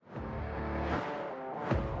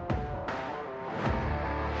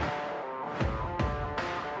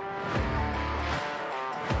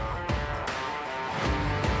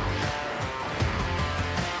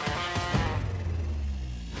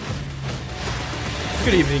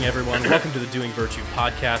Good evening, everyone. Welcome to the Doing Virtue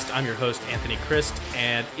podcast. I'm your host, Anthony Christ,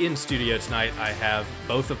 and in studio tonight, I have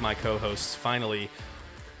both of my co-hosts, finally,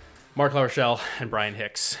 Mark LaRochelle and Brian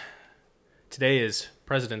Hicks. Today is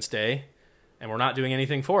President's Day, and we're not doing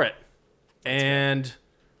anything for it. And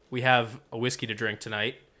we have a whiskey to drink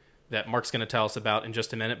tonight that Mark's going to tell us about in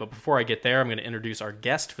just a minute. But before I get there, I'm going to introduce our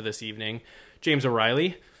guest for this evening, James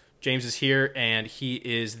O'Reilly. James is here, and he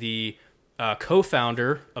is the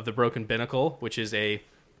co-founder of the Broken Binnacle, which is a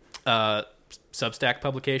Substack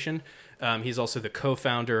publication. He's also the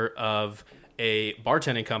co-founder of a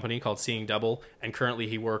bartending company called Seeing Double, and currently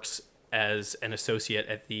he works as an associate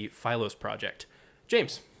at the Philos project.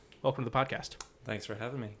 James, welcome to the podcast. Thanks for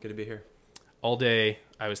having me. Good to be here. All day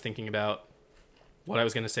I was thinking about what I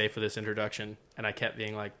was going to say for this introduction, and I kept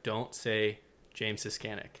being like, don't say James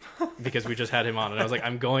Siskanik, because we just had him on, and I was like,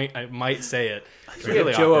 I might say it. It's we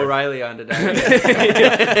really have Joe O'Reilly on today.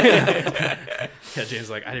 Yeah, James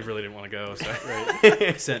like, I really didn't want to go, so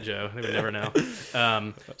I sent Joe. They would never know.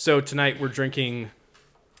 So tonight we're drinking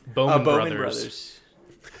Bowman Brothers.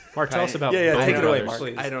 Mark, tell us about Bowman take it away,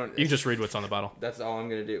 Brothers. Mark. You can just read what's on the bottle. That's all I'm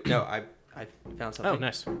going to do. No, I found something. Oh,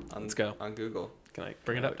 nice. Let's go. On Google. Can I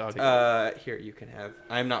bring it up, dog? Here, you can have.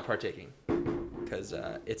 I'm not partaking because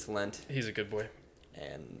it's Lent. He's a good boy.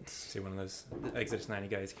 And see, one of those Exodus 90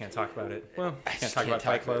 guys can't talk about it. Well, I can't talk about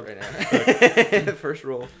Fight Club right now. First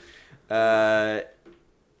rule. No,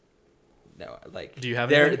 like. Do you have?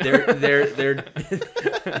 They're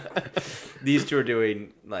these two are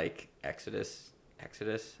doing like Exodus,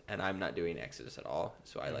 and I'm not doing Exodus at all.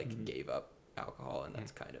 So I gave up alcohol, and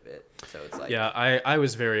that's kind of it. So it's like, yeah, I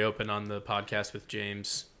was very open on the podcast with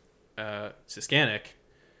James Siskanik.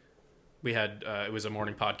 We had it was a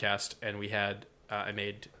morning podcast, and we had I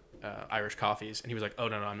made Irish coffees, and he was like, oh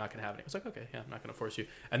no, I'm not gonna have any. I was like, okay, yeah, I'm not gonna force you.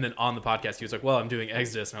 And then on the podcast he was like, well, I'm doing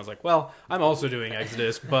Exodus, and I was like, well, I'm also doing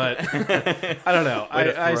Exodus, but I don't know,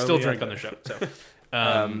 I still drink on the show. So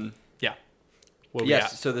yeah.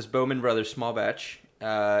 Yes, so this Bowman Brothers small batch,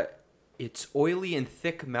 its oily and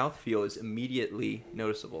thick mouthfeel is immediately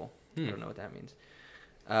noticeable. I don't know what that means.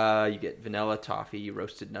 You get vanilla, toffee,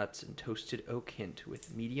 roasted nuts, and toasted oak hint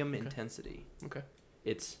with medium intensity. Okay.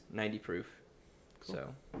 It's 90 proof. Cool.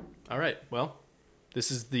 So. All right. Well,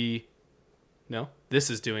 this is Doing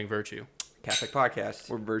Virtue. Catholic podcast.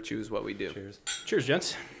 Where virtue is what we do. Cheers. Cheers,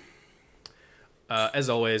 gents. As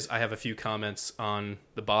always, I have a few comments on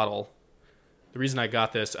the bottle. The reason I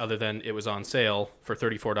got this, other than it was on sale for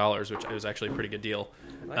 $34, which was actually a pretty good deal.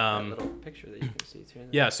 I like that little picture that you can see through there.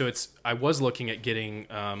 Yeah, so I was looking at getting,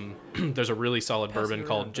 there's a really solid bourbon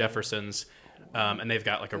called Jefferson's, and they've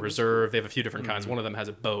got like a reserve. They have a few different kinds. One of them has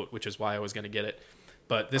a boat, which is why I was going to get it.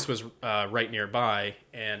 But this was right nearby,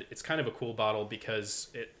 and it's kind of a cool bottle because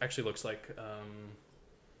it actually looks like,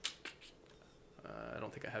 I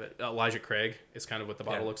don't think I have it. Elijah Craig is kind of what the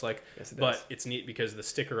bottle looks like. Yes, it does. But it's neat because the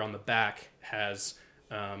sticker on the back has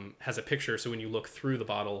a picture, so when you look through the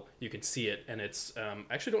bottle, you can see it, and it's I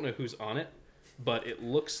actually don't know who's on it, but it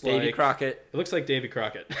looks Davy like Crockett. It looks like Davy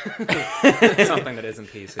Crockett. Something that isn't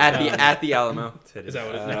PC. At the Alamo. Is that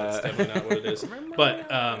what it is? No, it's definitely not what it is.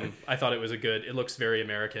 But I thought it was it looks very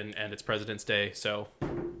American, and it's President's Day, so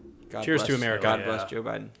cheers to America. God bless Joe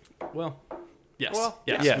Biden. Well, yes. Well,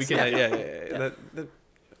 yes. We can, yeah.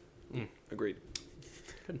 Agreed.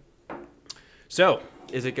 Good. So,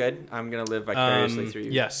 is it good? I'm going to live vicariously through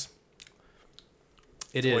you. Yes.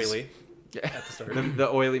 It is. Oily. Yeah. At the start. The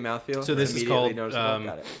oily mouthfeel. So this is called.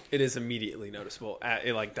 Got it. It is immediately noticeable.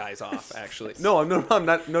 It like dies off. Actually, no, I'm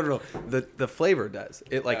not. No. The flavor does.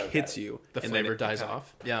 It hits you. The flavor dies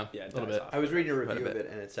off. Yeah, a little bit. I was reading a review of it,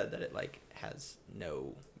 and it said that it has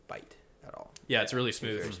no bite at all. Yeah, it's really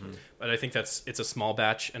smooth. But I think it's a small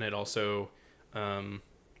batch, and it also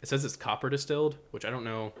it says it's copper distilled, which I don't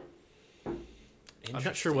know. I'm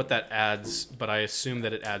not sure what that adds, but I assume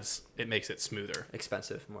that it makes it smoother. More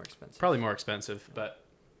expensive. Probably more expensive, but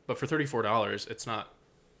for $34, it's not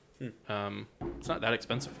that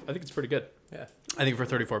expensive. I think it's pretty good. Yeah. I think for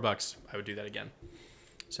 $34, I would do that again.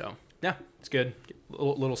 So yeah, it's good.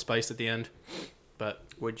 Little spice at the end, but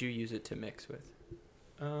would you use it to mix with?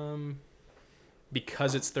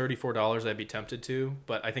 Because it's $34, I'd be tempted to,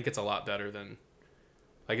 but I think it's a lot better than,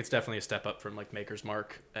 it's definitely a step up from Maker's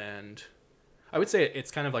Mark, and I would say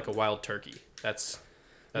it's kind of like a wild turkey. That's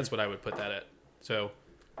what I would put that at. So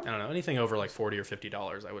I don't know, anything over $40 or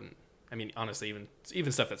 $50, I wouldn't. I mean, honestly,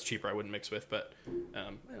 even stuff that's cheaper, I wouldn't mix with. But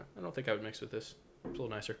I don't think I would mix with this. It's a little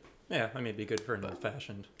nicer. Yeah, I mean, it'd be good for an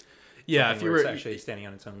old-fashioned. Yeah, if you were it's actually standing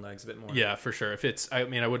on its own legs a bit more. Yeah, for sure. If it's, I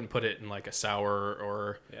mean, I wouldn't put it in a sour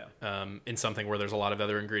or in something where there's a lot of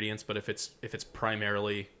other ingredients. But if it's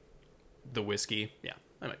primarily the whiskey. Yeah,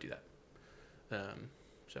 I might do that.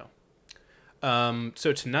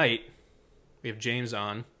 So tonight we have James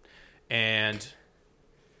on, and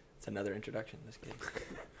It's another introduction. This kid.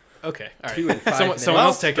 okay, all right. 2 and 5 minutes. Someone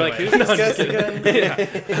else take it Like, away. who's this guest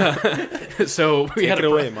again? So we had Take it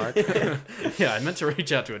away, Mark. Yeah, I meant to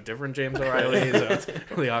reach out to a different James O'Reilly, so it's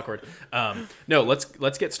really awkward. No,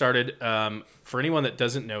 let's get started. For anyone that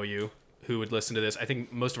doesn't know you, who would listen to this, I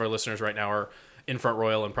think most of our listeners right now are in Front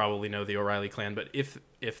Royal and probably know the O'Reilly clan. But if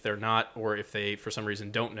they're not, or if they for some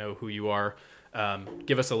reason don't know who you are,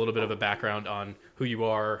 give us a little bit of a background on who you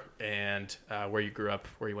are and where you grew up,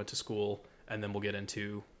 where you went to school, and then we'll get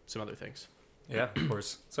into some other things. Yeah, of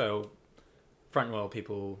course. So Front Royal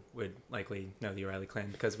people would likely know the O'Reilly clan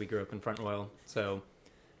because we grew up in Front Royal. So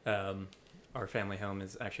our family home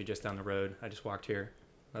is actually just down the road. I just walked here.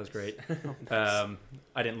 That was great. I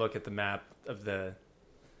didn't look at the map of the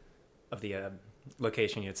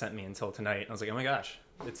location you had sent me until tonight. I was like, oh my gosh,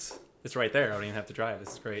 it's right there. I don't even have to drive.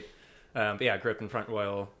 This is great. But yeah, I grew up in Front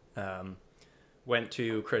Royal. Went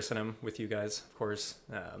to Christendom with you guys, of course.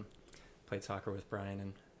 Played soccer with Brian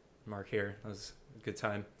and Mark here. That was a good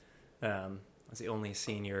time. I was the only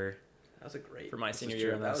senior That was a great. for my this senior is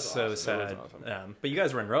year, true. and That that's was so awesome. sad. That was awesome. But you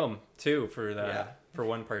guys were in Rome too for Yeah. for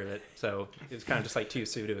one part of it, so it was kind of just like 2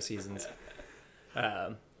 pseudo seasons.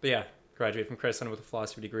 But yeah, graduated from Christendom with a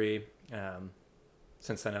philosophy degree.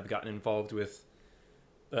 Since then, I've gotten involved with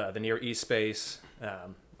the Near East space.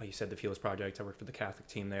 Like you said, the Philos project. I worked for the Catholic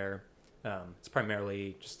team there. It's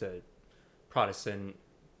primarily just a Protestant,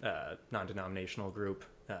 non-denominational group,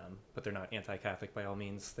 but they're not anti-Catholic by all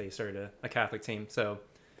means. They started a Catholic team, so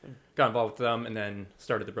got involved with them, and then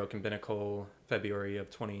started the Broken Binnacle February of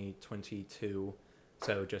 2022,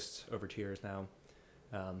 so just over 2 years now.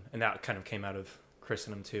 And that kind of came out of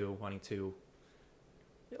Christendom too, wanting to,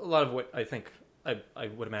 a lot of what I think I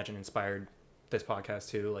would imagine inspired this podcast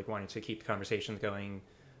too, like wanting to keep the conversations going,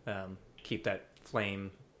 keep that flame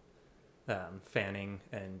fanning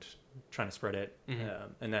and trying to spread it.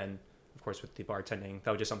 Mm-hmm. And then, of course, with the bartending,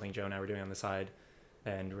 that was just something Joe and I were doing on the side.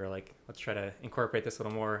 And we were like, let's try to incorporate this a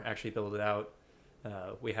little more, actually build it out.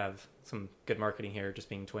 We have some good marketing here, just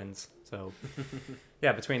being twins. So,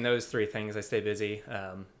 yeah, between those 3 things, I stay busy.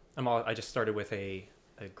 I just started with a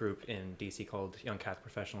group in DC called Young Catholic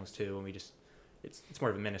Professionals too, and we just it's more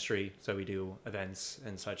of a ministry, so we do events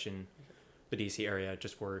and such in the DC area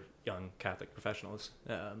just for young Catholic professionals.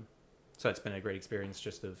 So it's been a great experience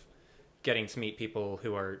just of getting to meet people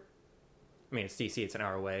who are, I mean, it's DC, it's an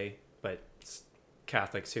hour away, but it's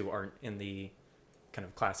Catholics who aren't in the kind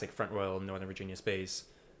of classic Front Royal Northern Virginia space.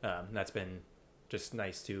 That's been just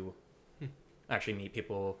nice to actually meet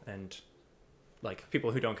people and like people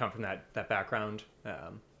who don't come from that background.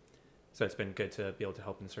 So it's been good to be able to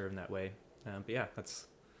help and serve in that way. But yeah, that's...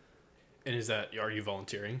 And are you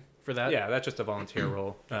volunteering for that? Yeah, that's just a volunteer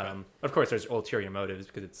role. Okay. Of course, there's ulterior motives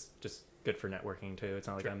because it's just good for networking too. It's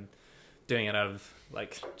not like Sure. I'm doing it out of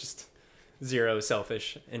like just zero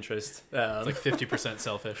selfish interest. It's like 50%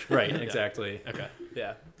 selfish. Right, Yeah. exactly. Okay.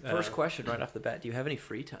 Yeah. First question right off the bat: do you have any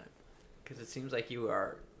free time? Because it seems like you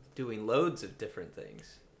are doing loads of different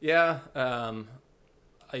things. Yeah,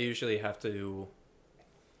 I usually have to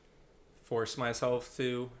force myself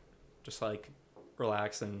to just like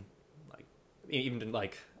relax and like even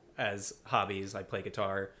like as hobbies, I play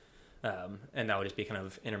guitar, and that would just be kind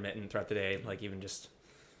of intermittent throughout the day. Like even just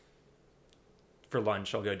for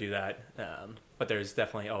lunch, I'll go do that. But there's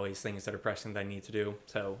definitely always things that are pressing that I need to do.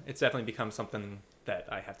 So it's definitely become something that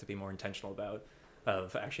I have to be more intentional about,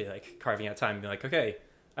 of actually like carving out time and be like, okay,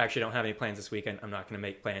 I actually don't have any plans this weekend. I'm not going to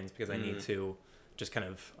make plans because I need to just kind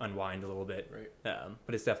of unwind a little bit. Right.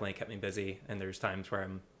 But it's definitely kept me busy, and there's times where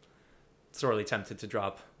I'm sorely tempted to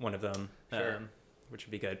drop one of them, Sure. which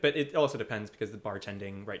would be good. But it also depends because the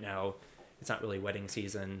bartending right now, it's not really wedding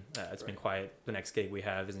season. It's been quiet. The next gig we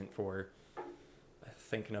have isn't for, I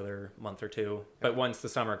think, another month or two. But once the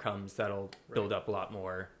summer comes, that'll build up a lot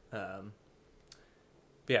more. But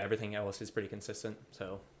yeah, everything else is pretty consistent.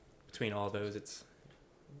 So between all those, it's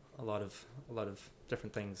a lot of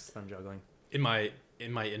different things I'm juggling. In my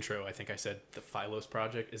intro, I think I said the Philos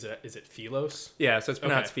project. Is it Philos? Yeah, so it's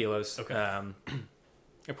pronounced Okay. Philos. Okay.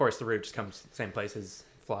 Of course, the root just comes the same place as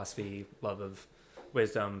philosophy, love of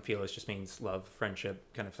wisdom. Philos just means love, friendship,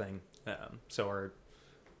 kind of thing. So our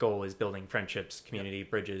goal is building friendships, community,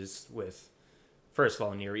 bridges with, first of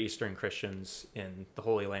all, Near Eastern Christians in the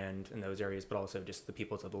Holy Land in those areas, but also just the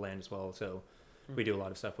peoples of the land as well. So we do a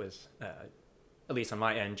lot of stuff with, at least on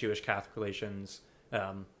my end, Jewish Catholic relations.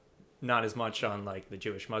 Not as much on like the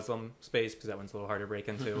Jewish Muslim space because that one's a little harder to break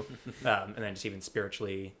into. And then just even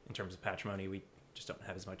spiritually, in terms of patrimony, we just don't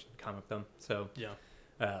have as much in common with them. So Yeah.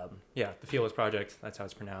 The Philos project, that's how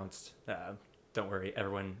it's pronounced. Don't worry,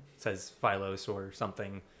 everyone says Philos or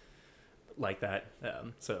something like that.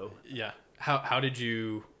 Yeah. How did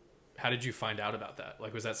you find out about that?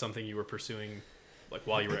 Like, was that something you were pursuing, like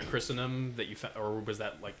while you were at Christendom that you or was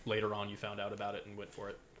that like later on you found out about it and went for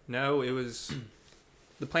it? No, it was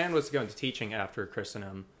the plan was to go into teaching after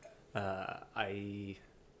Christendom. I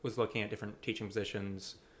was looking at different teaching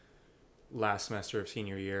positions last semester of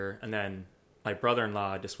senior year, and then my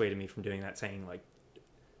brother-in-law dissuaded me from doing that, saying like,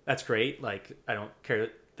 that's great, like I don't care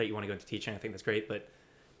that you want to go into teaching, I think that's great, but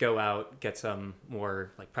go out, get some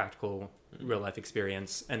more like practical real life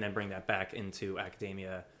experience, and then bring that back into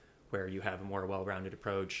academia where you have a more well-rounded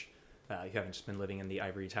approach. You haven't just been living in the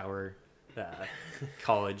ivory tower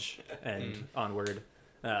college and onward.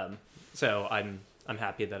 So I'm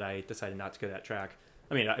happy that I decided not to go that track.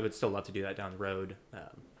 I mean, I would still love to do that down the road,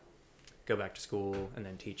 go back to school and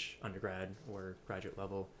then teach undergrad or graduate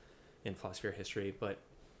level in philosophy or history. But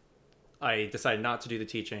I decided not to do the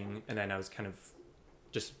teaching, and then I was kind of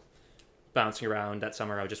just bouncing around. That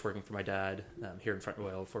summer I was just working for my dad here in Front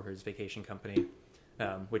Royal for his vacation company,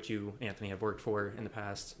 which you, Anthony, have worked for in the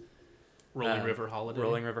past. Rolling River Holidays.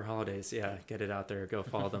 Rolling River Holidays, yeah. Get it out there. Go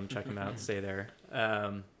follow them. Check them out. Stay there.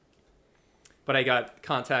 But I got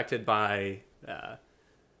contacted by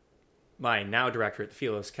my now director at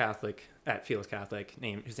Philos Catholic.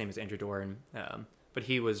 His name is Andrew Doran. But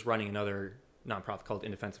he was running another nonprofit called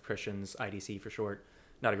In Defense of Christians, IDC for short.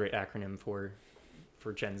 Not a great acronym for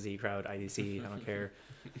Gen Z crowd, IDC. I don't care.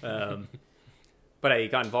 But I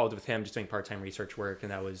got involved with him just doing part-time research work,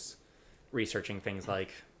 and that was researching things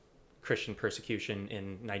like Christian persecution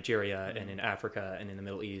in Nigeria and in Africa and in the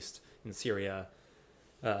Middle East, in Syria.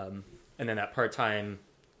 And then that part-time,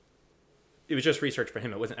 it was just research for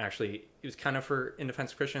him. It wasn't actually, it was kind of for In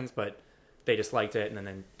Defense of Christians, but they just liked it. And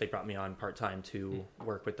then they brought me on part-time to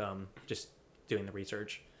work with them, just doing the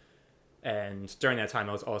research. And during that time,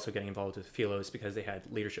 I was also getting involved with Philos because they had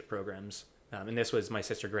leadership programs. And this was my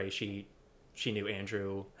sister Grace. She knew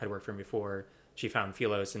Andrew, had worked for him before. She found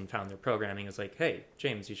Philos and found their programming. It was like, hey,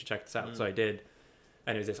 James, you should check this out. So I did.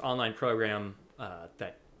 And it was this online program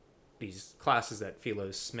that these classes that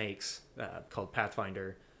Philos makes called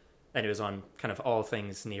Pathfinder. And it was on kind of all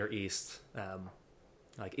things Near East,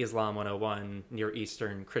 like Islam 101, Near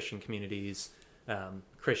Eastern Christian communities,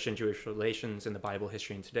 Christian-Jewish relations in the Bible,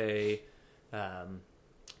 history, and today,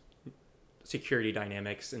 security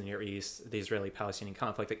dynamics in the Near East, the Israeli-Palestinian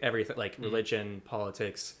conflict, like everything, like religion,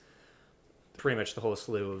 politics, pretty much the whole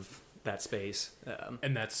slew of that space.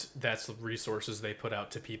 And that's the resources they put out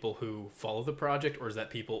to people who follow the project, or is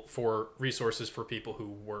that resources for people who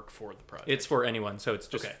work for the project? It's for anyone. So it's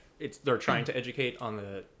just, they're trying to educate on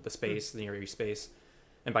the space, the Near East space.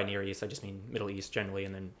 And by Near East, I just mean Middle East generally,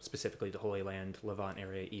 and then specifically the Holy Land, Levant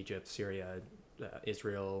area, Egypt, Syria,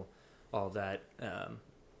 Israel, all of that.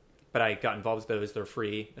 But I got involved with those. They're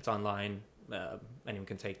free. It's online. Anyone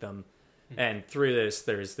can take them. And through this,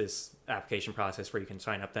 there's this application process where you can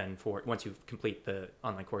sign up then for, once you complete the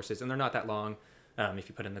online courses. And they're not that long. If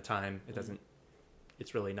you put in the time,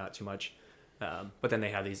 it's really not too much. But then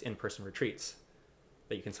they have these in-person retreats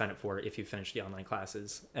that you can sign up for if you finish the online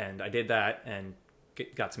classes. And I did that and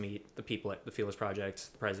got to meet the people at the Philos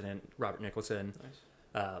Project, the president, Robert Nicholson.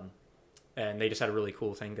 Nice. And they just had a really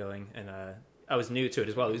cool thing going. And I was new to it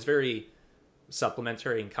as well. It was very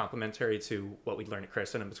supplementary and complementary to what we'd learned at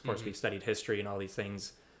Christendom. Of course, we studied history and all these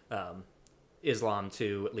things, Islam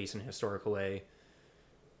too, at least in a historical way.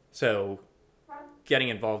 So getting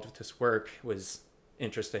involved with this work was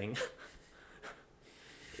interesting.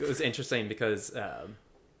 It was interesting because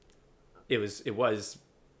it was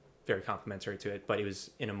very complementary to it, but it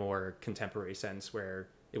was in a more contemporary sense where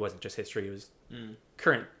it wasn't just history. It was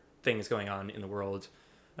current things going on in the world,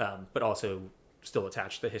 but also still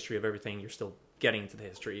attached to the history of everything. You're still getting into the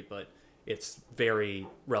history, but it's very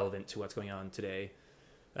relevant to what's going on today.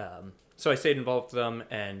 So I stayed involved with them,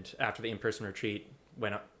 and after the in-person retreat,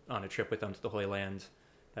 went on a trip with them to the Holy Land.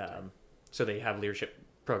 So they have leadership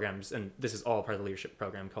programs, and this is all part of the leadership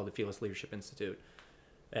program called the Philos Leadership Institute.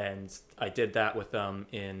 And I did that with them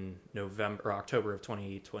in October of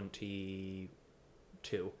 2022.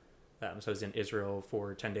 So I was in Israel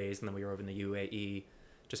for 10 days, and then we were over in the UAE,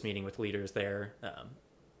 just meeting with leaders there.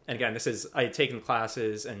 And again, I had taken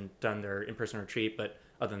classes and done their in-person retreat, but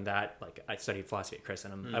other than that, like I studied philosophy at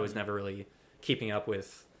Christendom. I was never really keeping up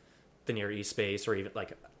with the Near East space, or even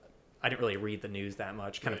like I didn't really read the news that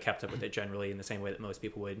much. Kind of kept up with it generally in the same way that most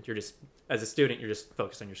people would. You're just, as a student, you're just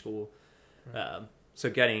focused on your school. Right. So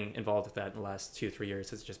getting involved with that in the last 2-3 years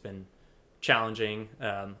has just been challenging.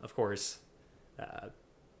 Of course,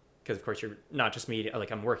 because of course you're not just me,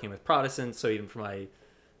 like I'm working with Protestants, so even for my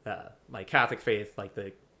my Catholic faith, like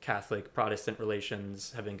the Catholic Protestant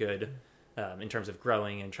relations have been good in terms of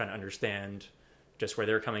growing and trying to understand just where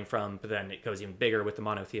they're coming from. But then it goes even bigger with the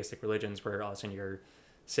monotheistic religions, where all of a sudden you're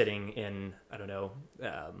sitting in, I don't know,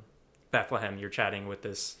 Bethlehem, you're chatting with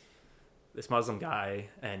this Muslim guy,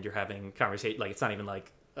 and you're having conversation. Like, it's not even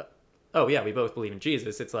like, oh yeah, we both believe in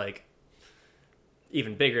Jesus. It's like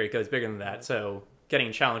even bigger. It goes bigger than that. So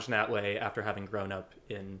getting challenged in that way after having grown up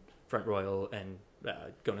in Front Royal and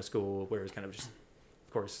going to school where it's kind of just,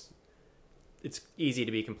 of course, it's easy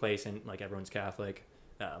to be complacent, like everyone's Catholic.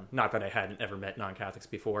 Not that I hadn't ever met non-Catholics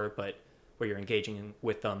before, but where you're engaging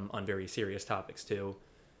with them on very serious topics too.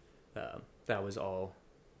 That was all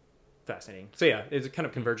fascinating. So yeah, it's a kind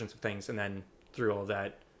of convergence of things. And then through all of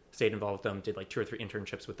that, stayed involved with them, did like 2 or 3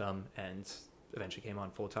 internships with them, and eventually came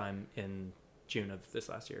on full time in June of this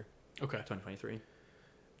last year. Okay. 2023.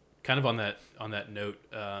 Kind of on that note,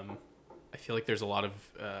 I feel like there's a lot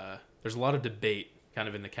of debate kind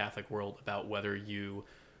of in the Catholic world about whether you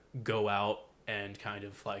go out and kind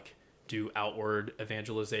of like do outward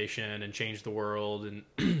evangelization and change the world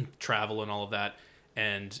and travel and all of that,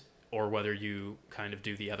 or whether you kind of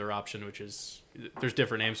do the other option, which is, there's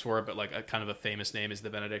different names for it, but like a kind of a famous name is the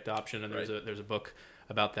Benedict option, and there's a book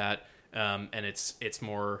about that, and it's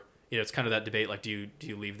more, it's kind of that debate, like do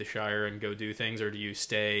you leave the Shire and go do things, or do you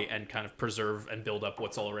stay and kind of preserve and build up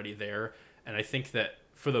what's already there? And I think that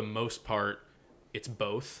for the most part, it's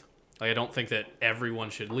both. Like, I don't think that everyone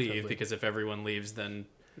should leave, totally. Because if everyone leaves, then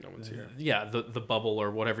no one's here. Yeah, the bubble or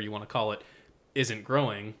whatever you want to call it isn't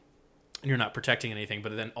growing, and you're not protecting anything.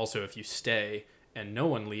 But then also, if you stay and no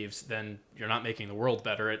one leaves, then you're not making the world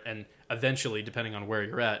better. And eventually, depending on where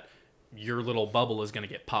you're at, your little bubble is going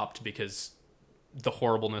to get popped because the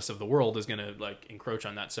horribleness of the world is going to like encroach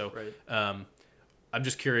on that. So right. I'm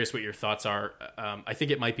just curious what your thoughts are. I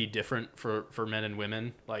think it might be different for men and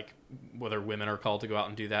women, like whether women are called to go out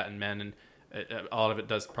and do that and men, and a lot of it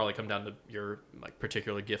does probably come down to your like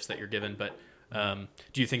particular gifts that you're given. But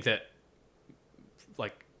do you think that,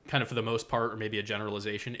 like, kind of for the most part, or maybe a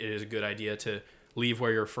generalization, it is a good idea to leave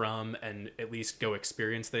where you're from and at least go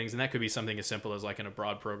experience things? And that could be something as simple as like an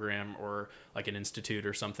abroad program or like an institute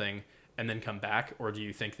or something, and then come back? Or do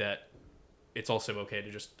you think that it's also okay to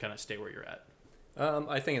just kind of stay where you're at?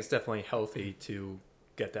 I think it's definitely healthy to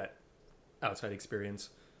get that outside experience.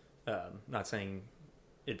 Not saying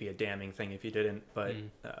it'd be a damning thing if you didn't, but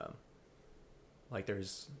like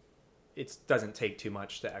it doesn't take too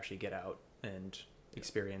much to actually get out and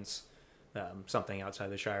experience something outside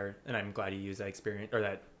the Shire. And I'm glad you used that experience or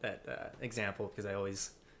that example, because I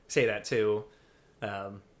always say that too.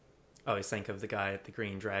 I always think of the guy at the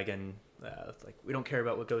Green Dragon. Like, we don't care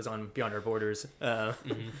about what goes on beyond our borders. But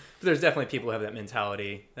there's definitely people who have that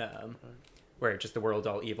mentality where just the world's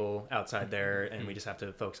all evil outside there, and we just have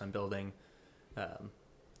to focus on building.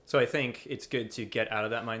 So I think it's good to get out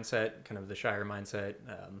of that mindset, kind of the Shire mindset,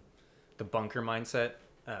 the bunker mindset.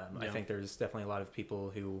 I think there's definitely a lot of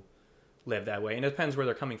people who live that way, and it depends where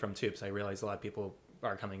they're coming from too, because I realize a lot of people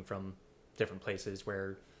are coming from different places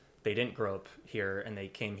where they didn't grow up here and they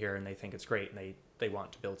came here and they think it's great and they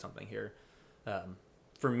want to build something here.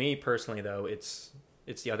 For me personally, though, it's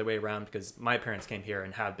the other way around, because my parents came here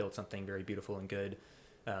and have built something very beautiful and good.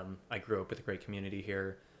 I grew up with a great community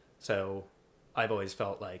here, so I've always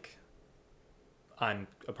felt like I'm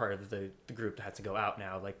a part of the group that has to go out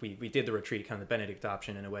now. Like, we did the retreat, kind of the Benedict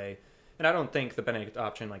option in a way, and I don't think the Benedict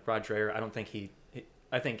option, like Rod Dreher,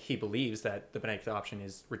 I think he believes that the Benedict option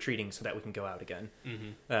is retreating so that we can go out again.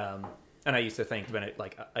 And I used to think Benedict,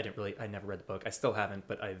 like, I never read the book. I still haven't,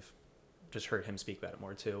 but I've just heard him speak about it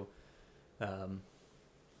more too.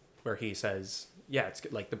 Where he says, yeah, it's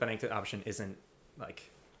like the Benedict option isn't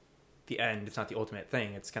like the end. It's not the ultimate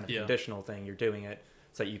thing. It's kind of a conditional thing. You're doing it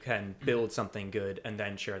so that you can build something good and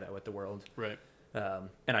then share that with the world. Right.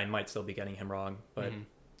 And I might still be getting him wrong, but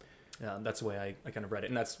that's the way I kind of read it.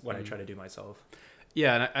 And that's what I try to do myself.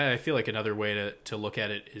 Yeah, and I feel like another way to look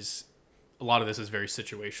at it is a lot of this is very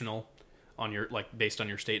situational on your, like, based on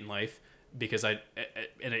your state in life, because and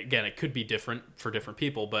again, it could be different for different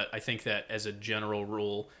people, but I think that as a general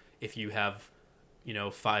rule, if you have,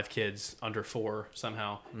 5 kids under 4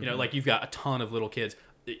 somehow, like you've got a ton of little kids,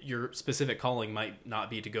 your specific calling might not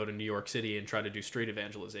be to go to New York City and try to do street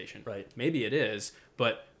evangelization. Right. Maybe it is,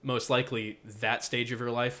 but most likely that stage of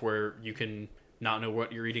your life where you can not know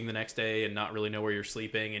what you're eating the next day and not really know where you're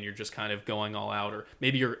sleeping, and you're just kind of going all out, or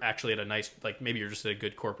maybe you're actually at a nice, like maybe you're just at a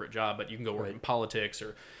good corporate job, but you can go work in politics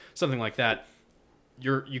or something like that.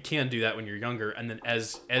 You can do that when you're younger, and then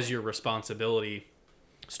as your responsibility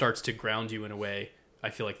starts to ground you in a way, I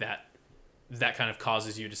feel like that kind of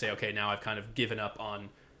causes you to say, okay, now I've kind of given up on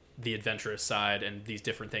the adventurous side and these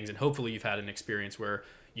different things. And hopefully you've had an experience where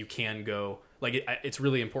you can go, like, it's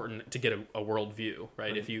really important to get a world view,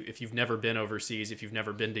 right? If you've never been overseas, if you've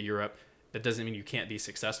never been to Europe, that doesn't mean you can't be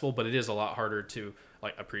successful, but it is a lot harder to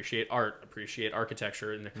like appreciate art, appreciate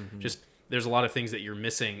architecture. And just, there's a lot of things that you're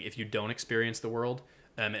missing if you don't experience the world.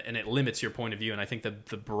 And it limits your point of view. And I think that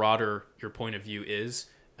the broader your point of view is,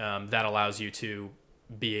 that allows you to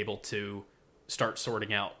be able to start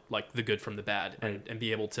sorting out like the good from the bad, and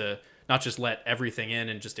be able to not just let everything in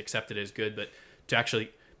and just accept it as good, but to actually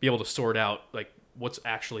be able to sort out like what's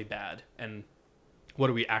actually bad and what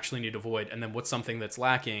do we actually need to avoid, and then what's something that's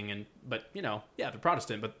lacking. But they're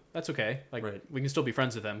Protestant, but that's okay. Like we can still be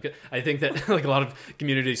friends with them. I think that like a lot of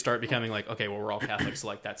communities start becoming like, okay, well, we're all Catholics, so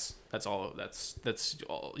like that's all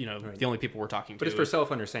the only people we're talking to. But it's for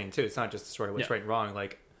self-understanding too. It's not just sort of what's right and wrong.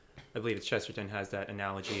 Like I believe it's Chesterton has that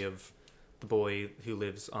analogy of the boy who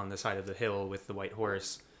lives on the side of the hill with the white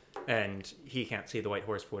horse, and he can't see the white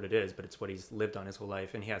horse for what it is, but it's what he's lived on his whole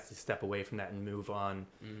life, and he has to step away from that and move on.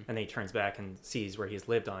 And then he turns back and sees where he's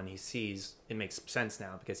lived on. He sees it makes sense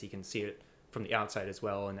now because he can see it from the outside as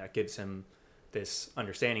well, and that gives him this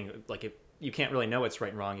understanding. Like you can't really know what's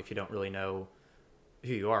right and wrong if you don't really know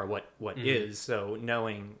who you are, what is. So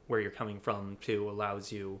knowing where you're coming from too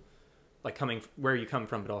allows you, like coming where you come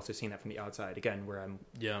from, but also seeing that from the outside. Again, where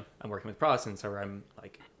I'm working with Protestants, or I'm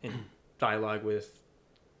like in dialogue with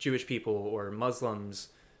Jewish people or Muslims.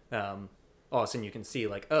 All of a sudden you can see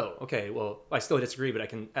like, oh, okay, well, I still disagree, but I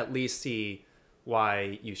can at least see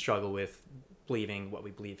why you struggle with believing what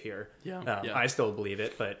we believe here. I still believe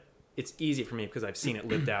it, but it's easy for me because I've seen it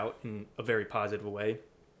lived out in a very positive way,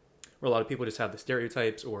 where a lot of people just have the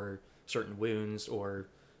stereotypes or certain wounds or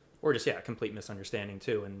just complete misunderstanding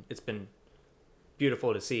too. And it's been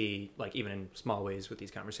beautiful to see, like even in small ways with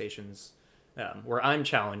these conversations, where I'm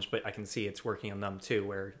challenged, but I can see it's working on them too,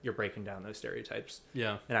 where you're breaking down those stereotypes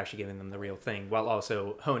and actually giving them the real thing, while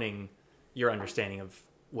also honing your understanding of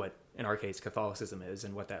what, in our case, Catholicism is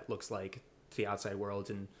and what that looks like to the outside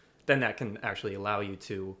world. And then that can actually allow you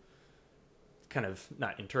to kind of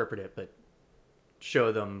not interpret it, but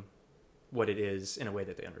show them what it is in a way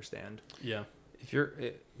that they understand. If you're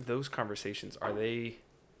those conversations, are they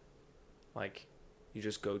like you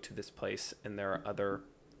just go to this place and there are other,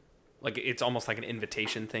 like it's almost like an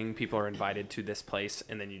invitation thing, people are invited to this place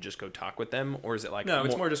and then you just go talk with them? Or is it like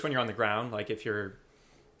it's more just when you're on the ground, like if you're,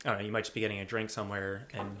 I don't know, you might just be getting a drink somewhere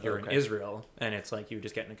and you're in Israel, and it's like you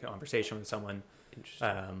just get in a conversation with someone,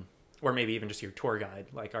 or maybe even just your tour guide.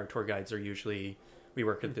 Like our tour guides are usually, we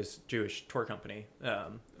work with this Jewish tour company.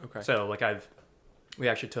 So like we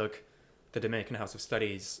actually took the Dominican House of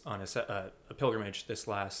Studies on a pilgrimage this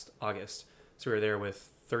last August. So we were there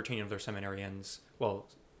with 13 of their seminarians. Well,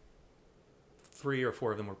 3 or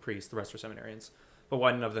 4 of them were priests, the rest were seminarians. But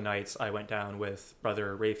one of the nights I went down with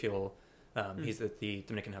Brother Raphael. He's at the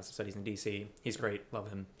Dominican House of Studies in DC. He's great, love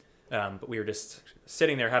him. But we were just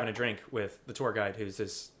sitting there having a drink with the tour guide,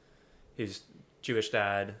 who's Jewish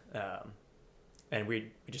dad. And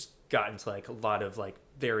we just got into like a lot of like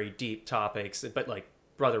very deep topics, but like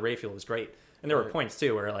Brother Raphael was great. And there were points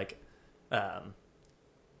too where like, I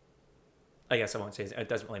guess I won't say it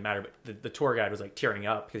doesn't really matter, but the tour guide was like tearing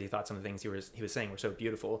up because he thought some of the things he was saying were so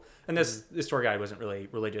beautiful. And this tour guide wasn't really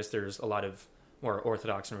religious. There's a lot of more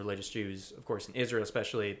Orthodox and religious Jews, of course, in Israel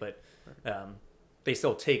especially, but they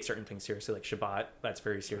still take certain things seriously, like Shabbat. That's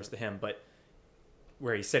very serious to him. But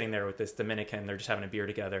where he's sitting there with this Dominican, they're just having a beer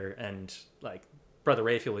together, and like Brother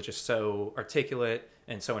Raphael was just so articulate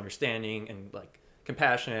and so understanding and like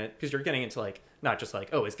compassionate, because you're getting into like not just like,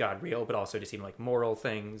 oh, is God real, but also just even like moral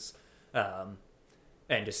things,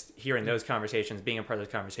 and just hearing those conversations, being a part of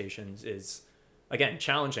those conversations is again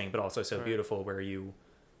challenging, but also so beautiful, where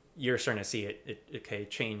you're starting to see it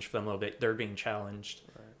change for them a little bit. They're being challenged.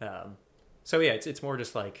 So yeah, it's more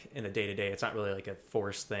just like in the day to day. It's not really like a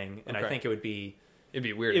forced thing, and I think it'd be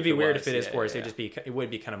weird. It'd be weird if it is forced. It would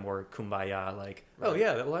be kind of more kumbaya, like oh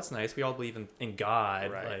yeah, well that's nice. We all believe in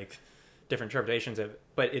God, like different interpretations of.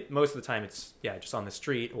 But most of the time it's just on the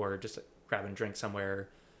street or just grabbing a drink somewhere.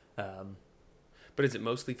 But is it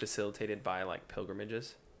mostly facilitated by like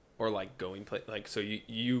pilgrimages or like going like so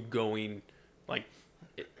you going like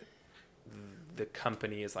the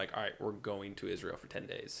company is like, all right, we're going to Israel for 10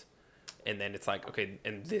 days. And then it's like, okay,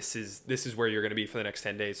 and this is where you're going to be for the next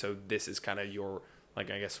 10 days. So this is kind of your,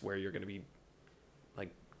 like, I guess where you're going to be like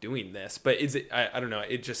doing this. But is it, I don't know.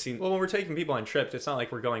 It just seems. Well, when we're taking people on trips, it's not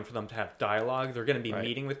like we're going for them to have dialogue. They're going to be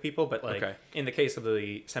meeting with people. But like in the case of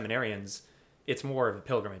the seminarians, it's more of a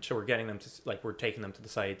pilgrimage. So we're getting them to, like, we're taking them to the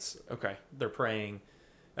sites. Okay. They're praying.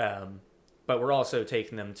 But we're also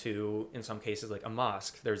taking them to, in some cases, like a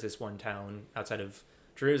mosque. There's this one town outside of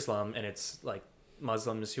Jerusalem, and it's like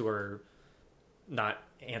Muslims who are not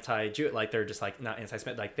anti-Jew, like they're just like not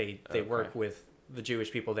anti-Semitic. Like they work with the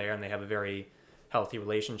Jewish people there, and they have a very healthy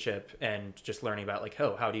relationship, and just learning about like,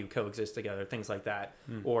 oh, how do you coexist together, things like that.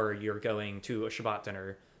 Or you're going to a Shabbat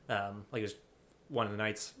dinner. Like it was one of the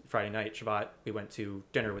nights, Friday night Shabbat, we went to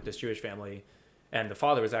dinner with this Jewish family, and the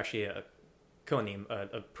father was actually a kohanim,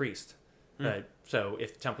 a priest. So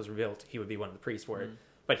if the temples were built, he would be one of the priests for it.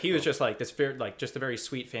 But he was just like this, like just a very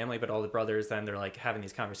sweet family. But all the brothers, then they're like having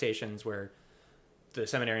these conversations where the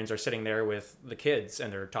seminarians are sitting there with the kids,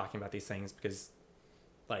 and they're talking about these things because,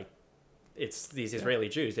 like, it's these Israeli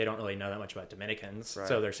Jews. They don't really know that much about Dominicans,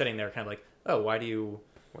 so they're sitting there kind of like, oh, why do you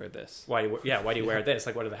wear this? Why do you wear this?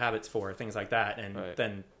 Like, what are the habits for? Things like that. And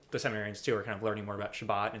then the seminarians too are kind of learning more about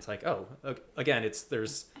Shabbat, and it's like, oh, again,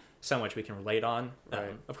 there's so much we can relate on.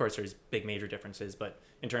 Of course, there's big major differences, but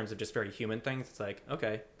in terms of just very human things, it's like,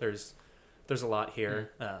 okay, there's a lot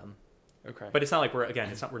here. Okay. But it's not like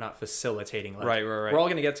we're not facilitating. Like, right. We're all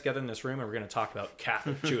going to get together in this room and we're going to talk about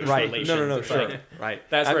Catholic Jewish relations. No, sure. Like, right.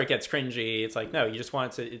 That's where it gets cringy. It's like, no, you just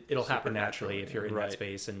want it to. It'll happen naturally if you're in that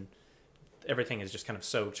space, and everything is just kind of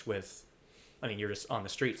soaked with. I mean, you're just on the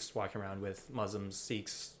streets walking around with Muslims,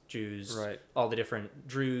 Sikhs, Jews, all the different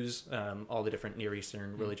Druze, all the different Near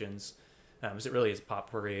Eastern religions. Because it really is a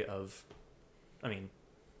potpourri of. I mean,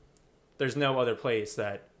 there's no other place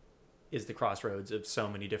that is the crossroads of so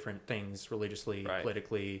many different things religiously,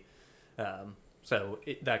 politically. So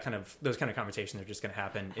those kind of conversations are just going to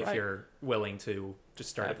happen if you're willing to just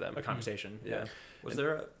start a conversation. Was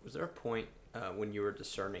there a point when you were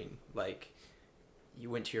discerning, like you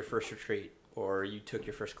went to your first retreat or you took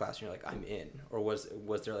your first class and you're like, I'm in, or was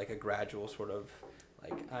there like a gradual sort of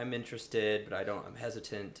like, I'm interested, but I'm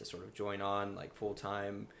hesitant to sort of join on like full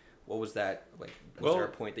time? What was that like? Was there a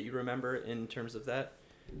point that you remember in terms of that?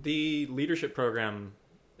 The leadership program,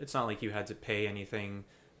 it's not like you had to pay anything.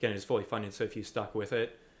 Again, it's fully funded, so if you stuck with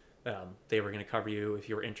it, they were going to cover you if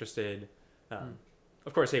you were interested.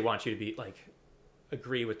 Of course, they want you to be like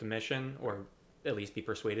agree with the mission or at least be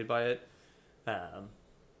persuaded by it.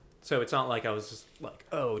 So it's not like I was just like,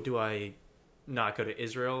 oh, do I not go to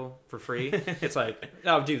Israel for free? It's like,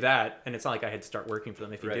 I'll do that, and it's not like I had to start working for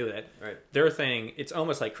them if you do that. Their thing, it's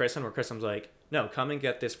almost like Chrism, where Chrism's like, no, come and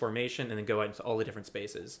get this formation and then go out into all the different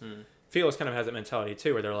spaces. Philos kind of has that mentality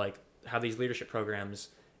too, where they're like, have these leadership programs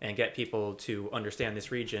and get people to understand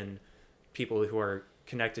this region, people who are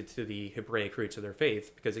connected to the Hebraic roots of their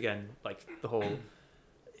faith, because again, like the whole,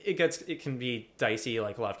 it can be dicey,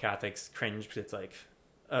 like a lot of Catholics cringe because it's like,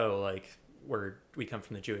 oh, like we come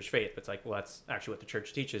from the Jewish faith, but it's like, well, that's actually what the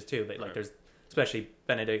church teaches too. They, like there's, especially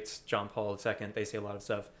Benedict, John Paul II, they say a lot of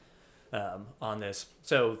stuff on this.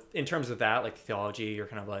 So in terms of that, like theology, you're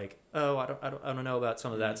kind of like, oh, I don't know about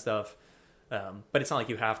some of that stuff. But it's not like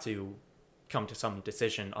you have to come to some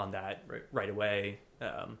decision on that right away.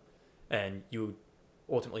 And you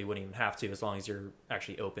ultimately wouldn't even have to, as long as you're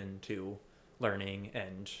actually open to learning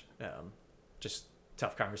and just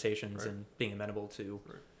tough conversations and being amenable to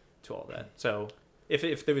all that. So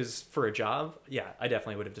if there was for a job, I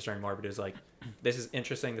definitely would have discerned more, but it was like, this is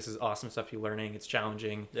interesting, this is awesome stuff you're learning, it's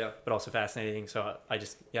challenging, but also fascinating. So I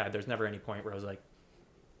just, there's never any point where I was like,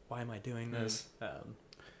 why am I doing this?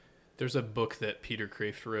 There's a book that Peter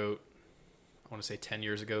Kreeft wrote, I want to say 10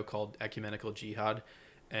 years ago, called Ecumenical Jihad.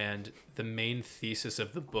 And the main thesis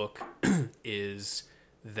of the book is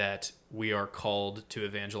that we are called to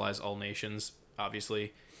evangelize all nations,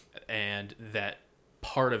 obviously, and that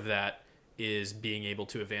part of that is being able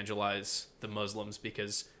to evangelize the Muslims,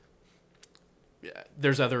 because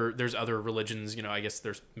there's other religions, I guess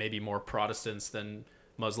there's maybe more Protestants than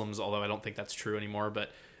Muslims, although I don't think that's true anymore.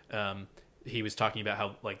 But he was talking about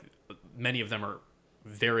how like many of them are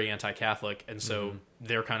very anti-Catholic, and so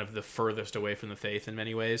they're kind of the furthest away from the faith in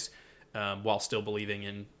many ways, while still believing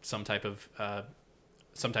in some type of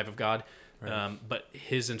God. But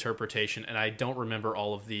his interpretation, and I don't remember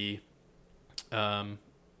all of the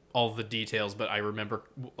details, but I remember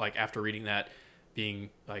like after reading that being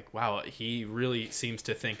like, wow, he really seems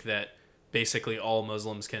to think that basically all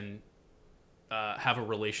Muslims can have a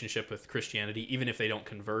relationship with Christianity, even if they don't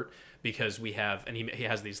convert, because we have, and he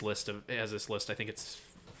has this list, I think it's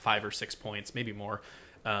 5 or 6 points, maybe more,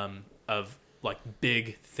 of like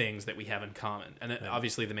big things that we have in common. And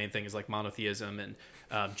obviously the main thing is like monotheism, and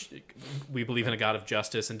we believe in a God of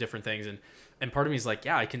justice and different things. And part of me is like,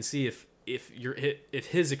 I can see if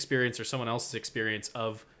his experience or someone else's experience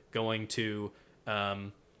of going to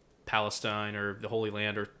Palestine or the Holy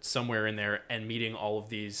Land or somewhere in there and meeting all of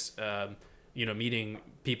these, meeting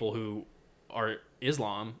people who are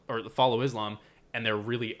Islam or follow Islam, and they're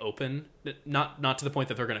really open, not to the point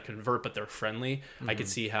that they're going to convert, but they're friendly. I could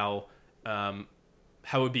see how it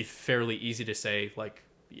would be fairly easy to say, like,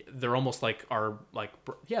 they're almost like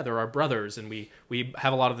they're our brothers, and we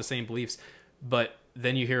have a lot of the same beliefs. But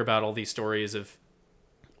then you hear about all these stories of,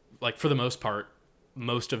 like, for the most part,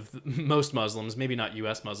 most Muslims, maybe not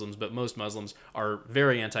U.S. Muslims, but most Muslims are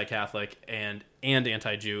very anti-Catholic and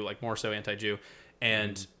anti-Jew, like more so anti-Jew,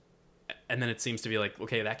 and then it seems to be like,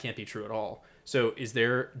 okay, that can't be true at all. So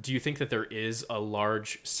do you think that there is a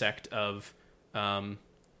large sect of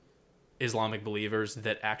Islamic believers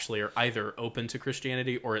that actually are either open to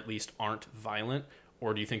Christianity or at least aren't violent?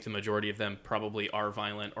 Or do you think the majority of them probably are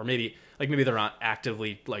violent, or maybe they're not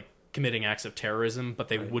actively like committing acts of terrorism, but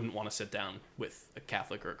they wouldn't want to sit down with a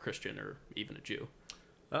Catholic or a Christian or even a Jew?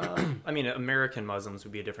 I mean, American Muslims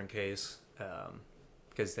would be a different case,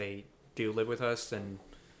 because they do live with us and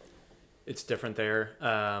it's different there.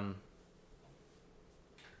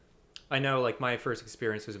 I know, like, my first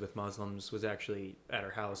experiences with Muslims was actually at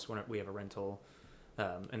our house when we have a rental,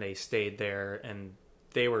 and they stayed there, and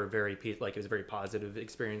they were it was a very positive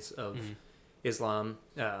experience of Islam.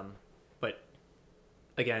 But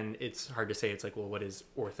again, it's hard to say. It's like, well, what is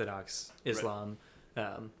Orthodox Islam?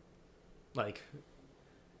 Right. Like,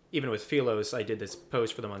 even with Philos, I did this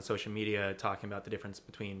post for them on social media talking about the difference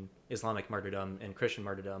between Islamic martyrdom and Christian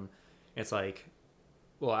martyrdom. It's like,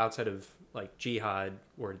 well, outside of like jihad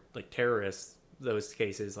or like terrorists, those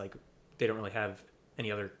cases, like, they don't really have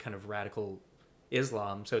any other kind of radical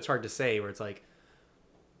Islam. So it's hard to say, where it's like,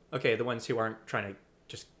 okay, the ones who aren't trying to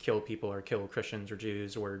just kill people or kill Christians or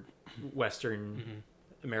Jews or Western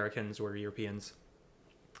Americans or Europeans,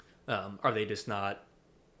 are they just not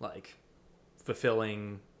like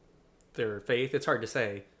fulfilling their faith? It's hard to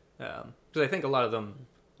say, because I think a lot of them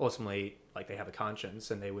ultimately, like, they have a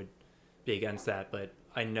conscience and they would be against that. But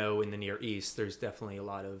I know in the Near East there's definitely a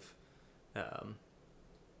lot of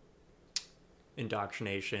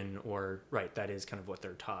indoctrination, or that is kind of what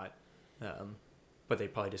they're taught, but they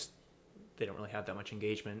probably they don't really have that much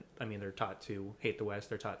engagement. I mean, they're taught to hate the West,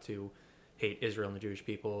 they're taught to hate Israel and the Jewish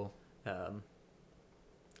people.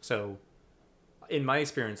 So in my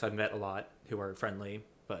experience, I've met a lot who are friendly,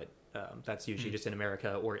 but that's usually just in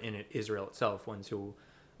America or in Israel itself, ones who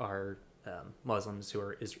are Muslims who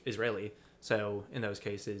are Israeli. So in those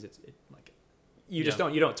cases, it's like you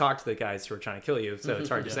don't talk to the guys who are trying to kill you. So it's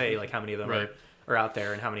hard to say, like, how many of them are out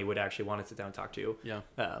there and how many would actually want to sit down and talk to you. Yeah.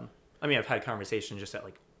 I mean, I've had conversations just at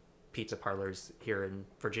like pizza parlors here in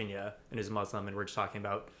Virginia, and is Muslim, and we're just talking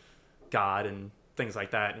about God and things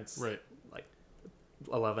like that. And it's like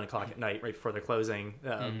 11 o'clock at night, right before they're closing.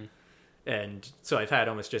 And so I've had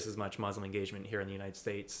almost just as much Muslim engagement here in the United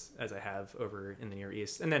States as I have over in the Near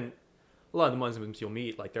East. And then a lot of the Muslims you'll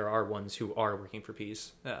meet, like, there are ones who are working for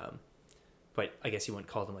peace. But I guess you wouldn't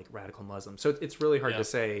call them like radical Muslims. So it's really hard to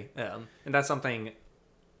say. And that's something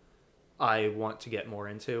I want to get more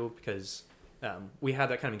into, because we have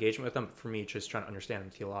that kind of engagement with them. But for me, just trying to understand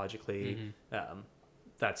them theologically,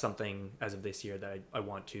 that's something as of this year that I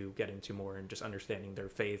want to get into more, and just understanding their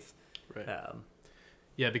faith. Right.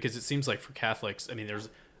 Yeah, because it seems like for Catholics, I mean, there's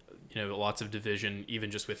lots of division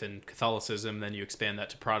even just within Catholicism. Then you expand that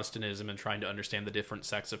to Protestantism and trying to understand the different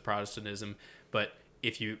sects of Protestantism. But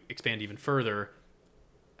if you expand even further,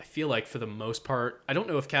 I feel like for the most part, I don't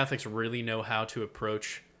know if Catholics really know how to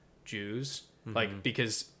approach Jews, like,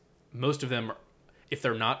 because most of them, if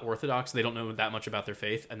they're not Orthodox, they don't know that much about their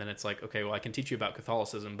faith. And then it's like, okay, well, I can teach you about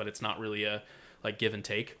Catholicism, but it's not really a like give and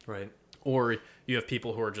take. Right. Or you have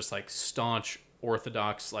people who are just like staunch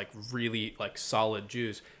Orthodox, like really like solid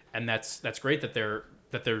Jews. And that's great that they're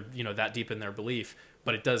that deep in their belief,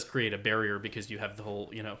 but it does create a barrier, because you have the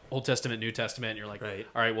whole Old Testament, New Testament, and you're like,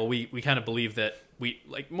 all right, well, we kind of believe that we,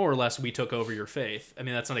 like, more or less we took over your faith. I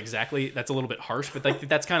mean, that's a little bit harsh, but like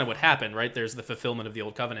that's kind of what happened, right? There's the fulfillment of the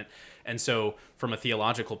Old Covenant. And so from a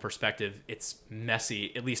theological perspective, it's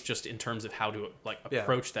messy, at least just in terms of how to like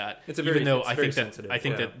approach that. I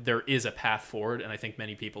think that there is a path forward, and I think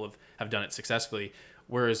many people have done it successfully.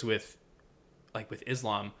 Whereas with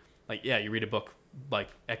Islam, like, yeah, you read a book like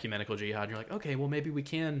Ecumenical Jihad, you're like, okay, well, maybe we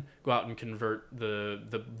can go out and convert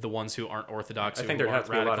the ones who aren't Orthodox. I think there'd have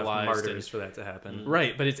to be a lot of martyrs for that to happen.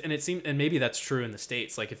 Right, but it seems, and maybe that's true in the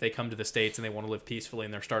States. Like, if they come to the States and they want to live peacefully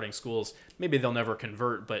and they're starting schools, maybe they'll never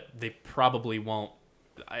convert, but they probably won't.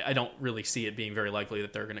 I don't really see it being very likely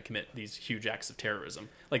that they're going to commit these huge acts of terrorism.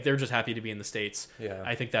 Like, they're just happy to be in the States. Yeah.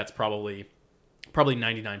 I think that's probably probably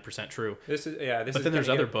 99% true. But then there's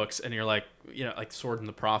other books, and you're like, like Sword and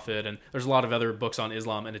the Prophet, and there's a lot of other books on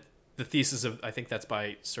Islam, and the thesis of, I think that's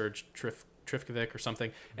by Serge Trifkovic or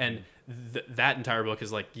something, and that entire book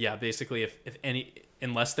is like, basically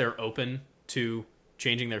unless they're open to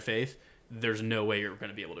changing their faith, there's no way you're going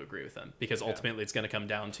to be able to agree with them, because ultimately it's going to come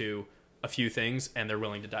down to a few things, and they're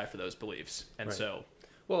willing to die for those beliefs. And so,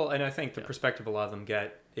 well, and I think the perspective a lot of them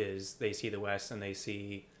get is they see the West and they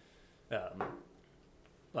see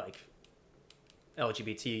like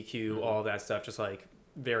LGBTQ, all that stuff, just like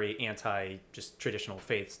very anti just traditional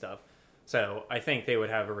faith stuff. So I think they would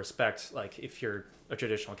have a respect, like if you're a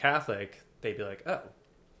traditional Catholic, they'd be like, oh,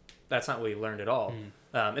 that's not what we learned at all.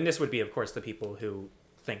 And this would be, of course, the people who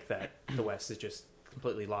think that the West has just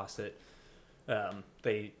completely lost it.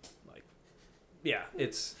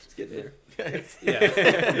 It's getting there.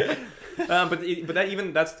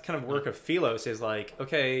 But that's kind of work of Philos, is like,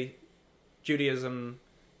 okay, Judaism,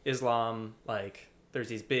 Islam, like there's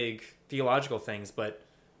these big theological things, but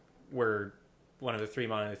we're one of the three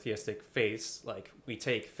monotheistic faiths. Like we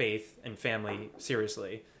take faith and family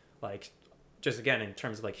seriously. Like just again, in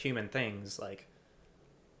terms of like human things, like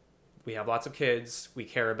we have lots of kids, we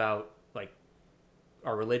care about like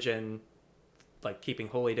our religion, like keeping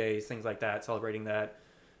holy days, things like that, celebrating that.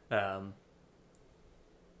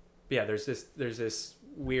 There's this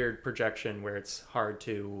weird projection where it's hard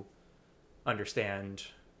to understand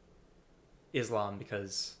Islam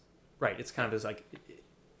because, it's kind of as like,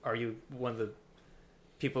 are you one of the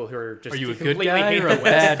people who are just, are you a good guy or a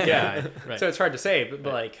bad guy? Right. So it's hard to say, but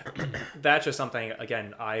like that's just something,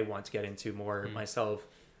 again, I want to get into more myself.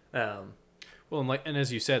 Well, and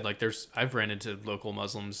as you said, like I've ran into local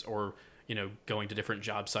Muslims, or going to different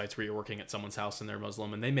job sites where you're working at someone's house and they're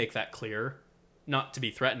Muslim, and they make that clear, not to be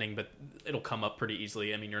threatening, but it'll come up pretty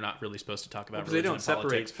easily. I mean, you're not really supposed to talk about religion. They don't and separate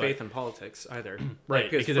politics, faith and politics either, right?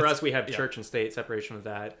 Because for us, we have church and state separation of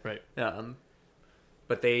that, right?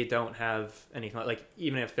 But they don't have anything like,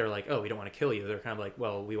 even if they're like, oh, we don't want to kill you, they're kind of like,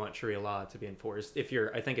 well, we want Sharia law to be enforced. If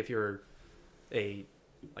you're a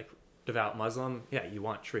like devout Muslim, you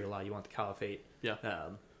want Sharia law, you want the caliphate,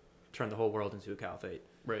 turn the whole world into a caliphate.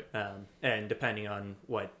 Right. And depending on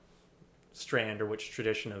what strand or which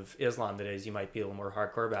tradition of Islam that is, you might be a little more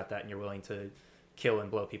hardcore about that, and you're willing to kill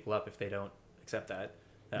and blow people up if they don't accept that.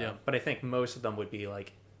 But I think most of them would be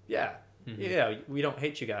like, we don't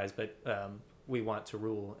hate you guys, but we want to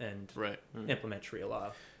rule and implement Sharia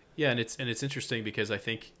law. Yeah, and it's interesting because I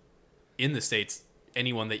think in the States,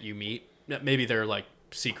 anyone that you meet, maybe they're like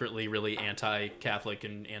secretly really anti-Catholic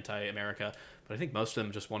and anti-America, but I think most of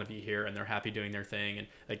them just want to be here and they're happy doing their thing. And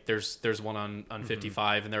like there's one on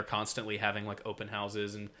 55, and they're constantly having like open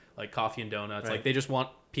houses and like coffee and donuts. Like they just want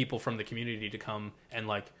people from the community to come and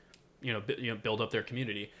like build up their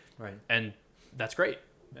community. Right. And that's great.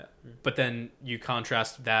 Yeah. But then you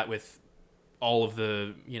contrast that with all of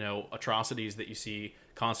the atrocities that you see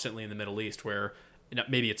constantly in the Middle East, where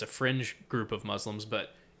maybe it's a fringe group of Muslims,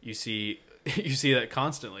 but you see that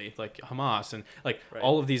constantly, like Hamas and like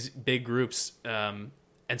all of these big groups, and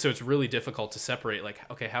so it's really difficult to separate. Like,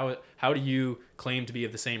 okay, how do you claim to be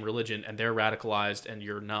of the same religion and they're radicalized and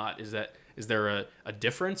you're not? Is there a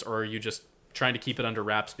difference, or are you just trying to keep it under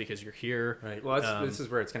wraps because you're here? Right. Well, this is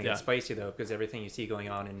where it's going to get spicy, though, because everything you see going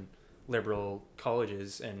on in liberal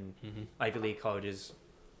colleges and Ivy League colleges,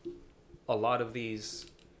 a lot of these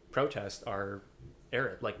protests are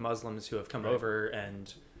Arab, like Muslims who have come over,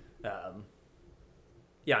 and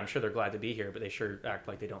I'm sure they're glad to be here, but they sure act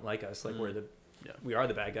like they don't like us. Like we are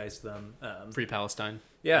the bad guys to them. Free Palestine.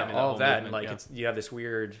 Yeah, I mean, all of that. Movement, and like you have this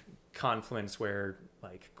weird confluence where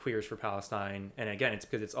like Queers for Palestine, and again, it's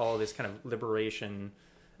because it's all this kind of liberation.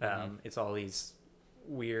 It's all these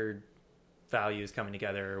weird values coming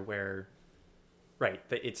together where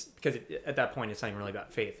it's because at that point it's not even really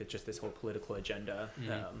about faith, it's just this whole political agenda.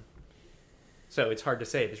 So it's hard to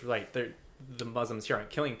say, because the Muslims here aren't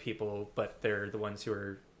killing people, but they're the ones who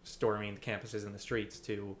are storming the campuses and the streets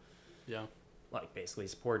to like basically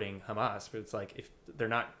supporting Hamas. But it's like, if they're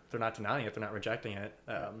not denying it, they're not rejecting it.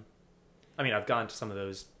 I mean, I've gone to some of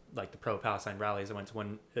those, like the pro-Palestine rallies. I went to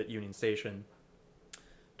one at Union Station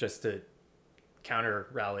just to counter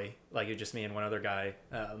rally, like it was just me and one other guy,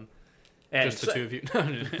 and just the two of you.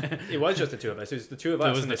 It was just the two of us. It was the two of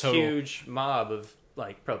us and this huge mob of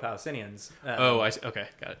like pro-Palestinians. I see. Okay,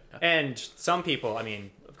 got it. Yeah. And some people, I mean,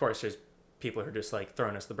 of course there's people who are just like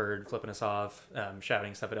throwing us the bird, flipping us off,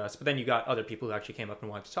 shouting stuff at us, but then you got other people who actually came up and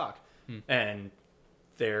wanted to talk, and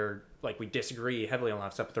they're like, we disagree heavily on a lot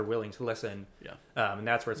of stuff, but they're willing to listen. And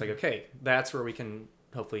that's where it's like, okay, that's where we can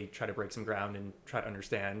hopefully try to break some ground and try to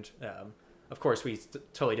understand. of course, we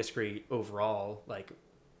totally disagree overall. Like,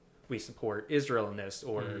 we support Israel in this,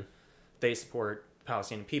 or they support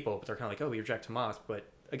Palestinian people, but they're kind of like, oh, we reject Hamas. But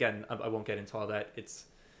again, I won't get into all that. It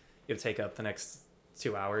would take up the next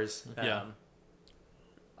 2 hours. Yeah.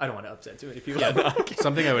 I don't want to upset too many people. Yeah,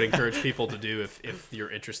 something I would encourage people to do if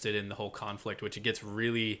you're interested in the whole conflict, which it gets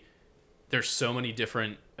really, there's so many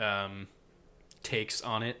different takes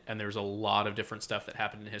on it, and there's a lot of different stuff that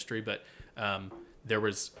happened in history, but there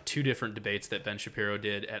was 2 different debates that Ben Shapiro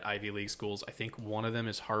did at Ivy League schools. I think one of them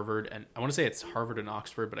is Harvard, and I want to say it's Harvard and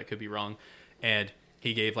Oxford, but I could be wrong. And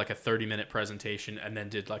he gave like a 30-minute presentation and then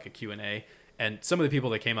did like a Q&A. And some of the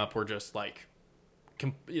people that came up were just like,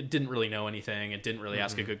 didn't really know anything and didn't really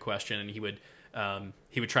ask a good question. And he would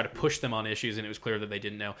try to push them on issues, and it was clear that they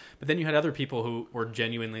didn't know. But then you had other people who were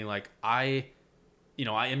genuinely like, I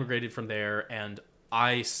immigrated from there, and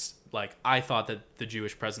I thought that the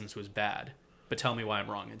Jewish presence was bad, but tell me why I'm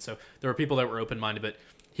wrong. And so there were people that were open-minded, but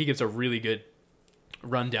he gives a really good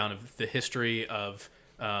rundown of the history of,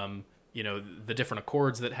 the different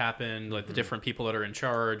accords that happened, like the different people that are in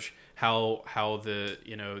charge, how the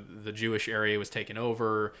Jewish area was taken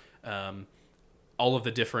over, all of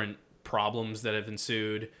the different problems that have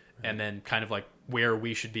ensued, and then kind of like where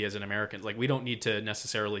we should be as an American. Like, we don't need to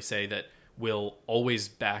necessarily say that we'll always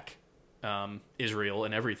back Israel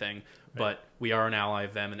and everything, but we are an ally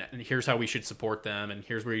of them, and here's how we should support them, and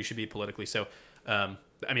here's where you should be politically. So, and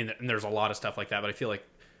there's a lot of stuff like that, but I feel like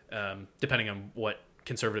depending on what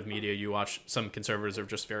conservative media you watch, some conservatives are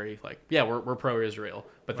just very like, yeah, we're pro-Israel,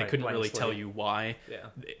 but they couldn't really tell you why. Yeah.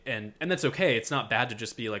 And that's okay. It's not bad to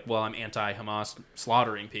just be like, well, I'm anti-Hamas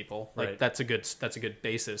slaughtering people. Like, that's a good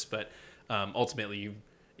basis, but ultimately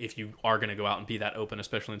if you are going to go out and be that open,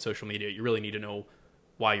 especially in social media, you really need to know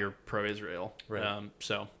why you're pro-Israel. Right.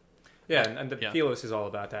 And the Philos is all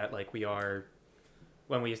about that. Like, we are,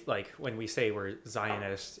 when we say we're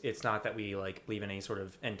Zionists, it's not that we like believe in any sort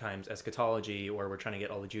of end times eschatology, or we're trying to get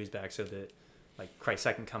all the Jews back so that like Christ's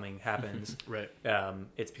second coming happens. Right.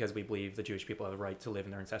 It's because we believe the Jewish people have the right to live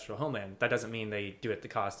in their ancestral homeland. That doesn't mean they do it at the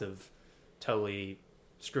cost of totally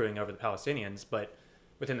screwing over the Palestinians, but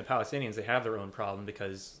within the Palestinians, they have their own problem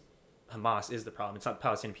because Hamas is the problem. It's not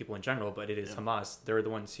Palestinian people in general, but it is Hamas. They're the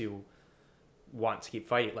ones who want to keep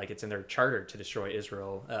fighting. Like, it's in their charter to destroy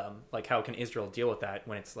Israel. Like, how can Israel deal with that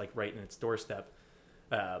when it's like right in its doorstep?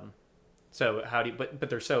 So how do you, but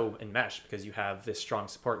they're so enmeshed because you have this strong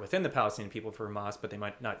support within the Palestinian people for Hamas, but they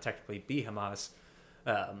might not technically be Hamas.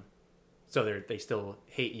 So they still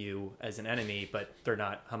hate you as an enemy, but they're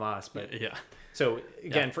not Hamas. But so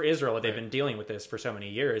again, for Israel, they've been dealing with this for so many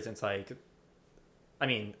years. It's like, I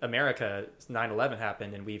mean, America, 9/11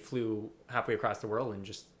 happened, and we flew halfway across the world and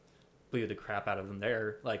just blew the crap out of them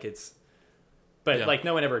there. Like, it's, but like,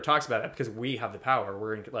 no one ever talks about it because we have the power.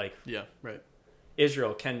 We're in, like,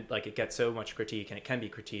 Israel can, like, it gets so much critique and it can be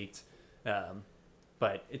critiqued,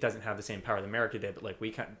 but it doesn't have the same power that America did. But like,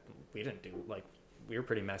 we didn't do, like, we were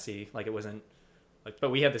pretty messy. Like, it wasn't like, but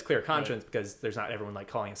we have this clear conscience because there's not everyone like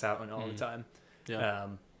calling us out on all the time.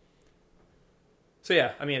 So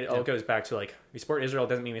yeah, I mean, it all goes back to like, we support Israel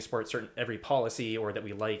doesn't mean we support every policy or that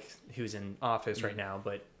we like who's in office right now,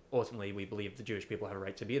 but ultimately we believe the Jewish people have a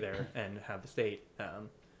right to be there and have the state.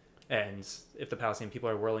 And if the Palestinian people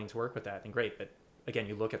are willing to work with that, then great. But again,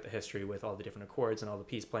 you look at the history with all the different accords and all the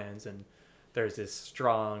peace plans, and there's this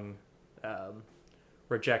strong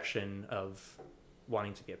rejection of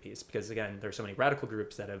wanting to be at peace because, again, there's so many radical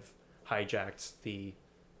groups that have hijacked the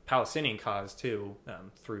Palestinian cause too,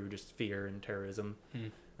 through just fear and terrorism,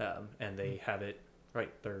 and they have it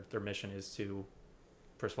right. Their mission is to,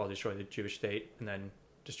 first of all, destroy the Jewish state and then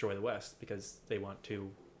destroy the West because they want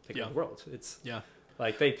to take over the world. It's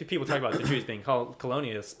like people talk about the Jews being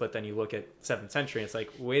colonialists, but then you look at 7th century, and it's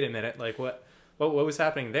like, wait a minute, like what was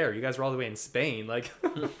happening there? You guys were all the way in Spain, like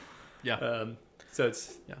so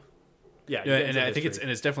it's and I think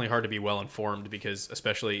it's definitely hard to be well informed because,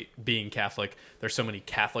 especially being Catholic, there's so many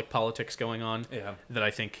Catholic politics going on that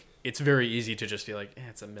I think it's very easy to just be like,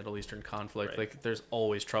 it's a Middle Eastern conflict. Like, there's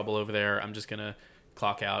always trouble over there. I'm just gonna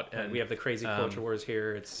clock out. And we have the crazy culture wars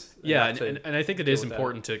here. It's and I think it is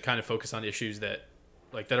important to kind of focus on issues that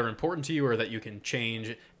are important to you or that you can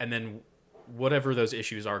change, and then whatever those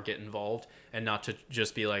issues are, get involved, and not to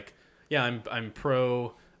just be like, I'm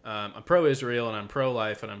pro Israel and I'm pro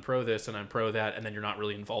life and I'm pro this and I'm pro that, and then you're not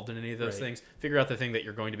really involved in any of those things. Figure out the thing that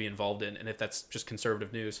you're going to be involved in, and if that's just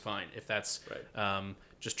conservative news, fine. If that's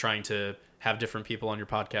just trying to have different people on your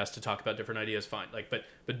podcast to talk about different ideas, fine. Like,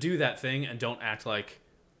 but do that thing and don't act like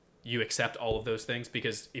you accept all of those things,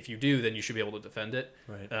 because if you do, then you should be able to defend it.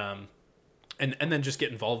 And then just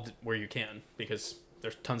get involved where you can, because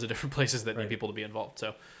there's tons of different places that need people to be involved.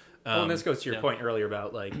 So, well, and this goes to your point earlier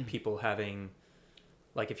about like people having,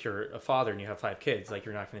 like if you're a father and you have 5 kids, like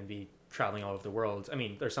you're not going to be traveling all over the world. I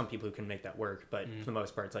mean, there's some people who can make that work, but for the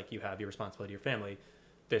most part, it's like you have your responsibility to your family.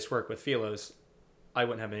 This work with Philos, I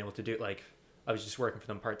wouldn't have been able to do it. Like I was just working for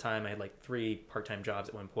them part-time. I had like 3 part-time jobs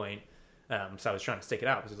at one point. So I was trying to stick it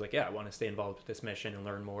out because I was like, yeah, I want to stay involved with this mission and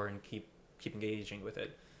learn more and keep engaging with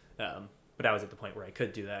it. But I was at the point where I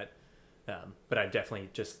could do that. But I definitely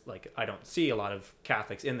just like, I don't see a lot of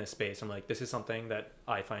Catholics in this space. I'm like, this is something that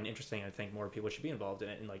I find interesting. I think more people should be involved in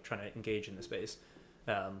it and like trying to engage in the space.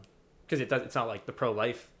 Because it's not like the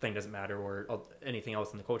pro-life thing doesn't matter or anything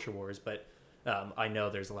else in the culture wars, but I know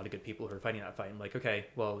there's a lot of good people who are fighting that fight. I'm like, okay,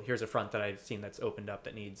 well, here's a front that I've seen that's opened up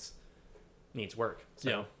that needs work. So,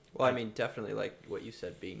 yeah. Well, I mean, definitely like what you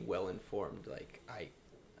said, being well informed. Like I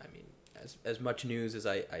mean, as much news as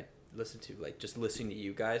I listen to, like just listening to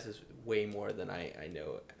you guys is way more than I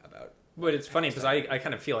know about. But it's funny because I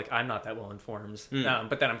kind of feel like I'm not that well informed.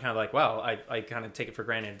 But then I'm kind of like, well, I kind of take it for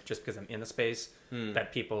granted just because I'm in the space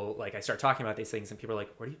that people like, I start talking about these things and people are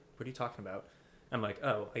like, what are you talking about? I'm like,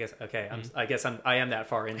 oh, I guess, okay. I am that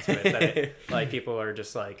far into it that it, like people are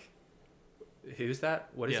just like, who's that?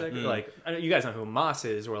 What is it? Like, I know you guys know who Moss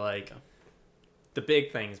is, or like the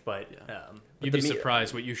big things, but you'd be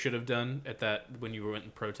surprised what you should have done at that when you went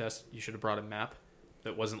in protest. You should have brought a map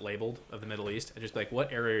that wasn't labeled of the Middle East and just be like,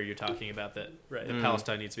 what area are you talking about that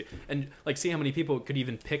Palestine needs to be, and like see how many people could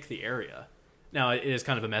even pick the area. Now it is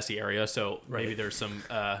kind of a messy area, so maybe there's some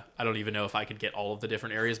I don't even know if I could get all of the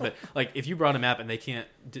different areas, but like if you brought a map and they can't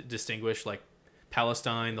distinguish like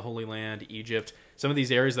Palestine, the Holy Land, Egypt, some of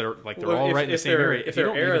these areas that are like they're all right in the same area. If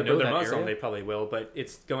they're Arab or they're Muslim, they probably will. But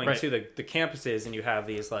it's going to the campuses, and you have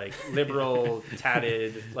these like liberal,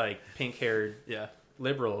 tatted, like pink-haired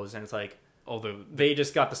liberals, and it's like they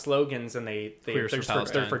just got the slogans, and they're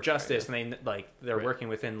for justice, and they're working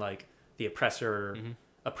within like the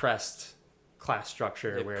oppressed class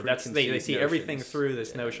structure, where they see everything through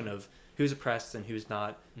this notion of who's oppressed and who's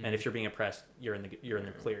not, and if you're being oppressed, you're in the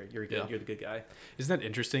clear. You're good. You're the good guy. Isn't that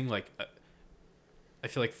interesting? Like, I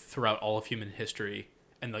feel like throughout all of human history,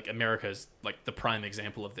 and like America's like the prime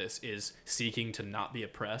example of this is seeking to not be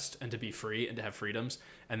oppressed and to be free and to have freedoms,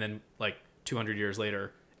 and then like 200 years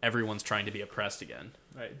later, everyone's trying to be oppressed again,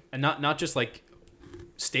 right? And not just like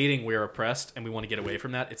stating we're oppressed and we want to get away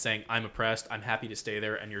from that. It's saying I'm oppressed, I'm happy to stay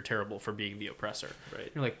there, and you're terrible for being the oppressor.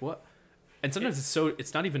 Right? You're like, what? And sometimes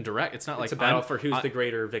it's not even direct. It's not like it's a battle for who's the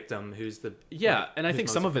greater victim, who's the and I think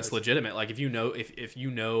some of it's legitimate. Like if you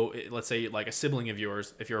know, let's say like a sibling of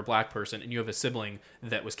yours, if you're a black person and you have a sibling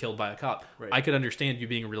that was killed by a cop, I could understand you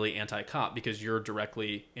being really anti-cop because you're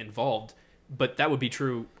directly involved. But that would be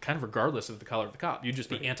true kind of regardless of the color of the cop. You'd just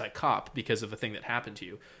be anti-cop because of a thing that happened to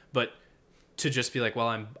you. But to just be like, well,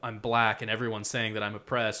 I'm black and everyone's saying that I'm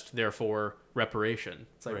oppressed, therefore reparation.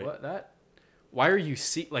 It's like what that. Why are you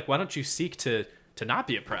why don't you seek to not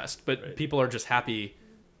be oppressed? But people are just happy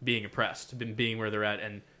being oppressed, being where they're at.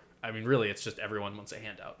 And I mean, really, it's just everyone wants a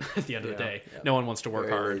handout at the end of the day. Yeah. No one wants to work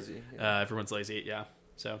hard. Lazy, everyone's lazy. Yeah.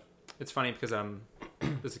 So it's funny because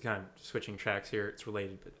this is kind of switching tracks here. It's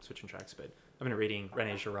related, but switching tracks. But I've been reading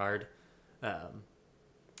René Girard,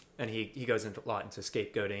 and he goes a lot into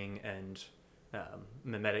scapegoating and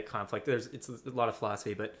mimetic conflict. It's a lot of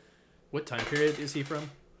philosophy, but what time period is he from?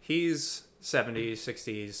 He's 70s,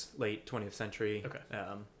 60s, late 20th century. Okay.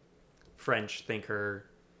 French thinker.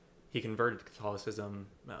 He converted to Catholicism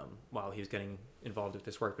while he was getting involved with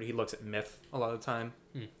this work, but he looks at myth a lot of the time,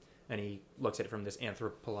 and he looks at it from this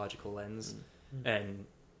anthropological lens. And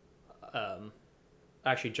I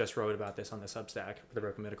actually just wrote about this on the Substack for the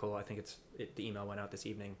Broken Binnacle. I think the email went out this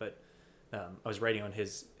evening, but I was writing on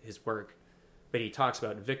his work. But he talks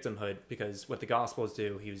about victimhood because what the Gospels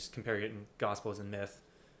do, he was comparing it in Gospels and myth.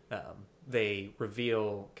 They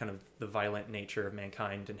reveal kind of the violent nature of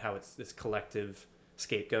mankind and how it's this collective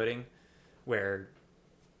scapegoating where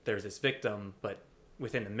there's this victim, but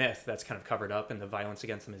within the myth that's kind of covered up and the violence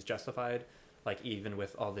against them is justified. Like even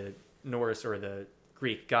with all the Norse or the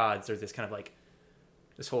Greek gods, there's this kind of like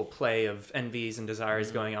this whole play of envies and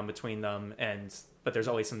desires going on between them, but there's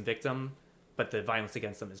always some victim, but the violence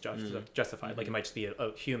against them is justified. Like it might just be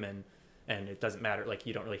a human and it doesn't matter. Like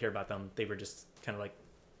you don't really hear about them. They were just kind of like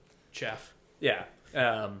chaff. Yeah.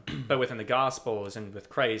 But within the Gospels and with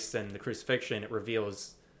Christ and the crucifixion, it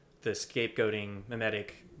reveals the scapegoating,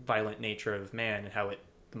 mimetic, violent nature of man and how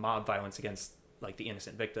the mob violence against like the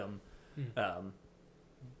innocent victim.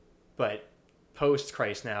 But post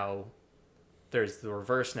Christ now, there's the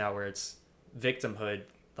reverse now where it's victimhood.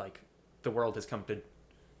 Like the world has come to,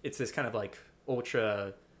 it's this kind of like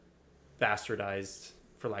ultra bastardized,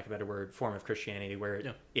 for lack of a better word, form of Christianity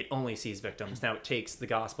where it only sees victims. Now it takes the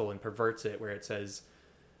gospel and perverts it where it says,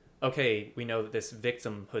 okay, we know that this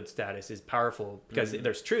victimhood status is powerful because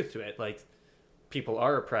there's truth to it. Like, people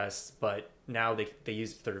are oppressed, but now they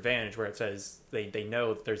use it to their advantage where it says they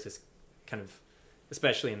know that there's this kind of,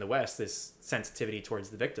 especially in the West, this sensitivity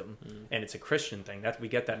towards the victim. And it's a Christian thing. We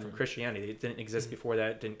get that from Christianity. It didn't exist before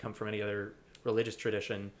that. It didn't come from any other religious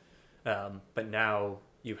tradition. But now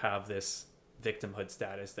you have this victimhood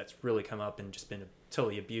status that's really come up and just been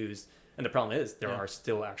totally abused. And the problem is there are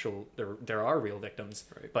still there are real victims,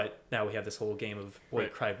 but now we have this whole game of boy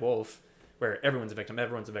cried wolf where everyone's a victim.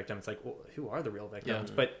 It's like, well, who are the real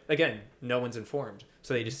victims? But again, no one's informed.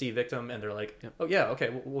 So they just see victim and they're like, oh yeah, okay,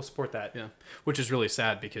 we'll support that. Yeah. Which is really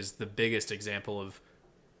sad because the biggest example of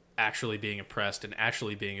actually being oppressed and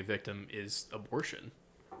actually being a victim is abortion.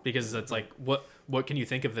 Because that's like, what can you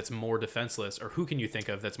think of that's more defenseless, or who can you think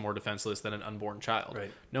of that's more defenseless than an unborn child?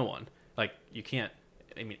 Right. No one. Like, you can't.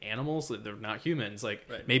 I mean, animals, they're not humans. Like,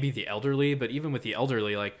 maybe the elderly, but even with the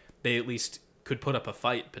elderly, like, they at least could put up a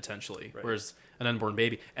fight potentially. Right. Whereas an unborn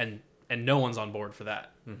baby, and no one's on board for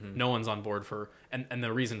that. No one's on board for, and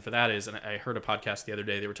the reason for that is, and I heard a podcast the other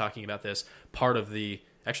day, they were talking about this,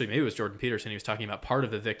 actually maybe it was Jordan Peterson, he was talking about part of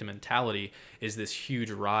the victim mentality is this huge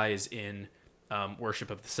rise in worship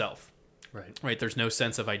of the self. Right. There's no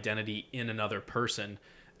sense of identity in another person,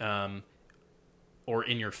 or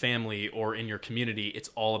in your family or in your community. It's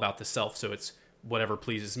all about the self. So it's whatever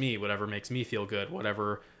pleases me, whatever makes me feel good,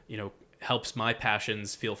 whatever, helps my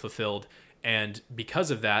passions feel fulfilled. And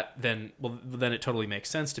because of that, then it totally makes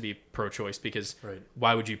sense to be pro-choice, because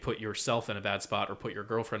why would you put yourself in a bad spot or put your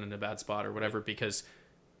girlfriend in a bad spot or whatever? Because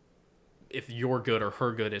if your good or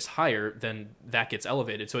her good is higher, then that gets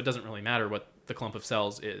elevated. So it doesn't really matter what the clump of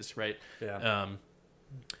cells is, right? Yeah.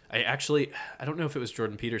 I don't know if it was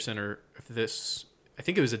Jordan Peterson or if this, I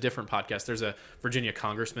think it was a different podcast. There's a Virginia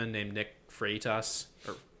congressman named Nick Freitas,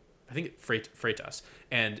 or I think Freitas,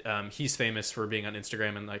 and he's famous for being on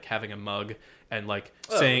Instagram and like having a mug and like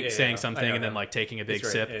saying something and then like taking a big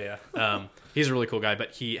sip. He's a really cool guy,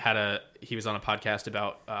 but he was on a podcast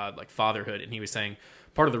about like fatherhood, and he was saying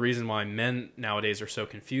part of the reason why men nowadays are so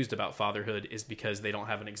confused about fatherhood is because they don't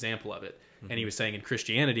have an example of it. And he was saying in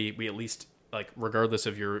Christianity, we at least, like, regardless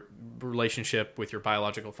of your relationship with your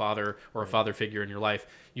biological father or a father figure in your life,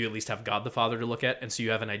 you at least have God the Father to look at. And so you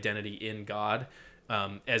have an identity in God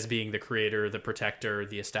as being the creator, the protector,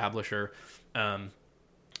 the establisher. And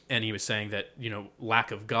he was saying that,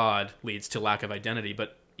 lack of God leads to lack of identity.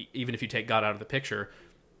 But even if you take God out of the picture,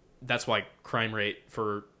 that's why crime rate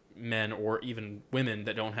for men or even women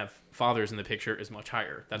that don't have fathers in the picture is much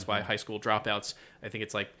higher. That's why high school dropouts, I think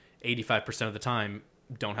it's like 85% of the time,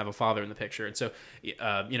 don't have a father in the picture. And so,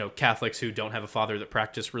 Catholics who don't have a father that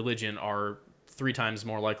practice religion are 3 times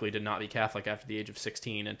more likely to not be Catholic after the age of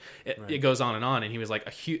 16. And it goes on. And he was like,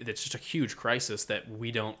 it's just a huge crisis that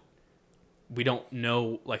we don't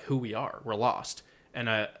know like who we are. We're lost. And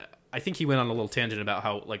I think he went on a little tangent about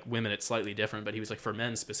how like women, it's slightly different, but he was like, for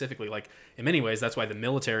men specifically, like in many ways, that's why the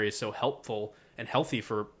military is so helpful and healthy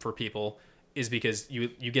for people, is because you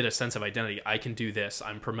get a sense of identity. I can do this.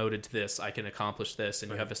 I'm promoted to this. I can accomplish this.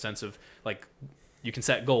 And you have a sense of like, you can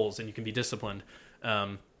set goals and you can be disciplined.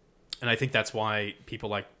 And I think that's why people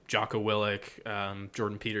like Jocko Willink,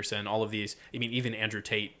 Jordan Peterson, all of these, I mean, even Andrew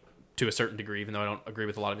Tate to a certain degree, even though I don't agree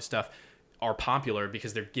with a lot of his stuff, are popular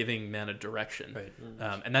because they're giving men a direction.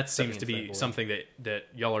 And that seems to be something that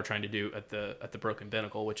y'all are trying to do at the Broken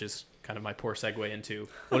Binnacle, which is kind of my poor segue into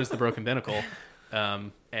what is the Broken Binnacle.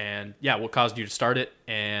 And yeah, what caused you to start it?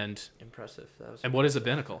 And impressive. And what is a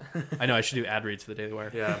binnacle? I know I should do ad reads for the Daily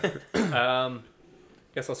Wire. Yeah.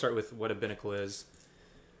 Guess I'll start with what a binnacle is.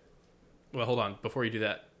 Well, hold on. Before you do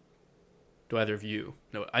that, do either of you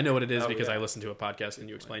know? I know what it is because I listened to a podcast and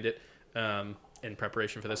you explained it in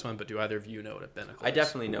preparation for this one. But do either of you know what a binnacle is? I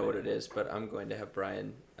definitely know what it is, but I'm going to have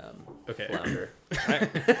Brian flounder.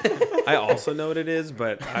 I also know what it is,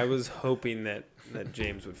 but I was hoping that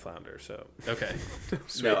James would flounder. So okay.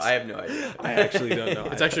 No, I have no idea. I actually don't know.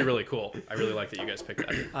 It's actually really cool. I really like that you guys picked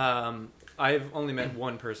that. I've only met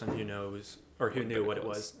one person who knows or who knew what it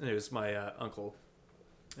was, and it was my uncle.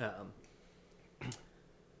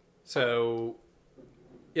 So,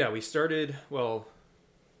 yeah, we started. Well,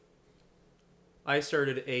 I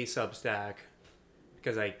started a Substack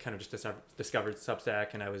because I kind of just discovered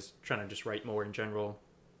Substack, and I was trying to just write more in general.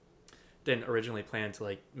 Didn't originally plan to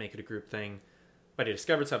like make it a group thing, but I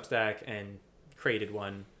discovered Substack and created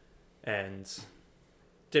one, and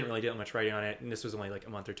didn't really do much writing on it. And this was only like a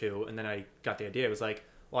month or two, and then I got the idea. It was like,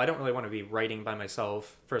 well, I don't really want to be writing by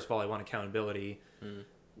myself. First of all, I want accountability.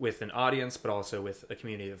 with an audience, but also with a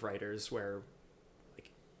community of writers where like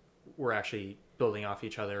we're actually building off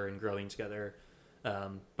each other and growing together.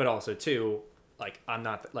 But also too, like I'm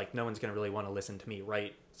not like no one's going to really want to listen to me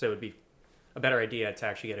write. So it would be a better idea to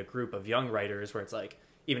actually get a group of young writers where it's like,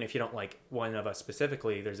 even if you don't like one of us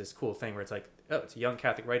specifically, there's this cool thing where it's like, oh, it's young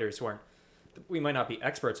Catholic writers who we might not be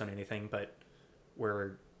experts on anything, but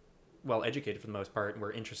we're well educated for the most part, and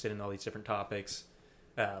we're interested in all these different topics.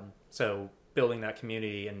 So building that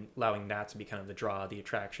community and allowing that to be kind of the draw, the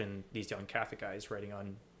attraction, these young Catholic guys writing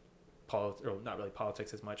on or not really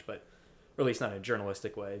politics as much, but or at least not in a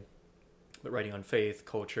journalistic way, but writing on faith,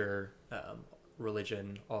 culture,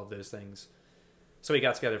 religion, all of those things. So we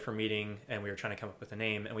got together for a meeting, and we were trying to come up with a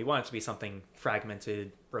name, and we wanted it to be something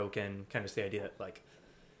fragmented, broken, kind of the idea that, like,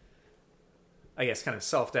 I guess kind of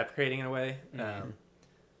self-deprecating in a way.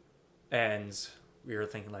 And we were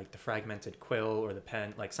thinking like the fragmented quill or the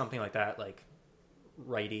pen, like something like that, like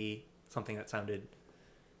righty, something that sounded,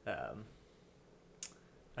 I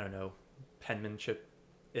don't know,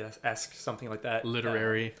 penmanship-esque, something like that.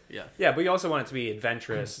 Literary. Yeah, but we also want it to be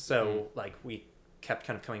adventurous. So like we kept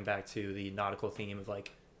kind of coming back to the nautical theme of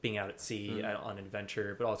like being out at sea on an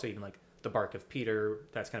adventure, but also even like the bark of Peter.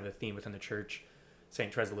 That's kind of a theme within the church.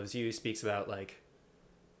 St. Teresa of Lisieux speaks about like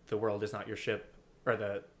the world is not your ship, or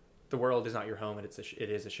the world is not your home, and it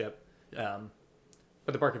is a ship.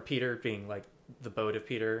 But the bark of Peter being like the boat of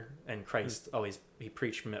Peter, and Christ always, he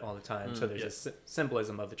preached from it all the time. So there's this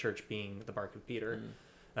symbolism of the church being the bark of Peter,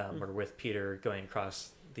 or with Peter going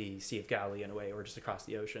across the Sea of Galilee in a way, or just across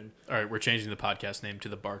the ocean. All right, we're changing the podcast name to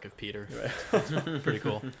The Bark of Peter. Right. Pretty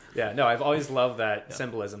cool. Yeah, no, I've always loved that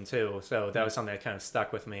symbolism too. So that was something that kind of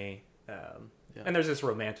stuck with me. And there's this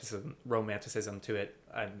romanticism to it.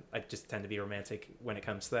 I just tend to be romantic when it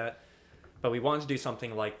comes to that. But we wanted to do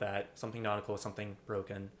something like that, something nautical, something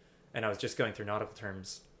broken. And I was just going through nautical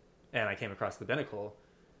terms, and I came across the Binnacle,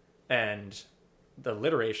 and the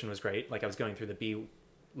alliteration was great. Like I was going through the B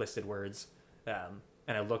listed words,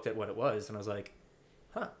 and I looked at what it was, and I was like,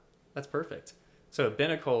 huh, that's perfect. So a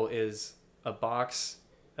binnacle is a box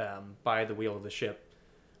by the wheel of the ship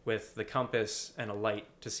with the compass and a light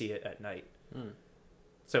to see it at night.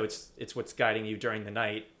 So it's what's guiding you during the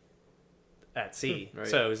night at sea. Right.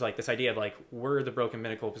 So it was like this idea of like, we're the broken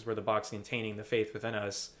binnacle because we're the box containing the faith within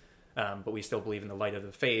us, but we still believe in the light of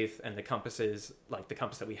the faith, and the compass is like the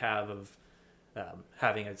compass that we have of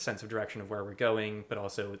having a sense of direction of where we're going, but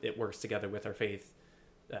also it works together with our faith,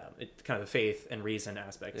 kind of the faith and reason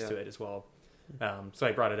aspects to it as well. So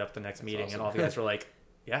I brought it up the next meeting, awesome. And all the guys were like,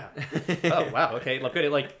 yeah, oh wow, okay, look at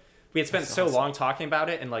it. Like we had spent so long talking about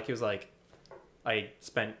it, and like he was like, I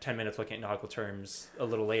spent 10 minutes looking at nautical terms a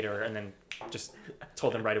little later, and then just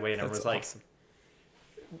told them right away, and everyone was like,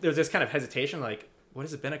 there was this kind of hesitation, like, what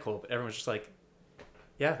is a binnacle? But everyone was just like,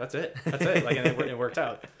 yeah, that's it. Like, and it worked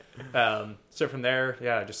out. So from there,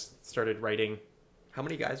 I just started writing. How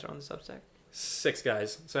many guys are on the Substack? 6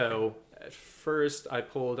 guys. So at first I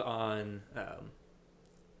pulled on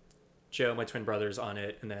Joe, my twin brother's on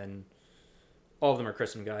it, and then all of them are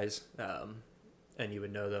Christian guys, and you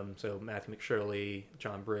would know them. So Matthew McShirley,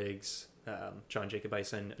 John Briggs, John Jacob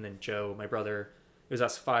Eisen, and then Joe, my brother. It was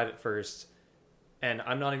us 5 at first, and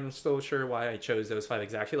I'm not even still sure why I chose those 5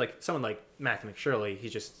 exactly. Like someone like Matthew McShirley,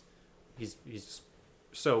 he's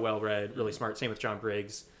so well read, really smart. Same with John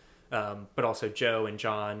Briggs, but also Joe and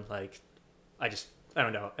John. Like I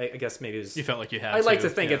don't know. I guess maybe it was, you felt like you had. I like to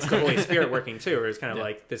think it's the Holy Spirit working too, or it's kind of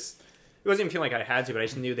like this. It wasn't even feeling like I had to, but I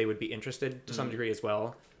just knew they would be interested to some degree as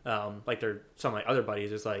well. Like they're some of my other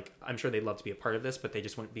buddies is like, I'm sure they'd love to be a part of this, but they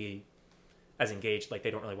just wouldn't be as engaged. Like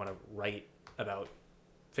they don't really want to write about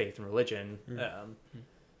faith and religion.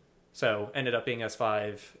 So ended up being us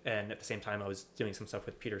 5, and at the same time I was doing some stuff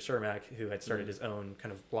with Peter Cermak, who had started his own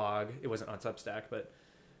kind of blog. It wasn't on Substack, but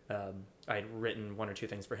I had written 1 or 2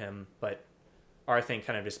 things for him, but our thing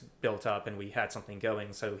kind of just built up, and we had something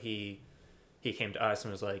going. So he came to us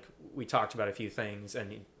and was like, we talked about a few things,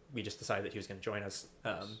 and we just decided that he was going to join us.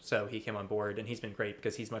 So he came on board, and he's been great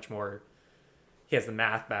because he has the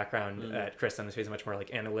math background at Kristen, so he's much more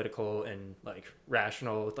like analytical and like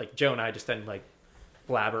rational. Like Joe and I just tend to like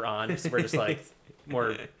blabber on. So we're just like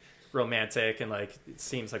more romantic, and like it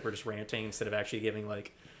seems like we're just ranting instead of actually giving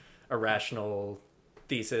like a rational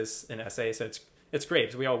thesis and essay. So it's great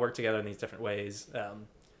because we all work together in these different ways.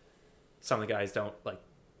 Some of the guys don't, like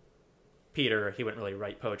Peter, he wouldn't really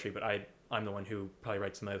write poetry, but I'm the one who probably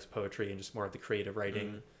writes the most poetry and just more of the creative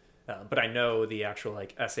writing. But I know the actual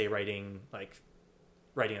like essay writing, like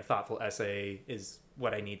writing a thoughtful essay is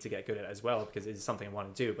what I need to get good at as well, because it's something I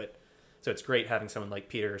want to do. But so it's great having someone like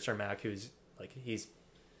Peter Cermak, who's like,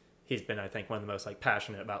 he he's been, I think, one of the most like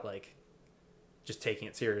passionate about like just taking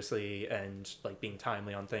it seriously and like being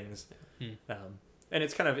timely on things. And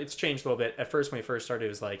it's changed a little bit. At first, when we first started, it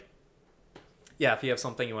was like, yeah, if you have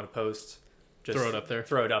something you want to post, just throw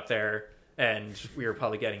it up there. And we were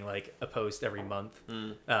probably getting like a post every month.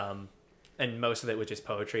 And most of it was just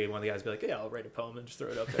poetry. And one of the guys would be like, yeah, I'll write a poem and just throw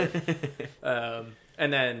it up there.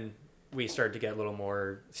 And then we started to get a little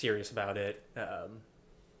more serious about it.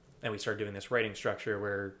 And we started doing this writing structure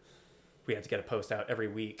where we had to get a post out every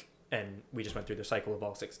week. And we just went through the cycle of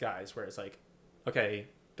all 6 guys, where it's like, okay,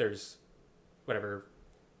 there's whatever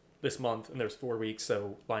this month, and there's 4 weeks,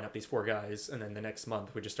 so line up these 4 guys, and then the next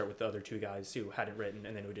month we just start with the other 2 guys who hadn't written,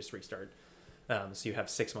 and then we just restart. So you have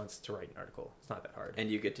 6 months to write an article. It's not that hard. And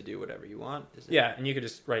you get to do whatever you want. Yeah, and you could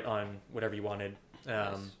just write on whatever you wanted.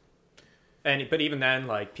 But even then,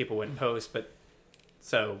 like, people wouldn't post. But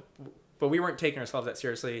we weren't taking ourselves that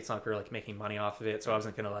seriously. It's not like we were like making money off of it. So I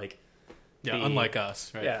wasn't gonna like. Unlike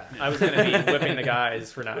us, right? Yeah, I was gonna be whipping the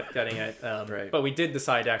guys for not getting it. Right. But we did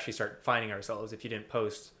decide to actually start finding ourselves. If you didn't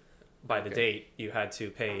post by the date, you had to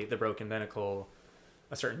pay the Broken Binnacle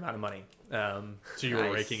a certain amount of money. So you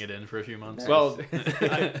were raking it in for a few months. Nice. Well,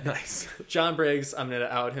 Nice. John Briggs, I'm gonna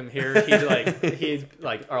out him here. He's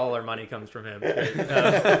like all our money comes from him.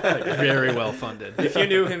 Very well funded. If you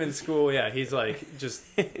knew him in school, yeah, he's like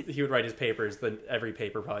he would write his papers every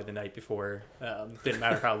paper probably the night before. Didn't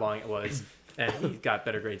matter how long it was, and he got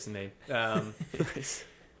better grades than me. Nice.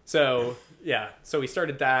 So we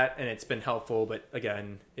started that, and it's been helpful. But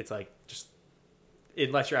again, it's like just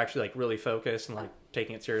unless you're actually like really focused and like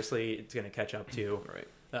taking it seriously, it's going to catch up to you. Right.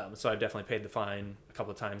 So I've definitely paid the fine a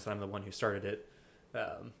couple of times, and I'm the one who started it.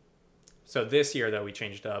 So this year, though, we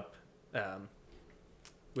changed up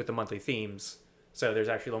with the monthly themes. So there's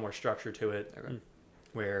actually a little more structure to it,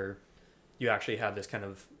 where you actually have this kind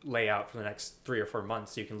of layout for the next 3 or 4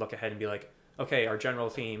 months. So you can look ahead and be like, okay, our general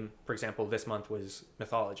theme, for example, this month was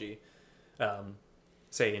mythology.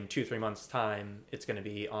 Say in 2-3 months' time, it's going to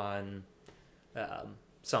be on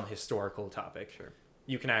some historical topic. Sure.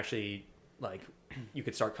 You can actually you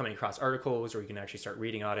could start coming across articles, or you can actually start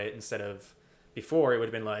reading on it instead of before it would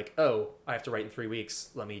have been like, oh, I have to write in 3 weeks.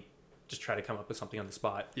 Let me just try to come up with something on the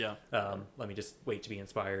spot. Yeah. Let me just wait to be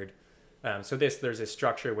inspired. So there's this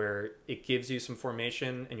structure where it gives you some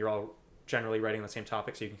formation, and you're all generally writing on the same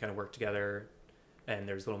topic, so you can kind of work together, and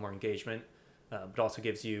there's a little more engagement. But also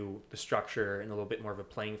gives you the structure and a little bit more of a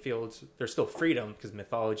playing field. There's still freedom because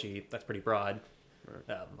mythology, that's pretty broad.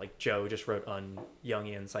 Right. Like Joe just wrote on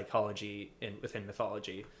Jungian psychology within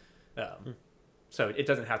mythology. So it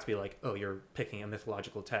doesn't have to be like, oh, you're picking a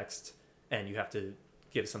mythological text and you have to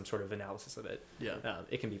give some sort of analysis of it. Yeah.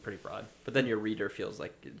 It can be pretty broad. But then your reader feels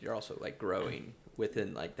like you're also like growing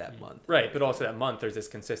within like that month. Right, but also that month there's this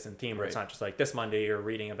consistent theme where it's not just like this Monday you're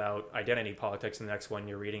reading about identity politics, and the next one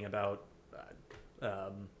you're reading about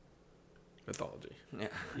mythology.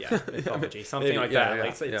 Yeah, mythology, something like that. Yeah,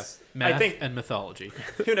 like it's Math I think and mythology.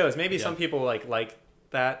 Who knows? Maybe some people like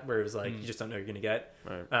that, where it was like you just don't know what you're gonna get.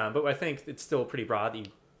 Right. But I think it's still pretty broad. You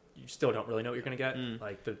still don't really know what you're gonna get.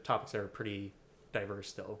 Like the topics are pretty diverse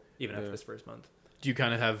still, even after this first month. Do you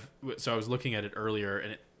kind of have? So I was looking at it earlier,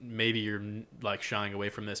 and maybe you're like shying away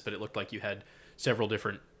from this, but it looked like you had several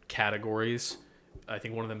different categories. I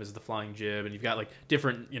think one of them is the flying jib, and you've got like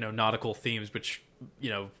different nautical themes, which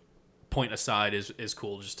point aside is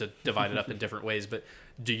cool just to divide it up in different ways. But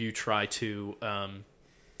do you try to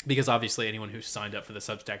because obviously anyone who's signed up for the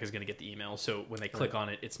Substack is going to get the email, so when they click on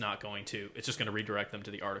it, it's just going to redirect them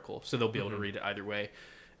to the article, so they'll be able to read it either way.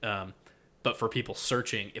 But for people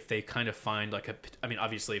searching, if they kind of find like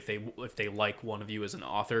obviously if they like one of you as an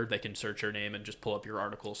author, they can search your name and just pull up your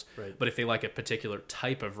articles. Right. But if they like a particular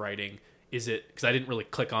type of writing, is it, because I didn't really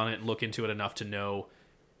click on it and look into it enough to know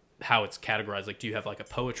how it's categorized. Like, do you have like a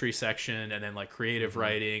poetry section and then like creative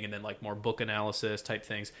writing and then like more book analysis type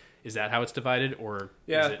things? Is that how it's divided, or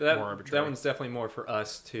is it more arbitrary? That one's definitely more for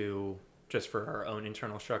us to just for our own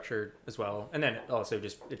internal structure as well. And then also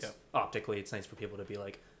just optically, it's nice for people to be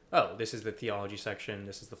like, oh, this is the theology section,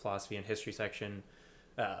 this is the philosophy and history section.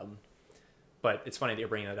 But it's funny that you're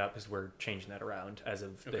bringing that up, because we're changing that around as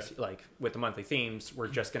of this. Like with the monthly themes, we're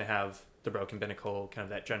just going to have the Broken Binnacle, kind of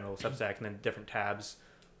that general Substack, and then different tabs.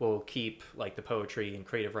 We'll keep like the poetry and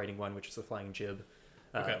creative writing one, which is the flying jib.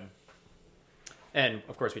 And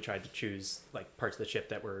of course, we tried to choose like parts of the ship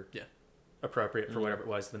that were appropriate for whatever it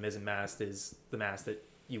was. The mizzen mast is the mast that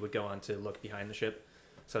you would go on to look behind the ship.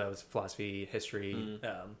 So that was philosophy, history.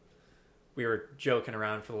 We were joking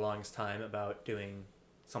around for the longest time about doing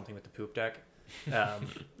something with the poop deck.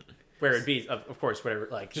 where it'd be, of course, whatever,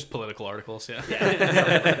 like Just political articles, yeah.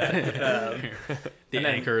 The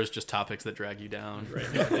anchor is just topics that drag you down.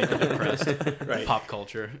 Right. Make you depressed. Right. Pop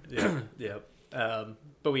culture. Yeah.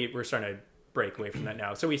 But we're starting to break away from that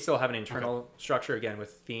now. So we still have an internal structure, again,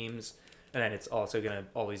 with themes. And then it's also going to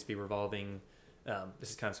always be revolving. This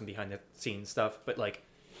is kind of some behind the scenes stuff. But like,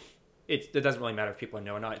 it doesn't really matter if people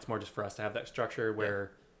know or not. It's more just for us to have that structure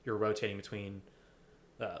where you're rotating between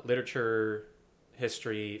literature,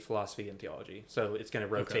 history, philosophy, and theology. So it's going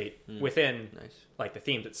to rotate within like the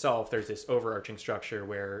themes itself. There's this overarching structure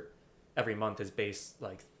where every month is based,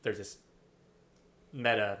 like there's this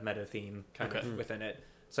meta theme kind of within it.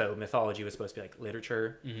 So mythology was supposed to be like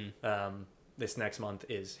literature. This next month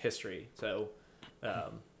is history. So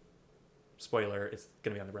spoiler, it's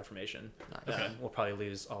going to be on the Reformation. We'll probably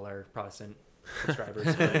lose all our Protestant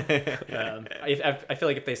subscribers. But, I feel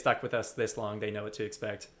like if they stuck with us this long, they know what to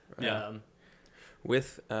expect.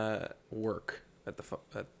 With work at the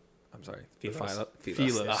I'm sorry, Philos.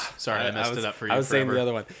 Philos. Sorry, I messed it up for you. I was forever. saying the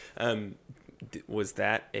other one. Was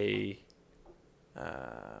that a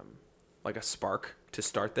like a spark to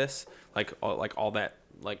start this? Like all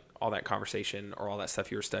that conversation or all that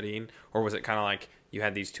stuff you were studying, or was it kind of like you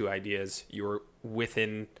had these two ideas, you were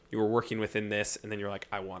working within this, and then you're like,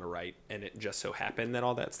 I want to write, and it just so happened that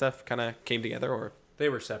all that stuff kind of came together? Or they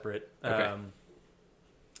were separate. Okay.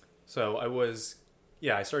 So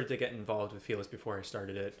I started to get involved with Philos before I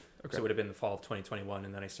started it. Okay. So it would have been the fall of 2021,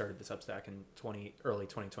 and then I started the Substack in early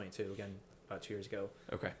 2022, again, about 2 years ago.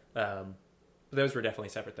 Okay. Those were definitely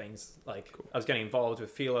separate things. Like, cool. I was getting involved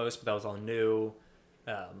with Philos, but that was all new.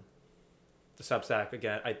 The Substack,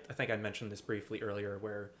 again, I think I mentioned this briefly earlier,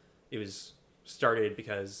 where it was started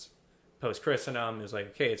because post-Christendom, it was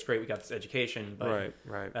like, okay, it's great, we got this education, but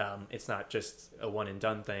right. It's not just a one and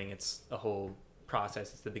done thing. It's a whole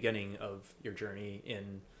process. It's the beginning of your journey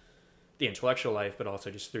in the intellectual life, but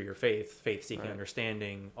also just through your faith-seeking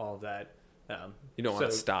understanding, all of that. You don't want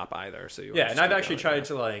to stop either. So and I've actually tried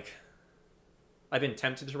to I've been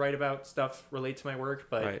tempted to write about stuff related to my work,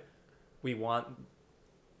 but we want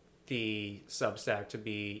the Substack to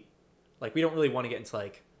be like, we don't really want to get into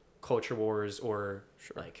like culture wars or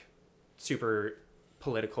like super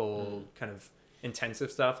political kind of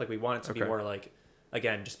intensive stuff. Like, we want it to be more like,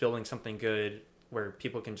 again, just building something good where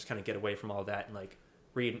people can just kind of get away from all that and like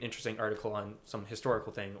read an interesting article on some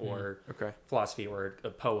historical thing or philosophy or a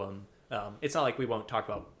poem. It's not like we won't talk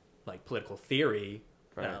about like political theory,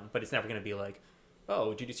 but it's never going to be like,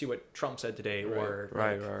 oh, did you see what Trump said today? Or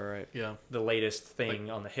the latest thing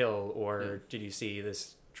on the Hill, or did you see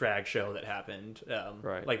this drag show that happened?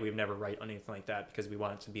 Like, we've never write on anything like that, because we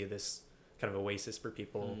want it to be this kind of oasis for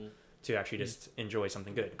people to actually just enjoy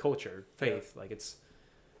something good. Culture, faith, like, it's,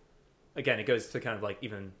 again, it goes to kind of like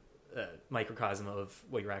even microcosm of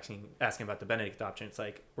what you're asking about the Benedict adoption. It's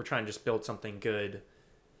like, we're trying to just build something good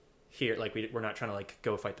here. Like, we're not trying to like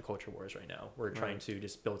go fight the culture wars right now. We're trying to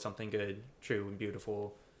just build something good, true, and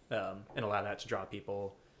beautiful, and allow that to draw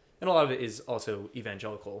people. And a lot of it is also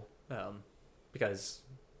evangelical, because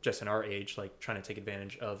just in our age, like, trying to take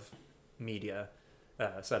advantage of media,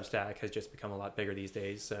 Substack has just become a lot bigger these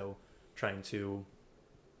days. So trying to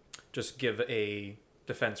just give a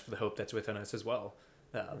defense for the hope that's within us as well.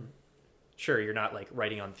 Sure, you're not like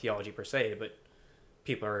writing on theology per se, but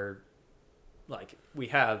people are like,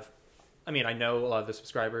 I know a lot of the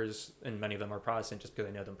subscribers, and many of them are Protestant just because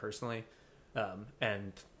I know them personally,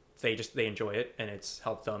 and they enjoy it, and it's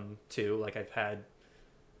helped them too. Like, I've had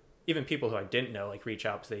even people who I didn't know like reach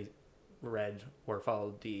out because they read or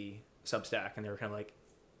followed the Substack, and they were kind of like,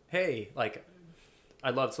 hey, like,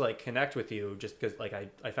 I'd love to like connect with you, just because like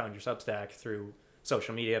I found your Substack through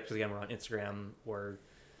social media, because again, we're on Instagram or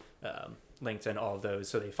LinkedIn, all of those.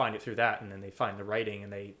 So they find it through that, and then they find the writing,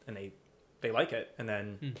 and they like it. And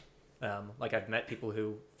then like, I've met people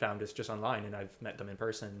who found us just online, and I've met them in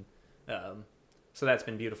person. So that's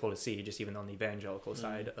been beautiful to see, just even on the evangelical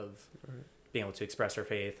side of being able to express our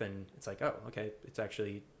faith. And it's like, oh, okay, it's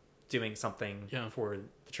actually doing something for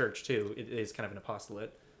the church too. It is kind of an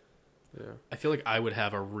apostolate. Yeah. I feel like I would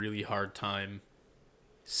have a really hard time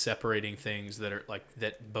separating things that are like,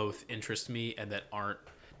 that both interest me and that aren't,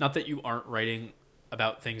 not that you aren't writing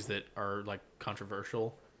about things that are like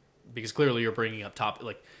controversial, because clearly you're bringing up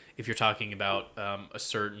like, if you're talking about a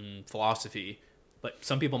certain philosophy, like,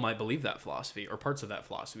 some people might believe that philosophy or parts of that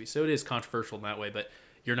philosophy, so it is controversial in that way. But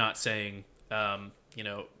you're not saying,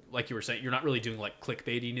 like you were saying, you're not really doing like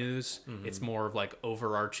clickbaity news. It's more of like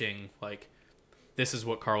overarching, like, this is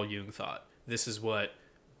what Carl Jung thought, this is what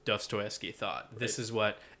Dostoevsky thought, this is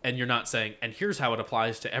what, and you're not saying, and here's how it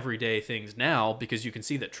applies to everyday things now, because you can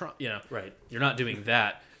see that Trump, you're not doing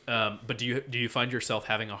that. But do you find yourself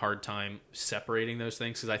having a hard time separating those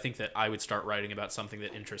things? Because I think that I would start writing about something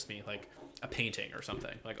that interests me, like a painting or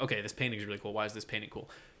something. Like, okay, this painting is really cool. Why is this painting cool?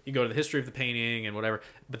 You go to the history of the painting and whatever.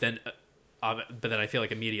 But then I feel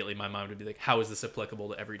like immediately my mind would be like, how is this applicable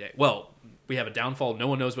to every day? Well, we have a downfall. No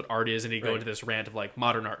one knows what art is, and you go into this rant of like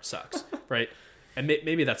modern art sucks, right? And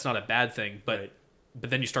maybe that's not a bad thing, but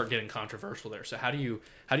then you start getting controversial there. So how do you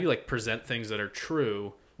like present things that are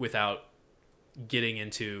true without getting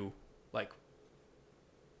into like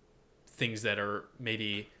things that are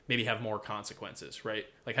maybe have more consequences, right?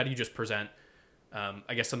 Like, how do you just present?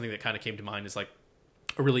 I guess something that kind of came to mind is like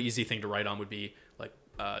a really easy thing to write on would be like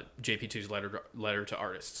JP2's letter to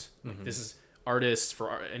artists. Like, this is artists,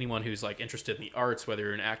 for anyone who's like interested in the arts, whether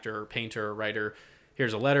you're an actor or painter or writer.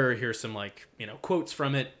 Here's a letter. Here's some like, quotes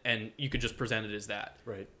from it, and you could just present it as that.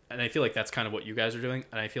 Right. And I feel like that's kind of what you guys are doing.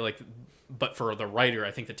 And I feel like, but for the writer,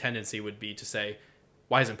 I think the tendency would be to say,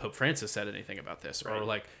 why hasn't Pope Francis said anything about this? Or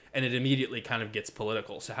like, and it immediately kind of gets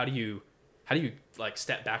political. So how do you like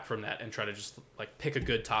step back from that and try to just like pick a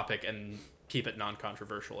good topic and keep it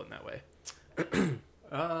non-controversial in that way?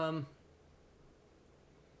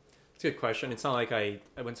 It's a good question. It's not like I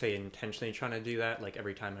wouldn't say intentionally trying to do that. Like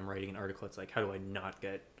every time I'm writing an article, it's like, how do I not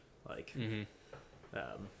get like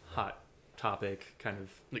hot topic kind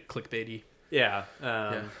of like clickbaity? Yeah.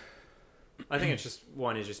 I think it's just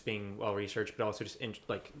one is just being well researched, but also just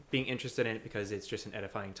like being interested in it because it's just an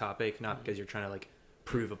edifying topic, not because you're trying to like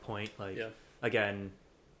prove a point. Like again,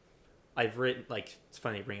 I've written like it's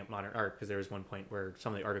funny to bring up modern art because there was one point where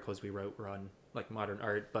some of the articles we wrote were on like modern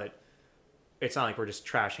art, but it's not like we're just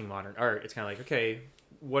trashing modern art. It's kind of like, okay,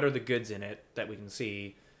 what are the goods in it that we can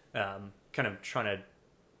see? Kind of trying to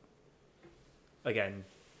again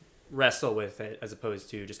wrestle with it as opposed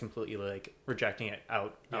to just completely like rejecting it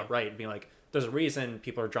outright and being like, there's a reason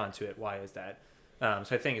people are drawn to it. Why is that?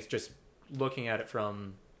 So I think it's just looking at it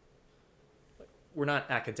from, we're not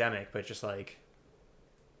academic, but just like,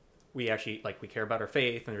 we actually like, we care about our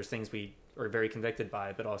faith and there's things we are very convicted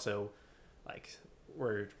by, but also like,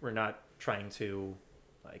 we're not trying to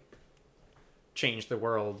like change the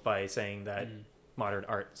world by saying that modern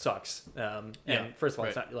art sucks. And first of all,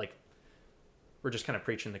 it's not like, we're just kind of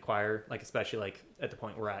preaching the choir, like especially like at the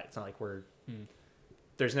point we're at. It's not like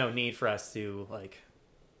there's no need for us to like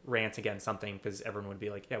rant against something because everyone would be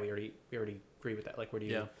like, yeah, we already agree with that. Like, where do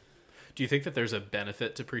you? Yeah. Do you think that there's a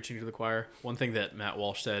benefit to preaching to the choir? One thing that Matt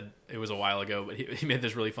Walsh said, it was a while ago, but he made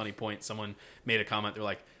this really funny point. Someone made a comment. They're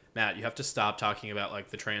like, Matt, you have to stop talking about like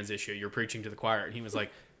the trans issue. You're preaching to the choir. And he was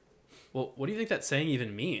like, well, what do you think that saying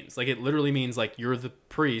even means? Like, it literally means like you're the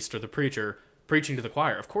priest or the preacher preaching to the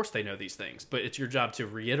choir. Of course they know these things, but it's your job to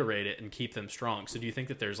reiterate it and keep them strong. So do you think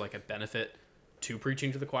that there's like a benefit to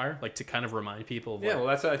preaching to the choir, like to kind of remind people of well,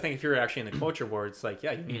 that's what I think. If you're actually in the culture war, it's like,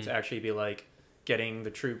 you need to actually be like getting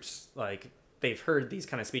the troops, like they've heard these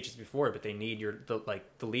kind of speeches before, but they need the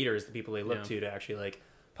leaders, the people they look to actually like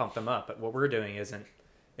pump them up. But what we're doing isn't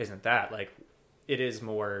that. Like, it is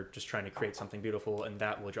more just trying to create something beautiful, and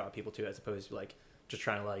that will draw people to it, as opposed to like just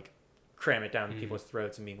trying to like cram it down people's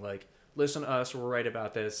throats and being like, listen to us, we're right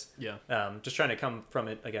about this. Just trying to come from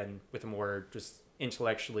it again with a more just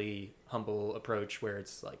intellectually humble approach, where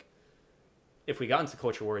it's like, if we got into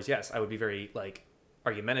culture wars, yes, I would be very like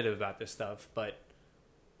argumentative about this stuff, but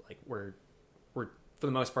like we're for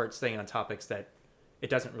the most part staying on topics that it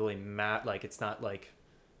doesn't really matter. Like, it's not like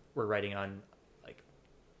we're writing on like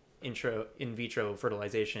in vitro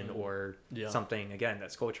fertilization or something again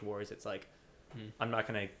that's culture wars. It's like I'm not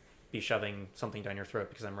gonna be shoving something down your throat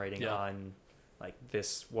because I'm writing on like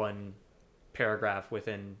this one paragraph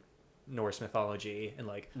within Norse mythology and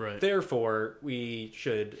like therefore we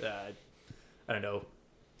should I don't know,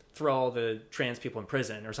 throw all the trans people in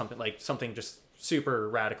prison or something, like something just super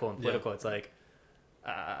radical and political. It's like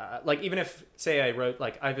even if say I wrote,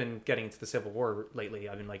 like, I've been getting into the Civil War lately,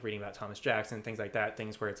 I've been like reading about Thomas Jackson, things like that,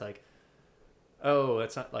 things where it's like, oh,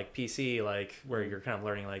 that's not like PC, like where you're kind of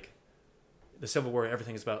learning like the Civil War,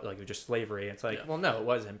 everything's about like just slavery. It's like, well, no, it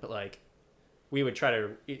wasn't. But like, we would try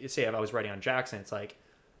to say, if I was writing on Jackson, it's like,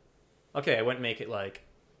 okay, I wouldn't make it like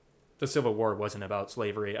the Civil War wasn't about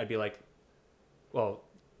slavery. I'd be like, well,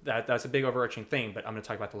 that's a big overarching thing, but I'm going to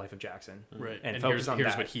talk about the life of Jackson, right? And here's focus on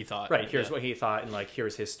that. What he thought, right? Here's what he thought, and like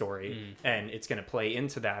here's his story, and it's going to play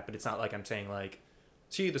into that. But it's not like I'm saying like,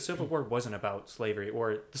 see, the Civil War wasn't about slavery,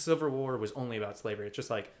 or the Civil War was only about slavery. It's just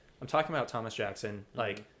like, I'm talking about Thomas Jackson,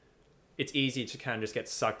 like. It's easy to kind of just get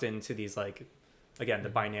sucked into these, like, again, the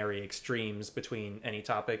binary extremes between any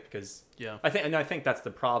topic, because I think that's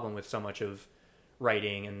the problem with so much of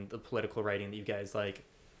writing and the political writing that you guys like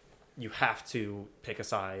you have to pick a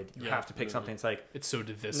side. You have to pick something. It's like, it's so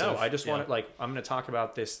divisive. No, I just want to, like, I'm going to talk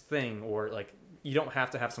about this thing, or like, you don't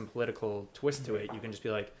have to have some political twist to it. You can just be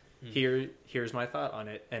like, here's my thought on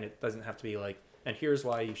it, and it doesn't have to be like, and here's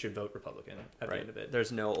why you should vote Republican at the end of it.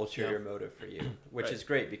 There's no ulterior motive for you, which is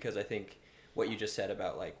great, because I think what you just said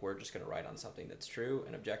about, like, we're just going to write on something that's true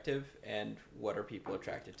and objective, and what are people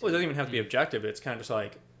attracted to? Well, it doesn't even have to be objective. It's kind of just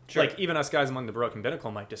like, like, even us guys among the Broken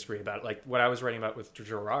Binnacle might disagree about it. Like, what I was writing about with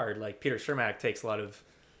Gerard, like, Peter Shermack takes a lot of,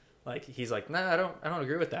 like, he's like, nah, I don't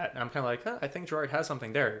agree with that. And I'm kind of like, I think Gerard has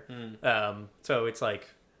something there. So it's like,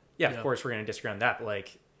 of course we're going to disagree on that, but,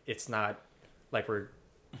 like, it's not like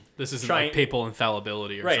this isn't like papal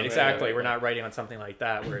infallibility or something. Exactly. Right. We're not writing on something like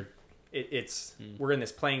that where it's we're in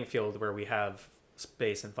this playing field where we have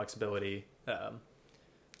space and flexibility. And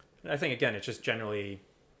I think, again, it's just generally,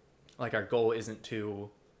 like, our goal isn't to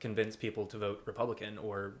convince people to vote Republican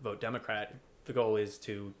or vote Democrat. The goal is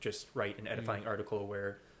to just write an edifying article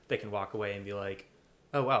where they can walk away and be like,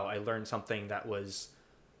 oh, wow, I learned something that was,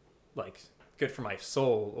 like, good for my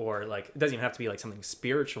soul, or, like, it doesn't even have to be like something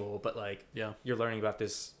spiritual, but, like, you're learning about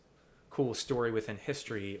this cool story within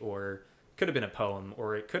history, or could have been a poem,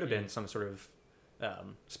 or it could have been some sort of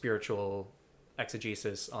spiritual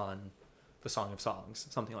exegesis on the Song of Songs,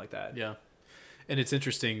 something like that. Yeah. And it's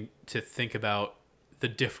interesting to think about the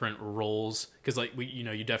different roles, because, like,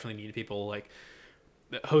 you definitely need people like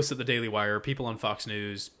hosts at the Daily Wire, people on Fox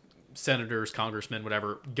News, senators, congressmen,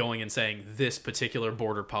 whatever, going and saying this particular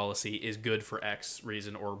border policy is good for X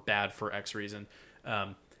reason or bad for X reason.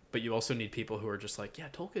 But you also need people who are just like, yeah,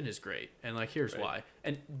 Tolkien is great, and, like, here's why.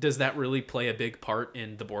 And does that really play a big part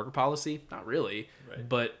in the border policy? Not really. Right.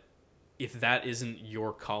 But if that isn't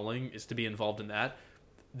your calling, is to be involved in that,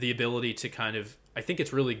 the ability to kind of, I think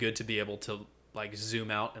it's really good to be able to, like, zoom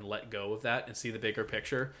out and let go of that and see the bigger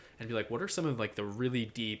picture and be like, what are some of, like, the really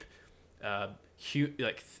deep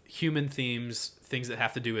human themes, things that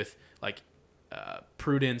have to do with, like,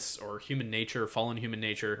 prudence or human nature, fallen human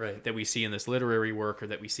nature, that we see in this literary work, or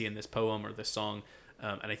that we see in this poem or this song.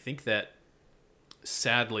 And I think that,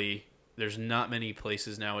 sadly, there's not many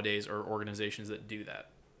places nowadays or organizations that do that,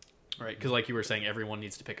 right? Because, like you were saying, everyone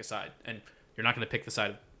needs to pick a side, and you're not going to pick the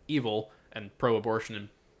side of evil and pro-abortion and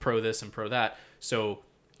pro this and pro that. So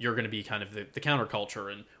you're going to be kind of the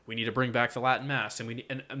counterculture, and we need to bring back the Latin Mass, and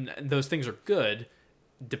and those things are good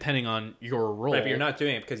depending on your role. Right, but you're not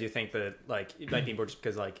doing it because you think that, like, it might be more just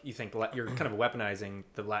because, like, you think you're kind of weaponizing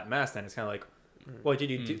the Latin Mass. Then it's kind of like, well,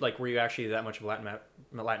 did you do, like, were you actually that much of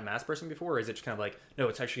a Latin Mass person before, or is it just kind of like, no,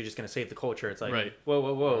 it's actually just going to save the culture? It's like,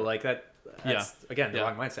 whoa, like that's again the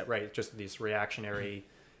wrong mindset, right? It's just this reactionary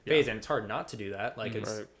phase, and it's hard not to do that. Like,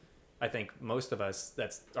 it's. I think most of us,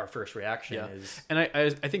 that's our first reaction is... And I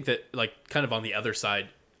think that, like, kind of on the other side,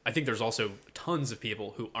 I think there's also tons of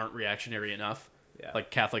people who aren't reactionary enough, like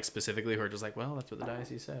Catholics specifically, who are just like, well, that's what the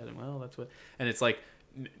diocese said, and well, that's what... And it's like,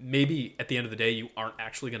 maybe at the end of the day, you aren't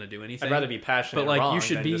actually going to do anything. I'd rather be passionate, but, like, you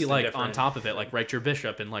should be, like, on top of it, like, write your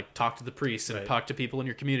bishop and, like, talk to the priests and talk to people in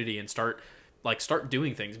your community and start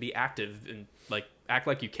doing things, be active, and, like, act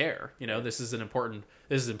like you care. You know, this is an important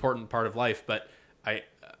part of life, but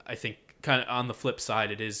I think kind of on the flip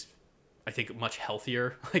side, it is, I think, much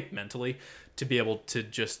healthier, like, mentally, to be able to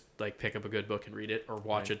just, like, pick up a good book and read it, or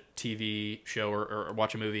watch a TV show or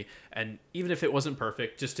watch a movie. And even if it wasn't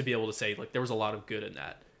perfect, just to be able to say, like, there was a lot of good in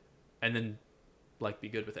that, and then, like, be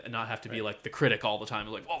good with it, and not have to be, like, the critic all the time.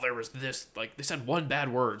 Like, well, there was this, like, they said one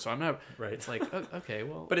bad word, so I'm not... Right. It's like, okay,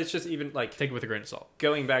 well... But it's just even, like... Take it with a grain of salt.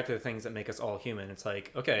 Going back to the things that make us all human, it's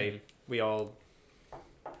like, okay, we all...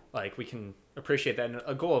 Like, we can appreciate that. And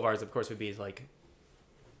a goal of ours, of course, would be, like,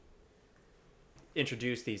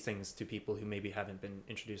 introduce these things to people who maybe haven't been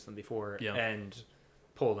introduced to them before and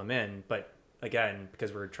pull them in. But, again,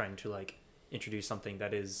 because we're trying to, like, introduce something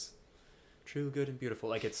that is true, good, and beautiful.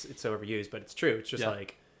 Like, it's so overused, but it's true. It's just,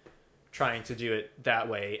 like, trying to do it that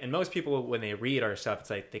way. And most people, when they read our stuff, it's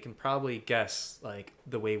like they can probably guess, like,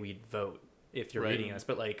 the way we'd vote if you're reading us.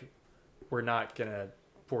 But, like, we're not going to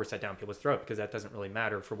force that down people's throat, because that doesn't really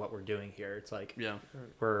matter for what we're doing here. It's like,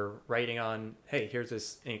 we're writing on, hey, here's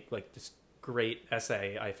this, like, this great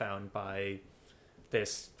essay I found by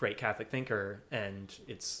this great Catholic thinker, and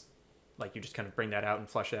it's like, you just kind of bring that out and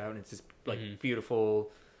flush it out, and it's this, like, beautiful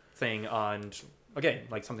thing on, again,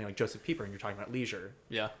 like something like Joseph Pieper, and you're talking about leisure.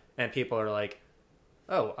 Yeah. And people are like,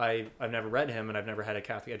 oh, I've never read him, and I've never had a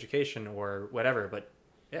Catholic education or whatever, but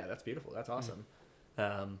yeah, that's beautiful. That's awesome.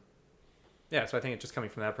 Yeah, so I think it's just coming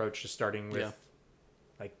from that approach, just starting with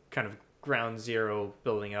like kind of ground zero,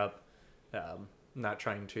 building up, not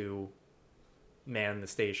trying to man the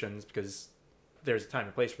stations, because there's a time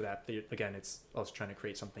and place for that. But again, it's also trying to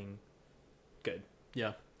create something good.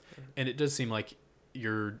 Yeah. And it does seem like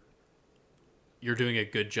you're doing a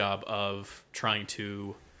good job of trying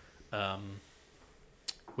to,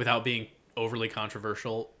 without being overly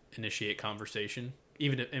controversial, initiate conversation.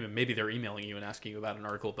 Even if maybe they're emailing you and asking you about an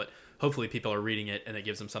article, but hopefully people are reading it and it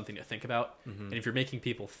gives them something to think about. Mm-hmm. And if you're making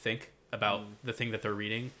people think about the thing that they're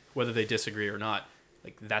reading, whether they disagree or not,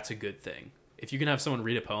 like that's a good thing. If you can have someone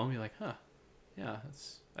read a poem, you're like, huh, yeah,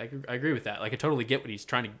 I agree with that. Like I totally get what he's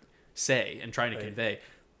trying to say and trying to convey.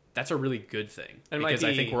 That's a really good thing. And because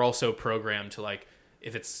I think we're all so programmed to like,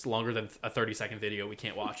 if it's longer than a 30-second video, we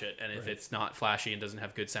can't watch it. And if it's not flashy and doesn't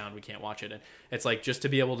have good sound, we can't watch it. And it's like just to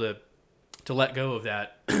be able to let go of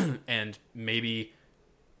that and maybe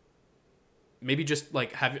just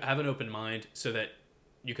like have an open mind so that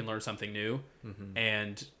you can learn something new. Mm-hmm.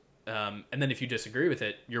 And then if you disagree with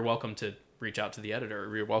it, you're welcome to reach out to the editor,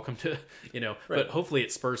 or you're welcome to, but hopefully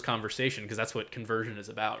it spurs conversation, because that's what conversion is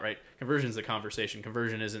about, right? Conversion is a conversation.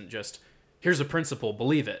 Conversion isn't just, here's a principle,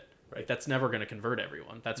 believe it. Right? That's never going to convert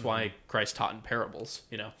everyone. That's why Christ taught in parables,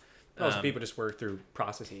 Also, people just work through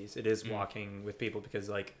processes. It is walking with people, because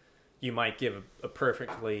like you might give a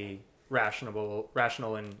perfectly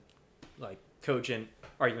rational and like cogent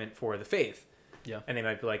argument for the faith. Yeah. And they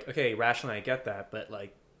might be like, okay, rationally I get that, but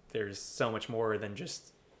like there's so much more than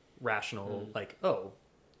just rational, like, oh,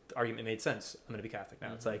 the argument made sense, I'm going to be Catholic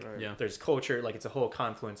now. It's like, there's culture, like it's a whole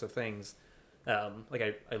confluence of things.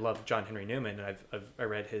 Like I love John Henry Newman, and I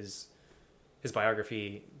read his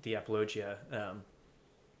biography, The Apologia,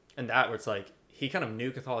 and that where it's like he kind of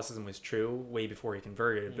knew Catholicism was true way before he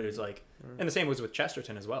converted, but it was like, and the same was with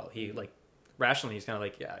Chesterton as well. He like rationally he's kind of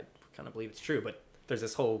like, yeah, I kind of believe it's true, but there's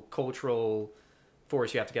this whole cultural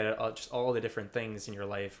force you have to get at, just all the different things in your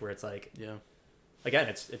life where it's like, again,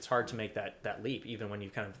 it's hard to make that leap, even when you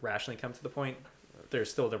kind of rationally come to the point.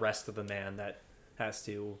 There's still the rest of the man that has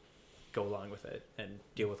to go along with it and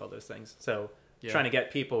deal with all those things. So trying to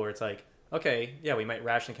get people where it's like, okay, yeah, we might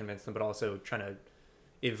rationally convince them, but also trying to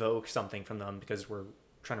evoke something from them, because we're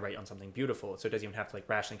trying to write on something beautiful. So it doesn't even have to like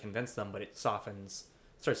rationally convince them, but it starts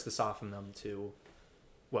to soften them to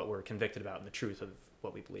what we're convicted about and the truth of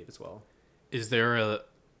what we believe as well. Is there a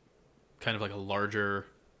kind of like a larger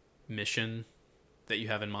mission that you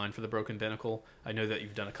have in mind for the Broken Binnacle? I know that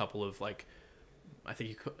you've done a couple of like, I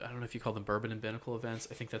don't know if you call them Bourbon and Binnacle events.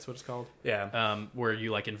 I think that's what it's called. Yeah. Where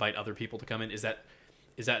you like invite other people to come in. Is that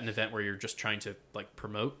an event where you're just trying to like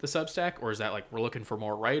promote the Substack, or is that like we're looking for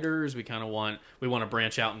more writers? We want to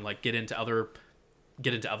branch out and like get into other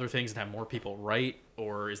things and have more people write,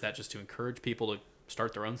 or is that just to encourage people to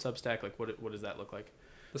start their own Substack? Like what does that look like?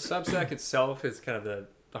 The Substack itself is kind of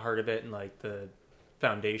the heart of it and like the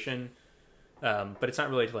foundation. But it's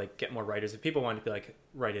not really to like get more writers. If people want to be like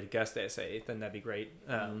write a guest essay, then that'd be great.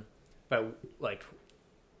 But like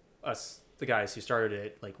us, the guys who started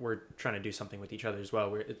it, like we're trying to do something with each other as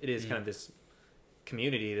well. Where it is kind of this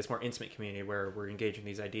community, this more intimate community where we're engaging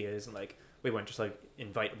these ideas, and like we wouldn't just like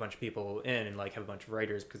invite a bunch of people in and like have a bunch of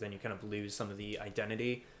writers, because then you kind of lose some of the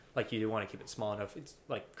identity. Like you do want to keep it small enough. It's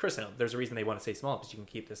like Christendom. There's a reason they want to stay small, because you can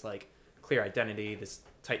keep this like clear identity, this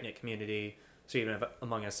tight knit community. So even if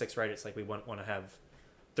among us 6 writers, like we want to have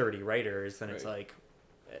 30 writers, then it's like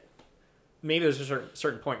maybe there's a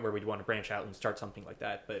certain point where we'd want to branch out and start something like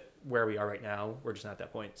that. But where we are right now, we're just not at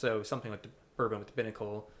that point. So something like the Bourbon with the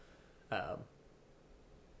Binnacle,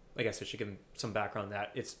 I guess I should give them some background on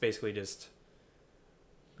that. It's basically just,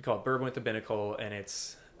 we call it Bourbon with the Binnacle, and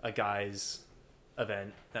it's a guys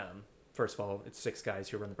event. First of all, it's 6 guys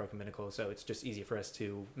who run the Broken Binnacle, so it's just easy for us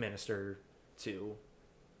to minister to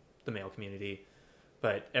the male community.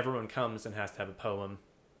 But everyone comes and has to have a poem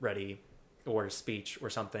ready or a speech or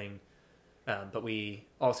something. But we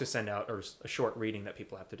also send out a short reading that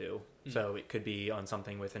people have to do. So it could be on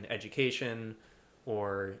something with an education,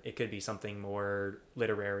 or it could be something more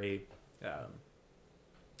literary.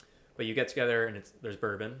 But you get together and there's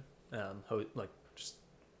bourbon, like just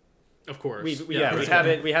of course. We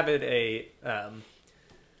have it a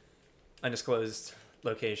undisclosed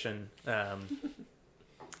location,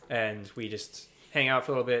 and we just hang out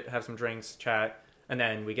for a little bit, have some drinks, chat, and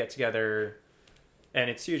then we get together, and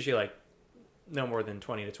it's usually like no more than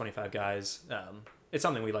 20 to 25 guys. It's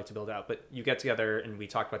something we like to build out, but you get together and we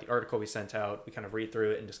talk about the article we sent out. We kind of read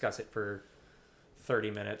through it and discuss it for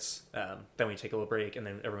 30 minutes. Then we take a little break, and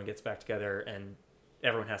then everyone gets back together, and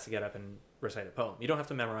everyone has to get up and recite a poem. You don't have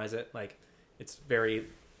to memorize it. Like, it's very,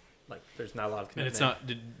 like, there's not a lot of commitment. And it's not,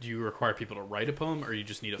 do you require people to write a poem, or you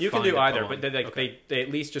just need to You find can do a either, poem? but they at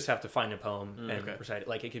least just have to find a poem and recite it.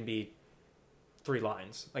 Like, it can be 3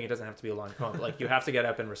 lines. Like, it doesn't have to be a long poem. But, like, you have to get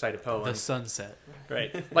up and recite a poem. The sunset.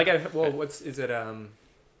 Right. Like, is it,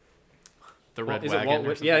 The Red is Wagon.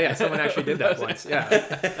 it yeah. Someone actually did that once.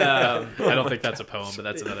 Yeah. I don't think that's a poem, but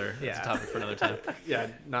that's another that's a topic for another time. Yeah,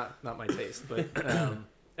 not my taste. But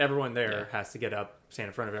everyone there has to get up, stand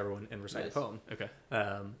in front of everyone, and recite a poem. Okay.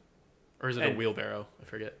 Or is it a wheelbarrow? I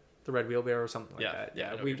forget. The Red Wheelbarrow or something like that.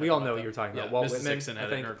 Yeah. We all know what you're talking about. Walt Mrs. Whitman, Nixon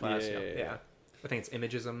had it in her class. Yeah. I think it's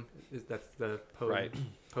imagism. That's the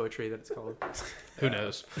poetry that it's called. Who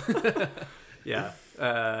knows? Yeah.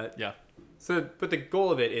 Yeah. So, but the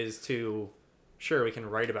goal of it is to, sure, we can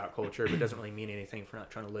write about culture, but it doesn't really mean anything if we're not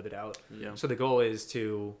trying to live it out. Yeah. So the goal is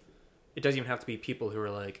to, it doesn't even have to be people who are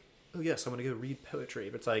like, oh yes, I'm going to go read poetry.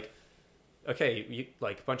 But it's like, okay,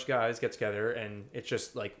 like a bunch of guys get together and it's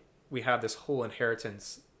just like, we have this whole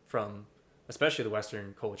inheritance from, especially the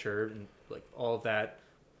Western culture and like all of that.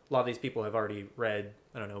 A lot of these people have already read,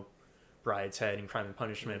 I don't know, Brideshead and Crime and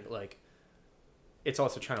Punishment, but like, it's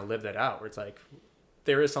also trying to live that out where it's like,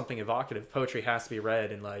 there is something evocative. Poetry has to be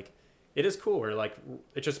read, and like, it is cool where like,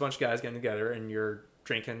 it's just a bunch of guys getting together and you're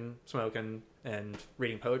drinking, smoking, and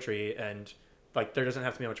reading poetry, and like, there doesn't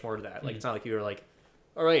have to be much more to that. Like, it's not like you're like,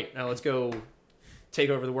 all right, now let's go take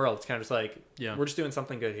over the world. It's kind of just like, we're just doing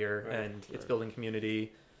something good here, and it's building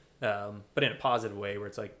community, but in a positive way where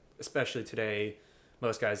it's like, especially today,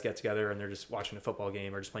 most guys get together and they're just watching a football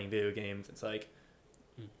game or just playing video games. It's like,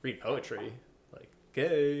 read poetry, like,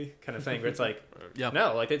 gay kind of thing. But it's like,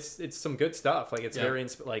 no, like it's some good stuff. Like, it's very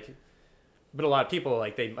like, but a lot of people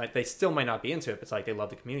like they still might not be into it. But it's like they love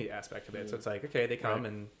the community aspect of it. So it's like, okay, they come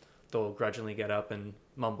and they'll grudgingly get up and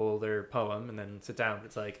mumble their poem and then sit down. But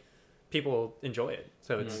it's like, people enjoy it,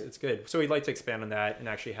 so it's good. So we'd like to expand on that and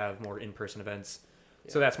actually have more in-person events.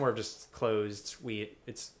 So that's more of just closed.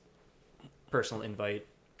 It's personal invite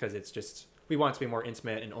because it's just, we want it to be more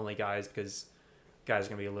intimate and only guys, because guys are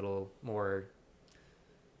going to be a little more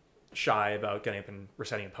shy about getting up and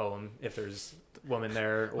reciting a poem if there's a woman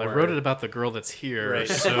there. Or, I wrote it about the girl that's here,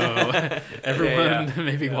 so everyone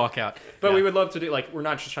maybe walk out. But we would love to do, like, we're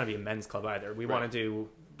not just trying to be a men's club either. We want to do,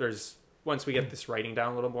 once we get this writing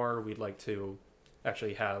down a little more, we'd like to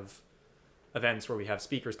actually have events where we have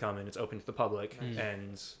speakers come and it's open to the public,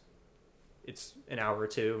 and it's an hour or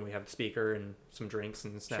two and we have the speaker and some drinks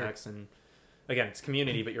and snacks, and again, it's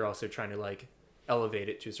community, but you're also trying to like elevate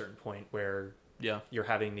it to a certain point where you're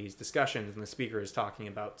having these discussions and the speaker is talking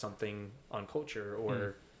about something on culture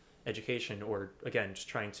or education, or again, just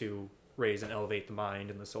trying to raise and elevate the mind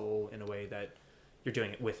and the soul in a way that you're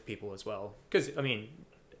doing it with people as well. Because I mean,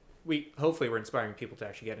 hopefully we're inspiring people to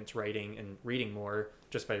actually get into writing and reading more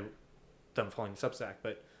just by them following the Substack,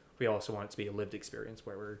 but we also want it to be a lived experience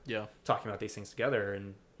where we're talking about these things together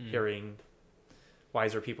and hearing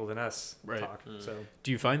wiser people than us talk. So,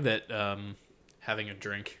 do you find that having a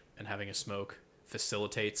drink and having a smoke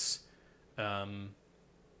facilitates the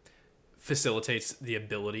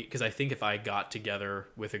ability? Because I think if I got together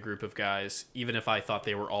with a group of guys, even if I thought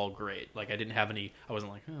they were all great, like I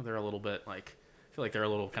wasn't like, oh, they're a little bit like, I feel like they're a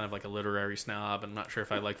little kind of like a literary snob, and I'm not sure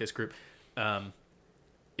if I like this group.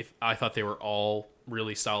 If I thought they were all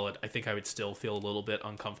really solid, I think I would still feel a little bit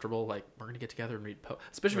uncomfortable. Like, we're going to get together and read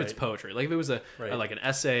especially if it's poetry. Like if it was like an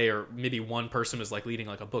essay, or maybe one person was like leading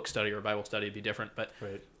like a book study or a Bible study, it'd be different. But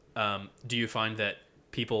do you find that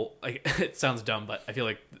people, like, it sounds dumb, but I feel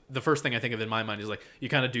like the first thing I think of in my mind is like, you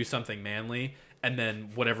kind of do something manly, and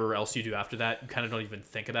then whatever else you do after that, you kind of don't even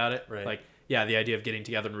think about it. Like, yeah, the idea of getting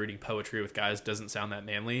together and reading poetry with guys doesn't sound that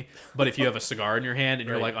manly. But if you have a cigar in your hand and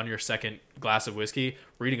you're like on your second glass of whiskey,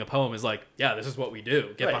 reading a poem is like, yeah, this is what we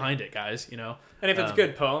do. Get behind it, guys. You know. And if it's a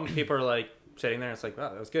good poem, people are like sitting there and it's like, wow,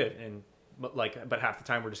 that was good. And but half the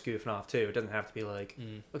time we're just goofing off too. It doesn't have to be like,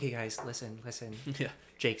 okay, guys, listen. Yeah,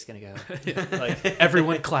 Jake's gonna go. Like,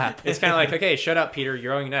 everyone clap. It's kind of like, okay, shut up, Peter.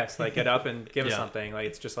 You're going next. Like, get up and give us something. Like,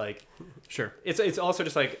 it's just like, sure. It's also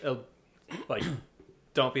just like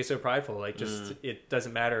don't be so prideful. Like, just it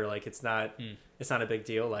doesn't matter. Like, it's not a big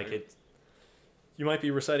deal. Like, you might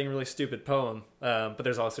be reciting a really stupid poem, but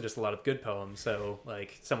there's also just a lot of good poems. So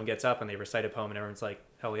like, someone gets up and they recite a poem and everyone's like,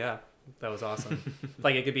 hell yeah, that was awesome.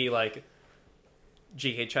 Like, it could be like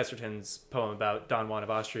G.K. Chesterton's poem about Don Juan of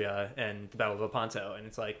Austria and the Battle of Lepanto, and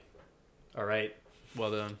it's like, all right,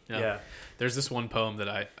 well done. Yeah. There's this one poem that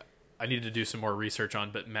I needed to do some more research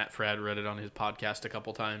on, but Matt Fradd read it on his podcast a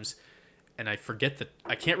couple times. And I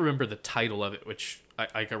can't remember the title of it, which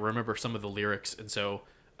I can remember some of the lyrics. And so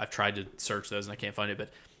I've tried to search those and I can't find it, but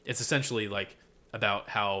it's essentially like about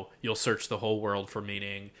how you'll search the whole world for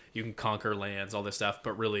meaning, you can conquer lands, all this stuff,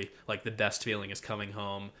 but really like the best feeling is coming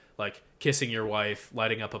home, like kissing your wife,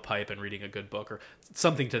 lighting up a pipe and reading a good book, or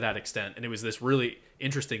something to that extent. And it was this really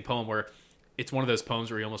interesting poem where it's one of those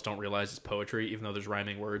poems where you almost don't realize it's poetry, even though there's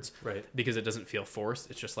rhyming words, right? Because it doesn't feel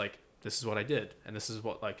forced. It's just like, this is what I did, and this is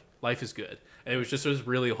what, like, life is good. And it was just this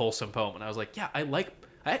really wholesome poem, and I was like, yeah, I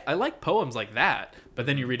like poems like that. But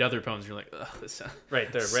then you read other poems, and you're like, ugh, this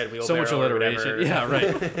right, the red wheelbarrow, so much alliteration. Whatever. Yeah,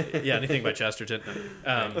 right. Yeah, anything by Chesterton.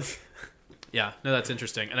 Yeah, no, that's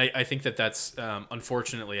interesting, and I think that's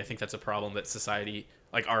unfortunately, I think that's a problem that society,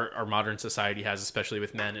 like our modern society, has, especially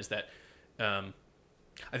with men, is that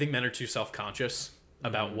I think men are too self-conscious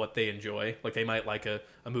about what they enjoy. Like, they might like a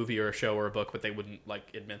movie or a show or a book, but they wouldn't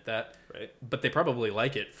like admit that. Right. But they probably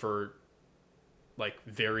like it for like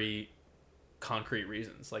very concrete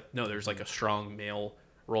reasons. Like, no, there's like a strong male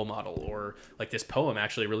role model, or like this poem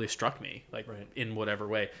actually really struck me, like, right, in whatever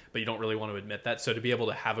way, but you don't really want to admit that. So to be able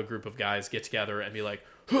to have a group of guys get together and be like,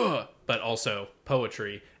 huh, but also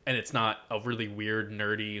poetry, and it's not a really weird,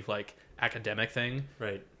 nerdy, like academic thing,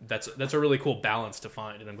 right? That's a really cool balance to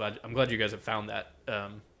find, and I'm glad you guys have found that.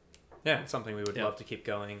 Yeah, it's something we would love to keep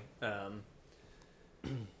going.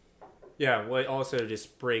 Yeah, what also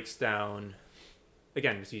just breaks down,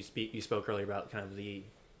 again, because you spoke earlier about kind of the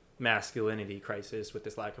masculinity crisis with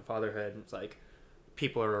this lack of fatherhood. It's like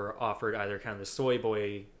people are offered either kind of the soy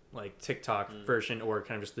boy, like TikTok version, or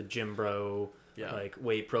kind of just the gym bro, like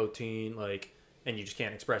whey protein, like, and you just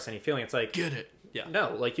can't express any feeling. It's like, get it. Yeah.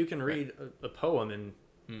 No, like, you can read a poem and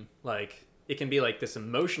like it can be like this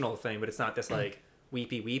emotional thing, but it's not this like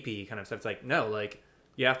weepy kind of stuff. It's like, no, like,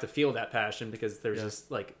 you have to feel that passion, because there's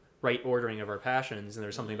this like right ordering of our passions, and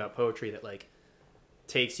there's something about poetry that like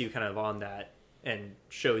takes you kind of on that and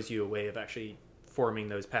shows you a way of actually forming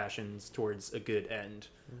those passions towards a good end.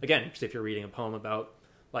 Again, just if you're reading a poem about,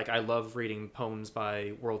 like, I love reading poems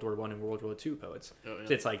by World War I and World War II poets. Oh, yeah.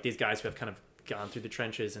 It's like these guys who have kind of gone through the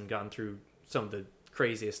trenches and gone through some of the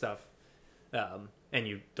craziest stuff, and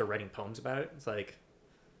they're writing poems about it. It's like,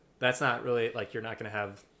 that's not really, like, you're not going to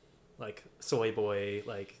have like soy boy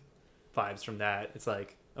like vibes from that. It's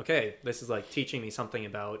like, okay, this is like teaching me something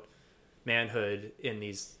about manhood in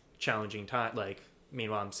these challenging times. Like,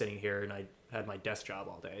 meanwhile, I'm sitting here and I had my desk job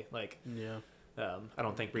all day. Like, I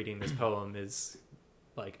don't think reading this poem is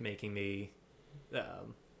like making me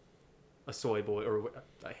a soy boy, or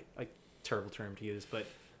a terrible term to use, but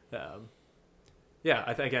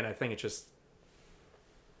I think it's just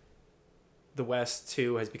the West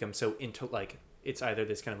too has become so into, like, it's either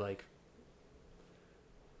this kind of like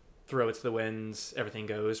throw it to the winds, everything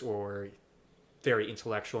goes, or very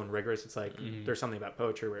intellectual and rigorous. It's like there's something about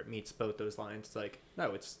poetry where it meets both those lines. It's like,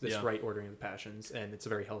 no, it's this right ordering of the passions, and it's a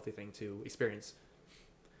very healthy thing to experience.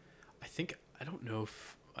 I don't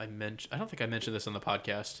think I mentioned this on the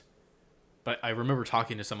podcast, but I remember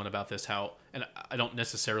talking to someone about this, how, and I don't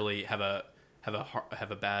necessarily have a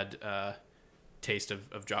bad taste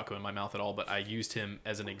of Jocko in my mouth at all, but I used him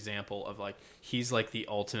as an example of, like, he's like the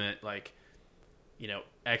ultimate, like, you know,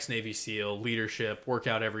 ex-Navy SEAL, leadership, work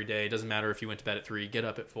out every day. Doesn't matter if you went to bed at 3, get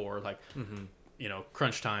up at 4, like, you know,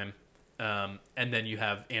 crunch time. And then you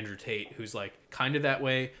have Andrew Tate, who's like kind of that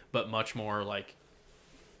way, but much more like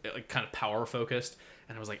kind of power focused.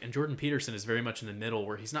 And I was like, and Jordan Peterson is very much in the middle,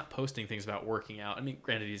 where he's not posting things about working out. I mean,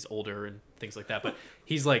 granted, he's older and things like that, but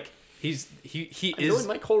he's like, he I'm is doing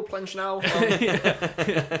my cold plunge now.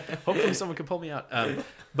 Hopefully someone can pull me out.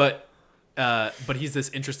 But he's this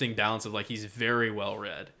interesting balance of, like, he's very well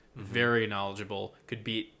read, very knowledgeable, could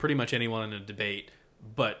beat pretty much anyone in a debate,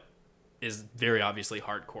 but is very obviously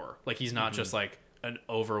hardcore. Like, he's not just like an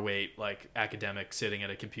overweight, like, academic sitting at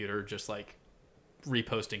a computer just like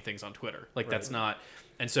reposting things on Twitter. Like, that's not.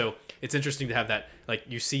 And so it's interesting to have that, like,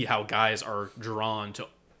 you see how guys are drawn to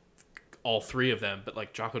all three of them, but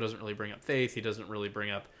like Jocko doesn't really bring up faith. He doesn't really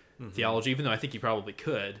bring up theology, even though I think he probably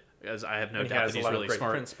could, as I have no doubt that he's really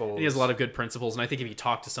smart. And he has a lot of good principles, and I think if he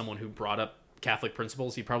talked to someone who brought up Catholic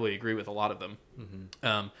principles, he'd probably agree with a lot of them.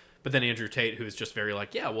 But then Andrew Tate, who's just very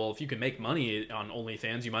like, yeah, well, if you can make money on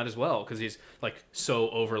OnlyFans, you might as well, because he's like so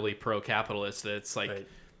overly pro-capitalist that it's like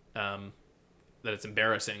that it's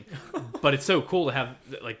embarrassing. But it's so cool to have,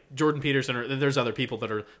 like, Jordan Peterson, or there's other people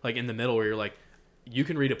that are like in the middle, where you're like, you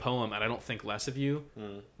can read a poem and I don't think less of you,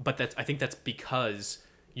 but I think that's because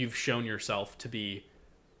you've shown yourself to be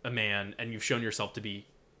a man, and you've shown yourself to be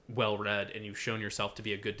well read, and you've shown yourself to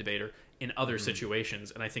be a good debater in other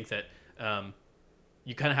situations. And I think that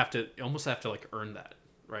you kind of almost have to like earn that,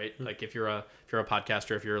 right? Like, if you're a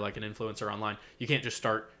podcaster, if you're like an influencer online, you can't just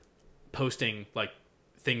start posting like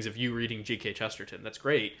things of you reading G.K. Chesterton. That's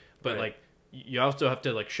great, but like, you also have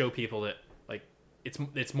to like show people that like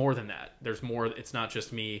it's more than that. There's more. It's not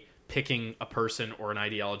just me picking a person or an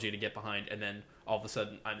ideology to get behind, and then all of a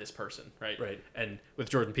sudden I'm this person, right? Right. And with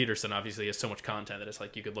Jordan Peterson, obviously, he has so much content that it's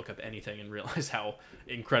like you could look up anything and realize how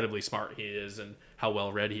incredibly smart he is and how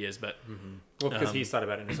well read he is. But well, because he's thought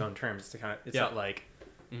about it in his own terms. To kind of, it's Yeah. not like,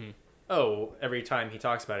 oh, every time he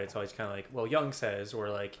talks about it, it's always kind of like, well, Young says, or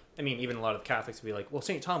like, I mean, even a lot of Catholics would be like, well,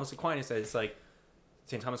 St. Thomas Aquinas says. It's like,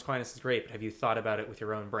 St. Thomas Aquinas is great, but have you thought about it with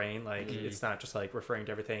your own brain? Like, it's not just like referring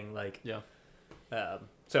to everything. Like,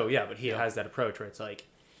 so yeah, but he has that approach where it's like,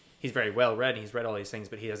 he's very well read, and he's read all these things,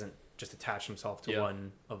 but he doesn't just attach himself to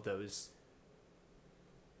one of those.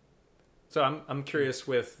 So I'm curious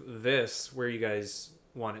with this, where you guys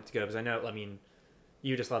want it to go, because I know, I mean,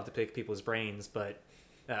 you just love to pick people's brains, but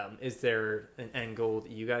is there an end goal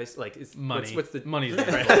that you guys like? Is money. What's the money's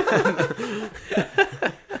right?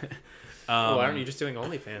 Well, aren't you just doing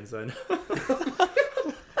OnlyFans then?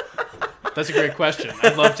 That's a great question.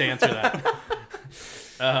 I'd love to answer that.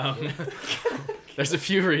 There's a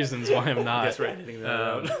few reasons why I'm not. That's right. Editing that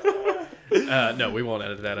out. No, we won't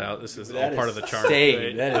edit that out. This is That all part is of the charm.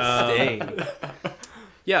 staying. That is staying.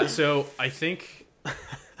 Yeah, so I think...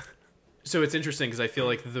 So it's interesting because I feel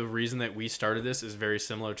like the reason that we started this is very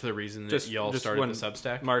similar to the reason that y'all started the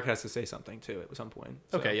Substack. Mark has to say something too at some point.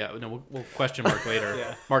 So. Okay, yeah. No, we'll question Mark later.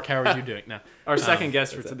 Yeah. Mark, how are you doing? No. Our second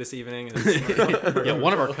guest for this evening is Yeah,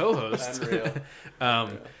 one of our co-hosts. Unreal.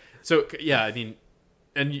 So, yeah, I mean,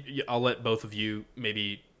 and I'll let both of you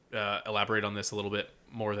maybe elaborate on this a little bit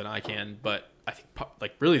more than I can, but I think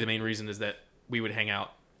like really the main reason is that we would hang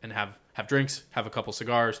out and have drinks, have a couple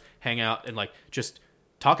cigars, hang out, and like just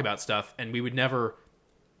talk about stuff, and we would never.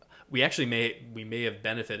 We may have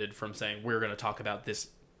benefited from saying we're going to talk about this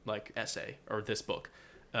like essay or this book,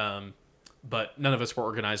 but none of us were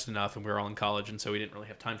organized enough, and we were all in college, and so we didn't really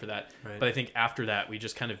have time for that. Right. But I think after that, we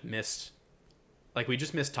just kind of missed. Like, we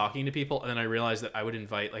just missed talking to people, and then I realized that I would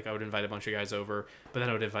invite a bunch of guys over, but then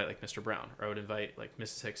I would invite, like, Mr. Brown, or I would invite, like,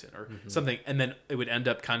 Mrs. Hickson, or something, and then it would end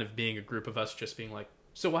up kind of being a group of us just being like,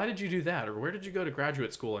 so why did you do that, or where did you go to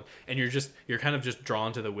graduate school, and you're kind of just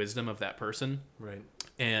drawn to the wisdom of that person, right.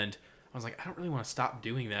 And I was like, I don't really want to stop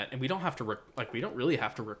doing that, and we don't have to, we don't really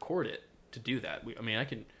have to record it to do that. I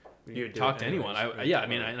can... You talk to anyone.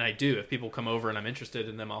 I do. If people come over and I'm interested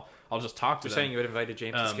in them, I'll just talk to them. You're saying you would invite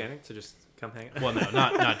James Scannick to just come hang out? Well, no,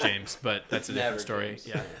 not James, but that's a different story.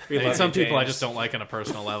 James. Yeah, some people I just don't like on a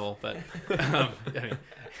personal level, but I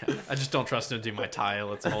just don't trust him to do my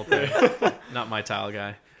tile. It's the whole thing. Not my tile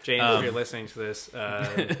guy. James, if you're listening to this,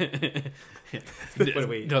 let's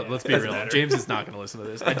be real. James is not going to listen to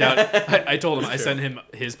this. I doubt. I told him. I sent him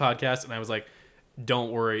his podcast, and I was like,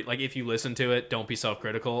 don't worry, like, if you listen to it, don't be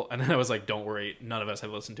self-critical. And then I was like, don't worry, none of us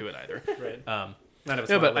have listened to it either. Right. None of us.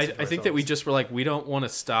 No, but I think that we just were like, we don't want to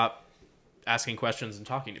stop asking questions and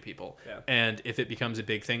talking to people. Yeah. And if it becomes a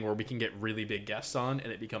big thing where we can get really big guests on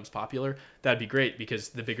and it becomes popular, that'd be great, because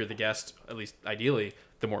the bigger the guest, at least ideally,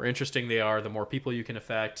 the more interesting they are, the more people you can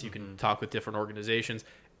affect, you can talk with different organizations.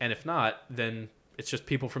 And if not, then it's just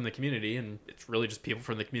people from the community, and it's really just people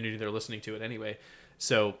from the community that are listening to it anyway.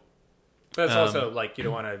 So... But it's also like, you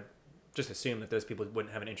don't want to just assume that those people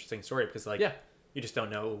wouldn't have an interesting story, because like you just don't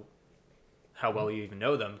know how well you even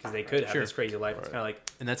know them, because they could have this crazy life. It's kind of like,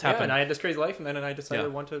 and that's happened. And I had this crazy life, and then I decided I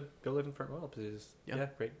want to go live in Front Royal because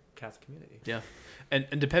great Catholic community. Yeah, and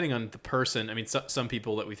depending on the person, I mean, some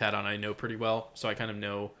people that we've had on I know pretty well, so I kind of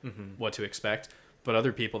know what to expect. But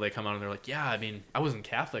other people, they come on and they're like, yeah, I mean, I wasn't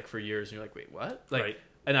Catholic for years, and you're like, wait, what? Like, right.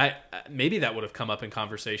 And maybe that would have come up in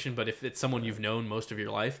conversation, but if it's someone you've known most of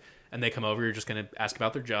your life and they come over, you're just going to ask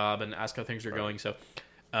about their job and ask how things are going. So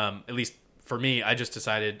at least for me, I just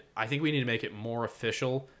decided, I think we need to make it more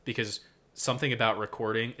official, because something about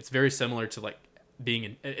recording, it's very similar to like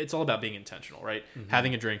it's all about being intentional, right?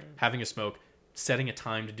 Having a drink, having a smoke, setting a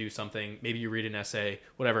time to do something. Maybe you read an essay,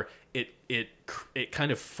 whatever. It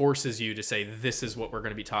kind of forces you to say, this is what we're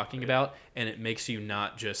going to be talking about. And it makes you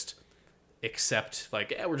not just accept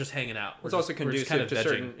like, we're just hanging out. It's also conducive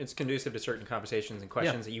to certain conversations and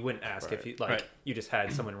questions that you wouldn't ask if you you just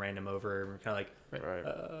had someone random over and kind of like,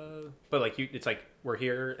 but like it's like, we're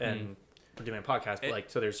here and we're doing a podcast, but like,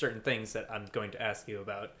 so there's certain things that I'm going to ask you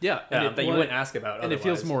about. Yeah. That you wouldn't ask about. And it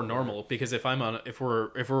feels more normal, because if we're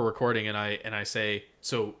recording and I say,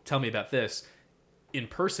 so tell me about this, in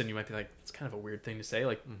person, you might be like, it's kind of a weird thing to say.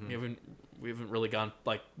 Like, we haven't really gone,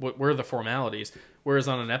 like, what are the formalities? Whereas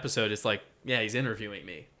on an episode, it's like, yeah, he's interviewing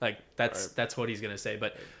me. Like, that's what he's going to say.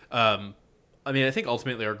 But, I mean, I think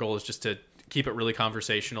ultimately our goal is just to keep it really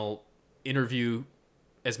conversational, interview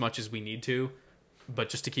as much as we need to, but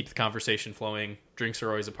just to keep the conversation flowing, drinks are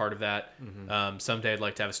always a part of that. Mm-hmm. Someday I'd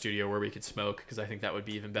like to have a studio where we could smoke, because I think that would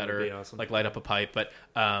be even better. That would be awesome. Like light up a pipe. But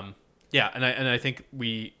yeah, and I think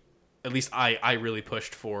at least I really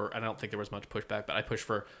pushed for, and I don't think there was much pushback, but I pushed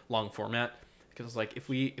for long format, because it's like if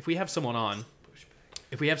we have someone on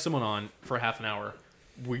for half an hour,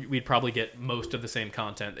 we'd probably get most of the same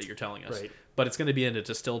content that you're telling us. Right. But it's going to be in a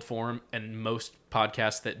distilled form, and most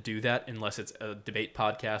podcasts that do that, unless it's a debate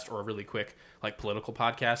podcast or a really quick like political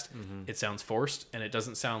podcast, it sounds forced, and it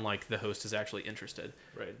doesn't sound like the host is actually interested.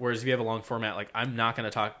 Right. Whereas if you have a long format, like I'm not going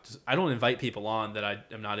to talk. I don't invite people on that I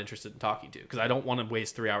am not interested in talking to, because I don't want to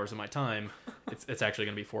waste 3 hours of my time. It's actually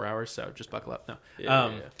going to be 4 hours, so just buckle up. No,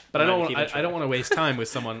 but I don't want to waste time with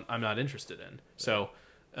someone I'm not interested in. So.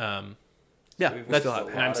 Yeah,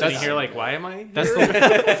 I'm sitting here like, why am I?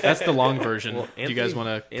 That's the long version. Well, Anthony, do you guys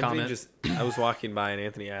want to comment? I was walking by and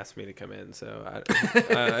Anthony asked me to come in, so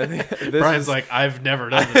I think Brian's like, I've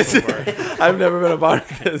never done this before. I've never been a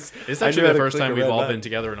part of this. It's actually the first time we've all been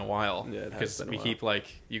together in a while. Yeah, because we keep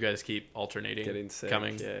you guys keep alternating, getting sick.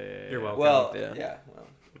 Coming. Yeah. You're welcome. Well,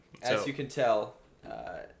 as So- you can tell,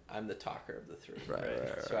 I'm the talker of the three.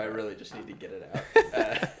 Right. So I really just need to get it out.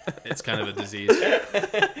 It's kind of a disease.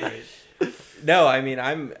 Right. No, I mean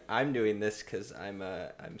I'm doing this because I'm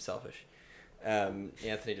selfish.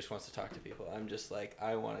 Anthony just wants to talk to people. I'm just like,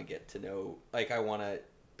 I want to get to know, like I want to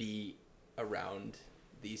be around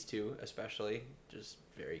these two, especially, just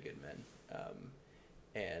very good men.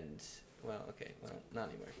 And not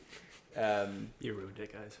anymore. You ruined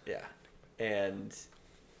it, guys. Yeah, and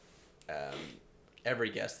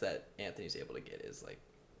every guest that Anthony's able to get is like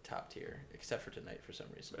top tier, except for tonight for some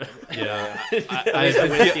reason. Yeah,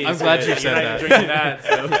 Whiskey, I'm glad you said that. Drinking that.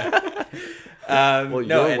 So. Well,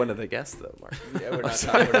 you're one of the guests, though, Mark. Yeah,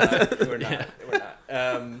 we're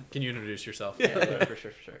not. Can you introduce yourself? Yeah, for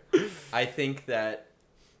sure. I think that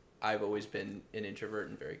I've always been an introvert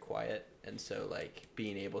and very quiet, and so like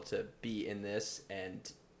being able to be in this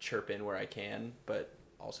and chirp in where I can, but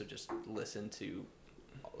also just listen to,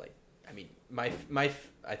 like, I mean, I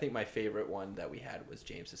think my favorite one that we had was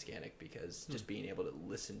James Iskanic, because just being able to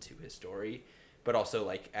listen to his story, but also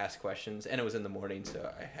like ask questions, and it was in the morning,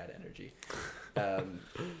 so I had energy.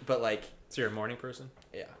 But like, So you're a morning person?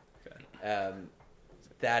 yeah, Okay.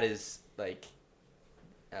 that is like,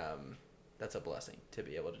 that's a blessing to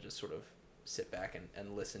be able to just sort of sit back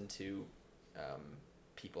and listen to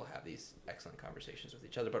people have these excellent conversations with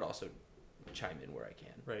each other, but also chime in where I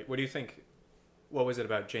can. Right. What do you think? What was it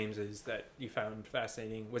about James's that you found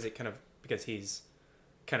fascinating? Was it kind of because he's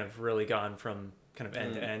kind of really gone from kind of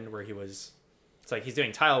end to end, where it's like he's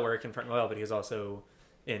doing tile work in Front and Well, but he was also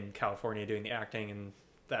in California doing the acting and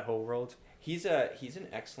that whole world? He's an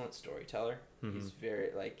excellent storyteller. Mm-hmm. He's very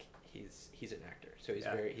he's an actor, so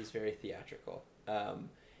he's very theatrical.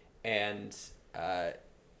 And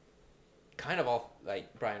kind of all,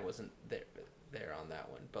 like, Brian wasn't there on that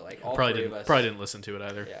one, but like all three of us probably didn't listen to it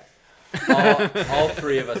either. Yeah. all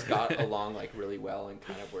three of us got along like really well and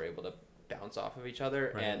kind of were able to bounce off of each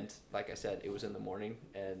other. Right. And like I said, it was in the morning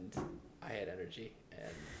and I had energy,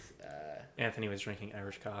 and Anthony was drinking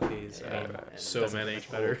Irish coffees. and So doesn't many.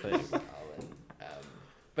 get much better.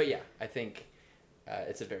 But yeah, I think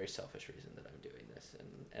it's a very selfish reason that I'm doing this,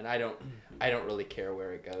 and I don't really care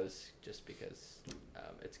where it goes, just because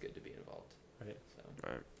it's good to be involved. Right. So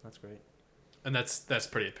Right. That's great. And that's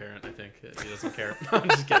pretty apparent, I think, that he doesn't care. I'm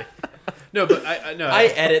just kidding. No, but I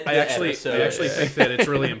edit the episode. I actually think that it's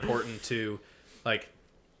really important to, like,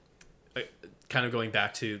 kind of going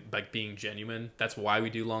back to like being genuine. That's why we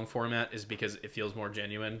do long format, is because it feels more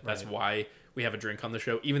genuine. That's why we have a drink on the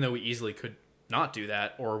show, even though we easily could not do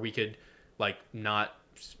that, or we could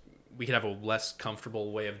we could have a less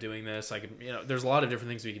comfortable way of doing this. Like, there's a lot of different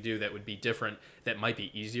things we could do that would be different, that might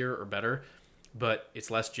be easier or better, but it's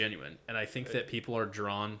less genuine. And I think that people are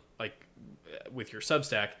drawn, like with your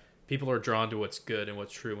Substack, people are drawn to what's good and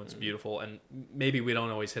what's true and what's beautiful. And maybe we don't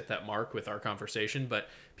always hit that mark with our conversation, but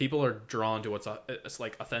people are drawn to it's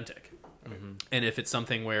like authentic. Mm-hmm. And if it's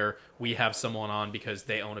something where we have someone on because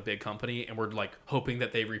they own a big company and we're like hoping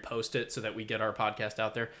that they repost it so that we get our podcast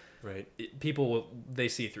out there, right? People they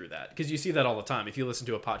see through that, because you see that all the time. If you listen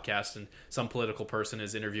to a podcast and some political person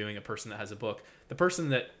is interviewing a person that has a book, the person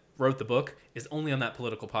that wrote the book is only on that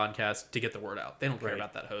political podcast to get the word out. They don't care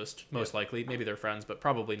about that host, most likely. Maybe they're friends, but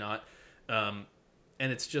probably not. And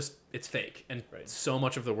it's fake. And so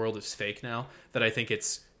much of the world is fake now that I think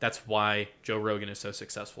that's why Joe Rogan is so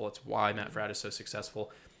successful. It's why Matt Fradd is so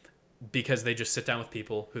successful, because they just sit down with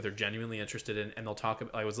people who they're genuinely interested in, and they'll talk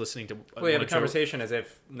about. I was listening to we had a conversation as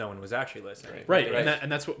if no one was actually listening. Right.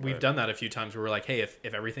 And that's what we've done that a few times, where we're like, hey, if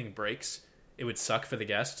everything breaks, it would suck for the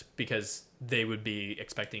guest because they would be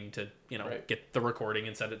expecting to, get the recording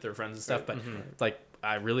and send it to their friends and stuff. But like,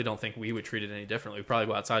 I really don't think we would treat it any differently. We'd probably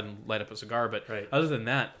go outside and light up a cigar. But other than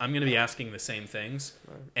that, I'm going to be asking the same things.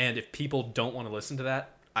 Right. And if people don't want to listen to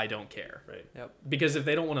that, I don't care. Right. Yep. Because if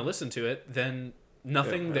they don't want to listen to it, then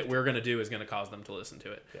nothing that we're going to do is going to cause them to listen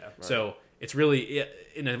to it. Yeah. Right. So it's really,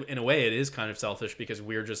 in a way, it is kind of selfish because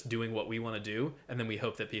we're just doing what we want to do. And then we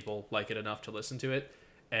hope that people like it enough to listen to it.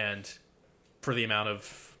 And for the amount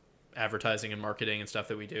of advertising and marketing and stuff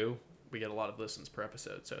that we do, we get a lot of listens per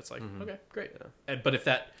episode. So it's like, okay, great. Yeah. But if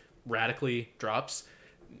that radically drops,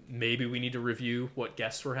 maybe we need to review what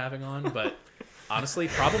guests we're having on. But honestly,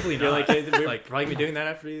 probably not. We're probably be doing that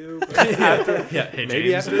after you. Hey,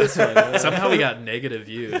 maybe after this one. Somehow we got negative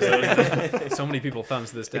views. So many people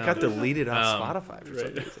thumbs this down. It got deleted on Spotify for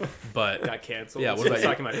some reason. But got canceled. Yeah, what about you?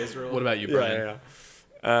 Talking about Israel. What about you, Brian?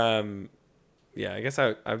 Yeah, I guess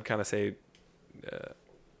I would kind of say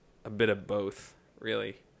a bit of both,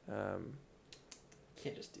 really.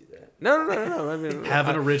 Can't just do that. No. I mean, have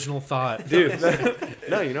an original thought, dude.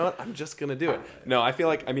 No, you know what? I'm just gonna do it. No, I feel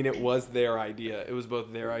like it was their idea. It was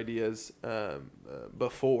both their ideas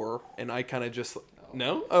before, and I kind of just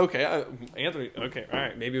no. Okay, Anthony. Okay, all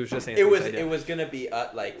right. Maybe it was just Anthony's idea. It was gonna be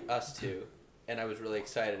like us two, and I was really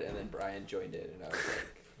excited, and then Brian joined in, and I was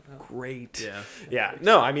like. Great. Yeah.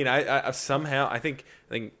 No, I mean, I somehow I think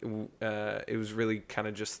it was really kind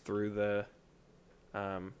of just through the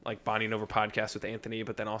like bonding over podcasts with Anthony,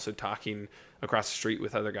 but then also talking across the street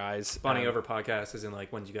with other guys. Bonding over podcasts is in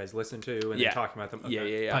like ones you guys listen to and then talking about them.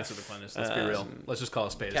 Okay. Yeah. Pints with the Finest. Let's be real. Let's just call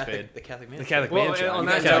a spade a spade. The Catholic Man. The Catholic Man show. On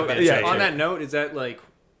that note, is that like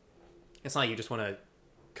it's not like you just want to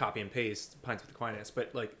copy and paste Pints with the Finest,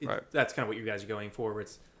 but like that's kind of what you guys are going for. Where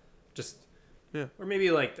it's just. Yeah. Or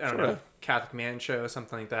maybe like, I don't know, Catholic Man show,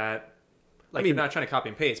 something like that. Like, you're not trying to copy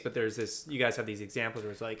and paste, but there's this, you guys have these examples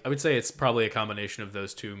where it's like... I would say it's probably a combination of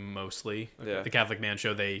those two mostly. Okay. The Catholic Man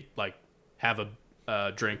show, they like have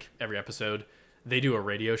a drink every episode. They do a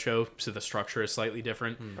radio show, so the structure is slightly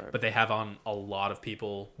different, but they have on a lot of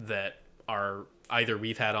people that are either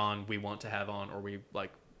we've had on, we want to have on, or we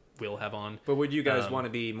like will have on. But would you guys want to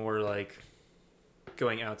be more like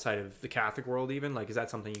going outside of the Catholic world even? Like, is that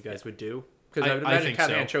something you guys would do? Because I would imagine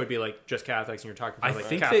Catholic Man show would be like just Catholics, and you're talking about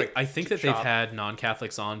Catholic. I think that they've had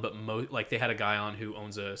non-Catholics on, but like they had a guy on who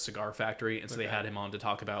owns a cigar factory, and so they had him on to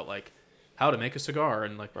talk about like how to make a cigar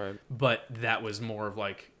and like. Right. But that was more of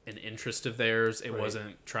like an interest of theirs. It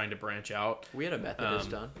wasn't trying to branch out. We had a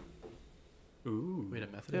Methodist on. Ooh, we had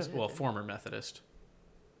a Methodist. Well, former Methodist.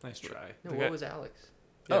 Nice try. No, what was Alex?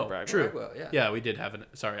 Yeah, true. Bragwell, yeah, we did have an.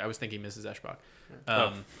 Sorry, I was thinking Mrs. Eschbach,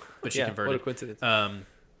 but she converted. What a coincidence.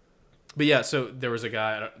 But yeah, so there was a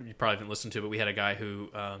guy you probably haven't listened to, but we had a guy who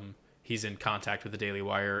he's in contact with the Daily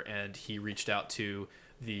Wire, and he reached out to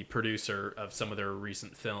the producer of some of their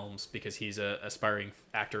recent films because he's a aspiring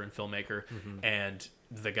actor and filmmaker, and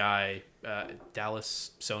the guy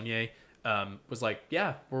Dallas Saunier was like,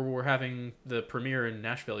 "Yeah, we're having the premiere in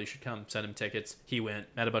Nashville. You should come." Send him tickets. He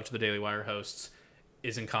went, met a bunch of the Daily Wire hosts.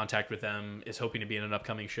 Is in contact with them, is hoping to be in an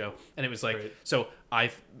upcoming show. And it was like, so I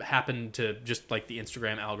happened to just like the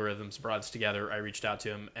Instagram algorithms brought us together. I reached out to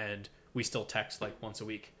him and we still text like once a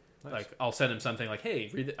week. Nice. Like I'll send him something like, hey,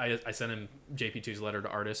 read I sent him JP2's letter to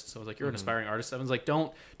artists. So I was like, you're an aspiring artist. I was like,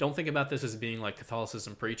 don't think about this as being like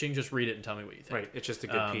Catholicism preaching. Just read it and tell me what you think. Right. It's just a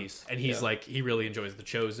good piece. And he's like, he really enjoys The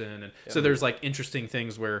Chosen. And so there's like interesting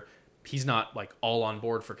things where he's not like all on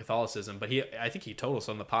board for Catholicism, but I think he told us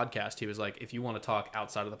on the podcast, he was like, if you want to talk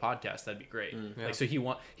outside of the podcast, that'd be great. Like, so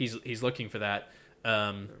he's looking for that.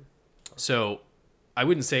 So I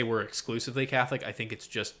wouldn't say we're exclusively Catholic. I think it's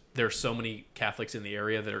just, there's so many Catholics in the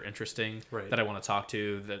area that are interesting that I want to talk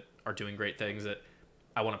to, that are doing great things, that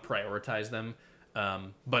I want to prioritize them.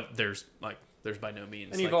 But there's by no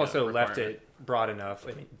means. And you've also left it broad enough.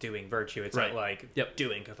 I mean, doing virtue. It's not like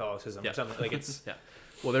doing Catholicism or something. Like it's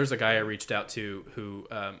Well, there's a guy I reached out to who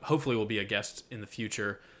hopefully will be a guest in the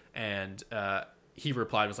future, and he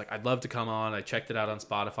replied, was like, I'd love to come on. I checked it out on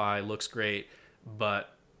Spotify. Looks great,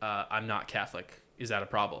 but I'm not Catholic. Is that a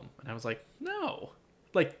problem? And I was like, no.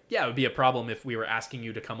 Like, yeah, it would be a problem if we were asking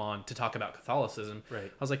you to come on to talk about Catholicism.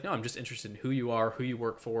 Right. I was like, no, I'm just interested in who you are, who you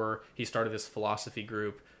work for. He started this philosophy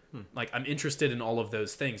group. Like, I'm interested in all of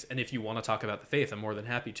those things. And if you want to talk about the faith, I'm more than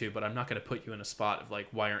happy to, but I'm not going to put you in a spot of like,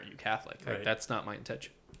 why aren't you Catholic? Like, that's not my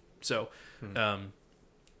intention. So,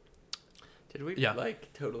 did we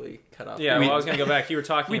totally cut off? Yeah, I was going to go back. You were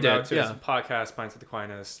talking about this podcast, Pints with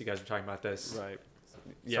Aquinas. You guys were talking about this. Right.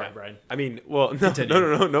 Sorry, Brian. I mean, well,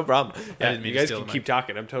 no problem. Yeah, you guys can keep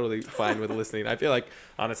talking. I'm totally fine with listening. I feel like,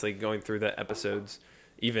 honestly, going through the episodes,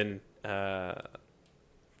 even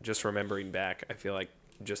just remembering back, I feel like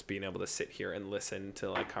just being able to sit here and listen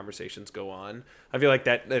to like conversations go on, I feel like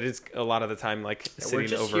that is a lot of the time like sitting we're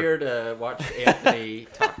just over here to watch Anthony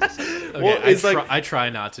talk to somebody. Okay, Well, I try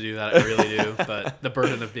not to do that. I really do, but the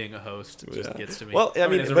burden of being a host just gets to me. Well, I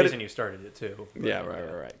mean, there's a but reason you started it too. yeah,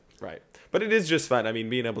 right. But it is just fun. I mean,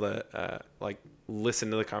 being able to like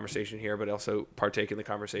listen to the conversation here, but also partake in the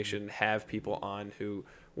conversation, have people on who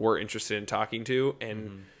we're interested in talking to,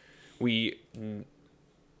 and we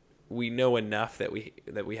know enough that we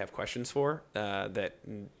have questions for that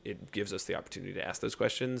it gives us the opportunity to ask those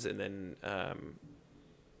questions, and then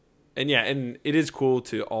and it is cool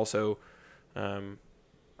to also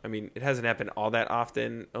I mean, it hasn't happened all that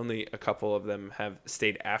often. Only a couple of them have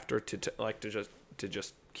stayed after to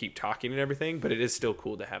just keep talking and everything, but it is still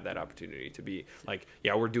cool to have that opportunity to be like,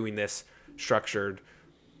 yeah, we're doing this structured,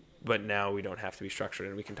 but now we don't have to be structured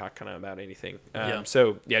and we can talk kind of about anything.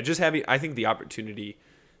 So yeah, just having, I think the opportunity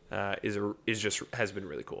has been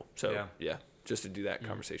really cool. So yeah, just to do that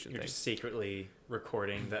conversation You're thing. just secretly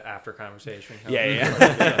recording the after conversation. For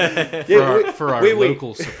our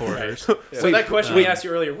local supporters. So that question we asked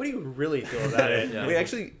you earlier, what do you really feel about it? We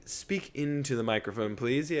actually speak into the microphone,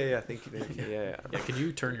 please. Yeah. Thank you. Yeah. Can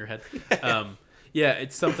you turn your head? Yeah,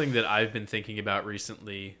 it's something that I've been thinking about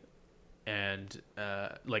recently, and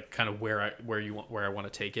like kind of where I want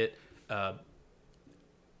to take it.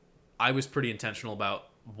 I was pretty intentional about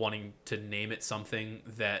wanting to name it something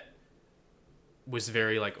that was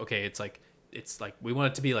very like, okay, it's like we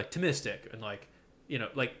want it to be like Thomistic, and like, you know,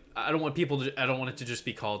 like I don't want it to just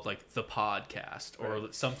be called like the podcast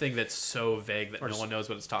or something that's so vague that no one knows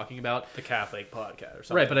what it's talking about. The Catholic podcast or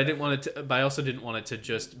something. Right, but I didn't want it to. But I also didn't want it to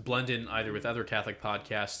just blend in either with other Catholic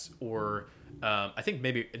podcasts or. I think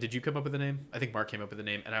maybe did you come up with a name? I think Mark came up with a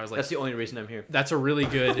name, and I was like, "That's the only reason I'm here." That's a really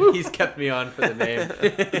good. He's kept me on for the name.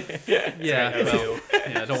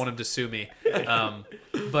 I don't want him to sue me.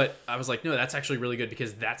 But I was like, no, that's actually really good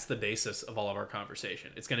because that's the basis of all of our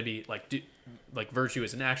conversation. It's going to be like virtue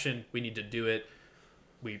is an action. We need to do it.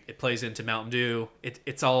 It plays into Mountain Dew.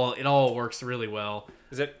 It all works really well.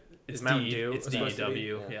 It's Mountain Dew? It's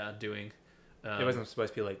DEW. Yeah, doing. It wasn't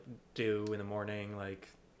supposed to be like dew in the morning, like.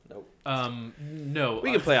 Nope. No.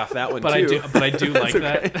 We can play off that one but too. I do like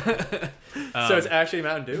that. So it's actually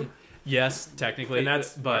Mountain Dew? Yes, technically. And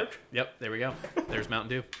that's Mark? Yep, there we go. There's Mountain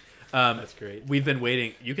Dew. That's great. We've been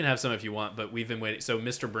waiting. You can have some if you want, but we've been waiting. So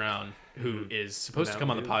Mr. Brown, who is supposed to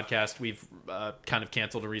come on the podcast, we've kind of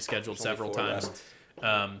canceled and rescheduled several times.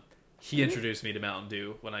 He introduced me to Mountain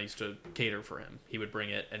Dew when I used to cater for him. He would bring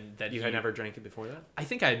it, and then you had never drank it before that? I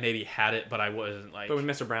think I maybe had it, but I wasn't like. But when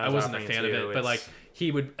Mr. Brown's I wasn't a offering fan it of to you, it. But like he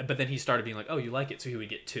would, but then he started being like, "Oh, you like it," so he would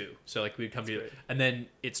get two. So like we'd come to, and then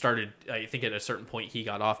it started. I think at a certain point he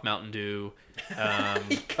got off Mountain Dew.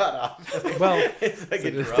 He got off. Well, it's like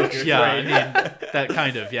a drug. Yeah, I mean that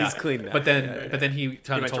kind of. Yeah, he's clean now. But then he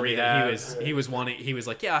kind of told me that he was wanting. He was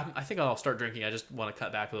like, "Yeah, I think I'll start drinking. I just want to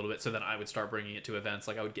cut back a little bit." So then I would start bringing it to events.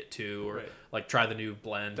 Like I would get two or like try the new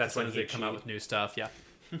blend. That's when they come out with new stuff. Yeah.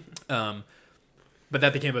 But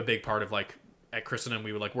that became a big part of like at Christendom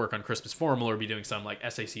we would like work on Christmas formal or be doing some like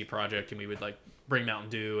SAC project, and we would like bring Mountain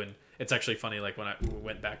Dew. And it's actually funny, like when I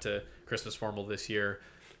went back to Christmas formal this year,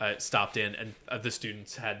 I stopped in and the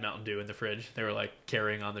students had Mountain Dew in the fridge. They were like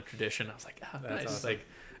carrying on the tradition. I was like, oh, nice. Awesome. Like,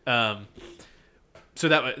 so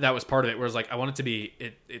that was part of it. Whereas like I want it to be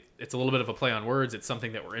it's a little bit of a play on words. It's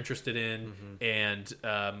something that we're interested in, and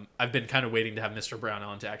I've been kind of waiting to have Mr. Brown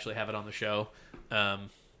on to actually have it on the show.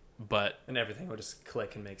 But and everything will just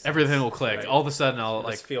click and make sense. Everything will click. Right. All of a sudden, I'll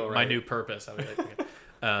like feel my new purpose. I'll be like,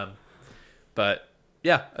 okay. But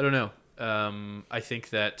yeah, I don't know. I think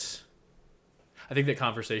that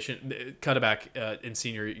conversation. Cut it back in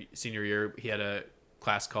senior year. He had a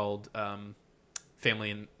class called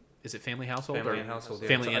Family and. Is it Family Household? Family and Household.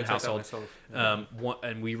 Family and Household.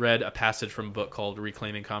 And we read a passage from a book called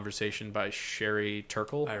Reclaiming Conversation by Sherry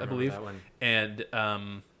Turkle, I believe. That one. And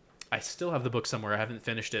I still have the book somewhere. I haven't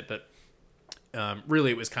finished it, but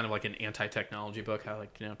really it was kind of like an anti-technology book. How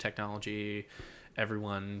technology,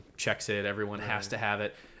 everyone checks it, everyone has to have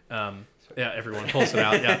it. Everyone pulls it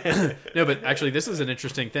out. Yeah. No, but actually this is an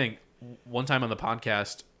interesting thing. One time on the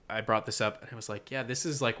podcast, I brought this up and I was like, yeah, this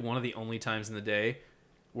is like one of the only times in the day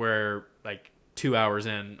where like 2 hours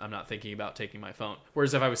in, I'm not thinking about taking my phone.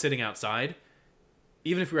 Whereas if I was sitting outside,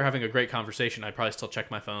 even if we were having a great conversation, I'd probably still check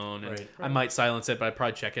my phone, and I might silence it, but I'd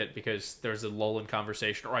probably check it because there's a lull in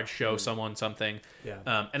conversation, or I'd show someone something.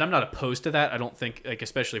 Yeah. And I'm not opposed to that. I don't think, like,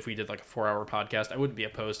 especially if we did like a 4-hour podcast, I wouldn't be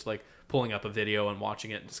opposed to like pulling up a video and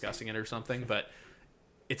watching it and discussing it or something, but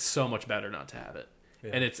it's so much better not to have it.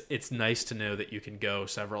 And it's nice to know that you can go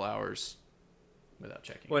several hours without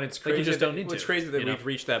checking. Well, and it's crazy. Like, you just don't need to. It's crazy that we've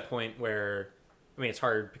reached that point where, I mean, it's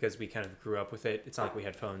hard because we kind of grew up with it. It's not like we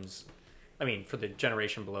had phones. I mean, for the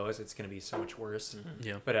generation below us, it's going to be so much worse. Mm-hmm.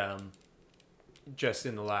 Yeah. But just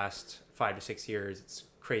in the last 5 to 6 years, it's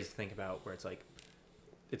crazy to think about where it's like,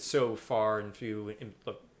 it's so far and few.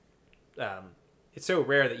 It's so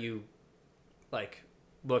rare that you like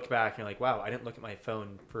look back and you're like, wow, I didn't look at my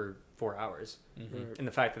phone for 4 hours. Mm-hmm. And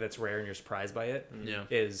the fact that that's rare and you're surprised by it Yeah.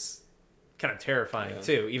 is kind of terrifying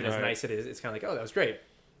too. Even as nice it is, it's kind of like, oh, that was great.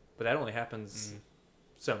 But that only happens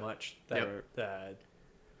so much that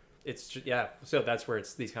it's just, so that's where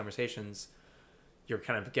it's these conversations you're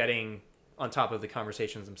kind of getting on top of the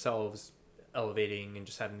conversations themselves, elevating and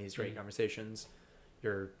just having these great conversations.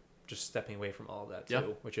 You're just stepping away from all of that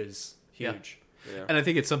too, which is huge. Yeah. And I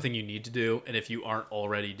think it's something you need to do. And if you aren't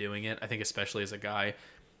already doing it, I think especially as a guy,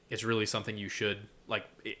 it's really something you should, like,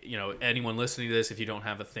 you know, anyone listening to this, if you don't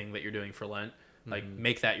have a thing that you're doing for Lent, like,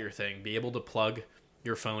 make that your thing. Be able to plug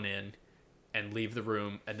your phone in and leave the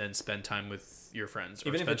room and then spend time with your friends, or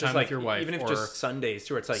even spend if it's time just with like your wife, even if or just Sundays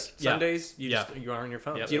too, where it's like Sundays you are on your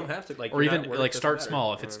phone. Yep. So you don't have to like, or you're even not worried, like it start doesn't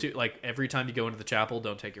small. matter. If it's too, like, every time you go into the chapel,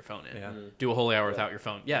 don't take your phone in. Yeah. Do a holy hour without your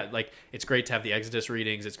phone. Yeah, like, it's great to have the Exodus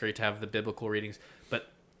readings. It's great to have the biblical readings,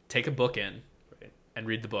 but take a book in and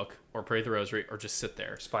read the book, or pray the rosary, or just sit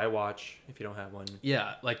there. Spy watch if you don't have one.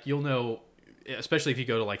 Yeah, like, you'll know, especially if you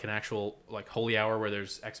go to like an actual like holy hour where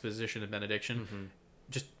there's exposition and benediction.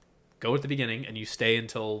 Just go at the beginning and you stay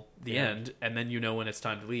until the end, and then you know when it's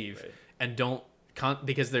time to leave. And don't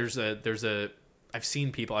because there's a I've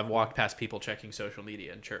seen people, I've walked past people checking social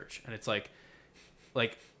media in church, and it's like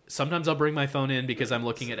sometimes I'll bring my phone in because I'm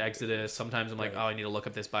looking at Exodus. Sometimes I'm like, oh, I need to look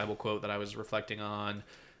up this Bible quote that I was reflecting on.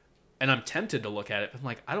 And I'm tempted to look at it, but I'm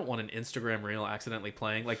like, I don't want an Instagram reel accidentally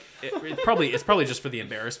playing. Like, it's probably just for the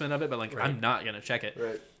embarrassment of it, but like, I'm not gonna check it.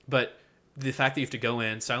 Right. But the fact that you have to go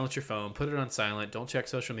in, silence your phone, put it on silent, don't check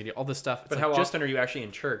social media, all this stuff. But like, how just, often are you actually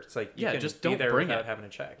in church? It's like, you can just be don't there bring without it. having to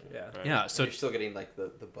check. Yeah. Right. Yeah, so you're still getting like the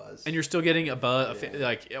buzz, and you're still getting a buzz,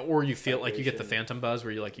 like, or you feel like you get the Vibration. phantom buzz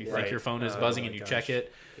where you think Right. your phone is Oh buzzing my and you gosh. check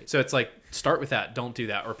it. So it's like, start with that. Don't do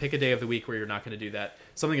that, or pick a day of the week where you're not going to do that.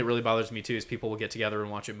 Something that really bothers me too is people will get together and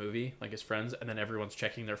watch a movie like as friends, and then everyone's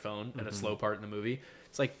checking their phone in a slow part in the movie.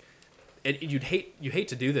 It's like, you hate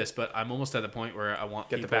to do this, but I'm almost at the point where I want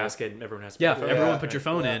Get people, the basket and everyone has to yeah, put their everyone phone put your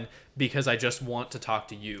phone in, because I just want to talk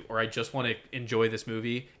to you, or I just want to enjoy this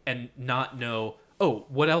movie and not know, oh,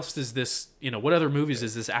 what else is this, what other movies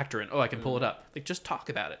is this actor in? Oh, I can pull it up. Like, just talk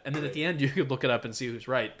about it. And then at the end, you could look it up and see who's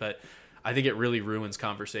right. But I think it really ruins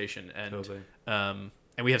conversation. And Totally. and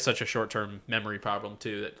we have such a short-term memory problem,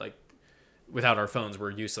 too, that, like, without our phones,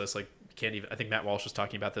 we're useless. Like, can't even. I think Matt Walsh was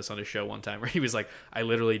talking about this on his show one time, where he was like, I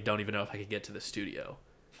literally don't even know if I could get to the studio,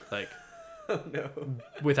 like,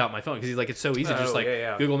 without my phone, because he's like, it's so easy, just like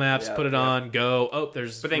Google Maps, put it on, go. Oh,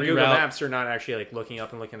 there's. But then Google Maps, you're not actually like looking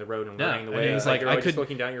up and looking at the road and learning the way. And he's like, you're I just could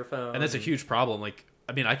looking down your phone, and that's a huge problem. Like,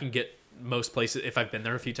 I mean, I can get most places if I've been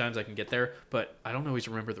there a few times. I can get there, but I don't always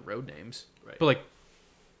remember the road names. Right. But like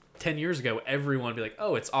 10 years ago, everyone would be like,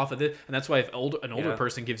 oh, it's off of this. And that's why if an older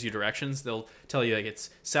person gives you directions, they'll tell you, like,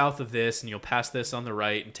 it's south of this, and you'll pass this on the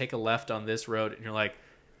right and take a left on this road. And you're like,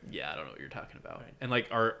 yeah, I don't know what you're talking about. Right. And like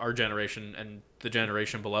our generation and the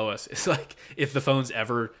generation below us, is like, if the phones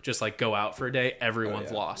ever just like go out for a day,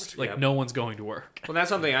 everyone's lost. Like, no one's going to work. Well, that's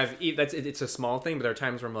something it's a small thing, but there are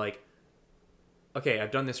times where I'm like, okay,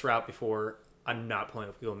 I've done this route before. I'm not pulling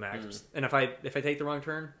up Google Maps. And if I take the wrong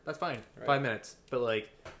turn, that's fine. 5 minutes. But like,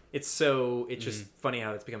 it's just funny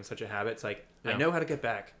how it's become such a habit. It's like, I know how to get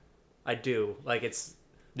back. I do. Like, it's,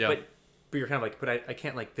 but you're kind of like, but I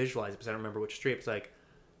can't like visualize it because I don't remember which street. It's like,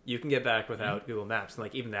 you can get back without Google Maps. And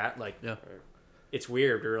like, even that, like, it's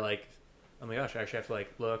weird. Or like, oh my gosh, I actually have to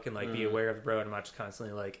like look and like be aware of the road. I'm not just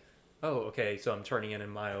constantly like, oh, okay, so I'm turning in a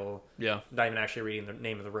mile. Yeah. Not even actually reading the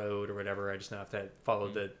name of the road or whatever. I just now have to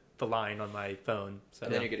follow the line on my phone. So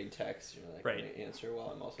and then you're getting texts. You're like, right. Let me answer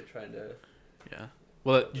while I'm also trying to. Yeah.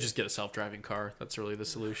 Well, you just get a self-driving car. That's really the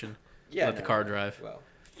solution. Yeah. Let the car drive. Well.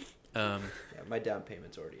 Yeah, my down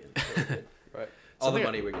payment's already in. So good. Right. All the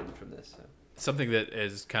money we're getting from this. So. Something that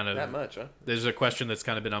is kind of that much, huh? There's a question that's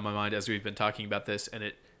kind of been on my mind as we've been talking about this, and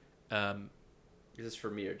it. Is this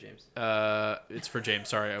for me or James? It's for James.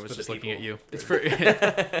 Sorry, I was just looking at you. It's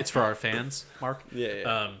It's for our fans, Mark.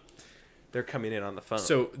 Yeah. They're coming in on the phone.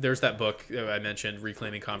 So there's that book that I mentioned,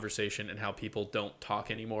 Reclaiming Conversation, and how people don't talk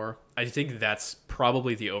anymore. I think that's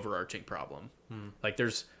probably the overarching problem. Like,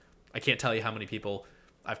 I can't tell you how many people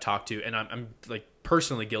I've talked to, and I'm like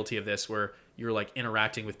personally guilty of this, where you're like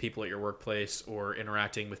interacting with people at your workplace or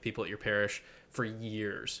interacting with people at your parish for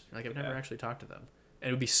years. Like, I've never actually talked to them. And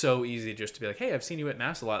it would be so easy just to be like, hey, I've seen you at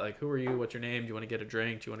Mass a lot. Like, who are you? What's your name? Do you want to get a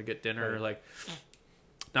drink? Do you want to get dinner? Right. Like,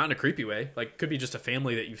 not in a creepy way. Like, could be just a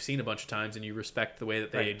family that you've seen a bunch of times and you respect the way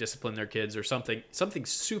that they discipline their kids, or something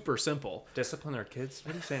super simple. Discipline their kids?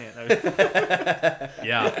 What are you saying?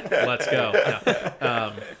 Yeah, let's go.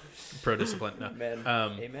 Yeah. Pro discipline. No. Man.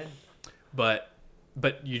 Amen.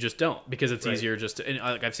 But you just don't, because it's Right. easier just to, and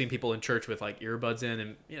like, I've seen people in church with like earbuds in,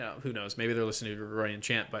 and who knows, maybe they're listening to Gregorian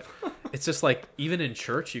chant, but it's just like, even in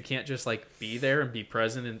church you can't just like be there and be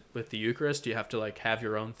present with the Eucharist. You have to like have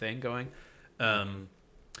your own thing going.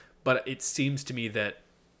 But it seems to me that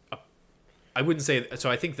I wouldn't say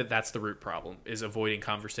so. I think that that's the root problem, is avoiding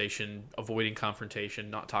conversation, avoiding confrontation,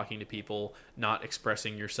 not talking to people, not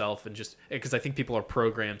expressing yourself, and just because I think people are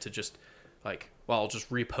programmed to just like, well, I'll just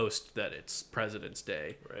repost that it's President's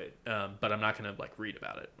Day, Right. But I'm not going to like read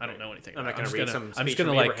about it. I don't know anything. I'm not going to read some I'm just speech going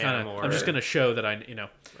to from like Abraham, kind of. or- I'm just going to show that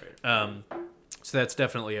Right. So that's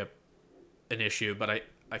definitely an issue. But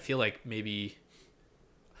I feel like maybe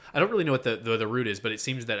I don't really know what the root is, but it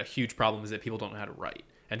seems that a huge problem is that people don't know how to write.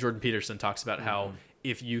 And Jordan Peterson talks about how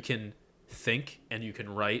if you can think and you can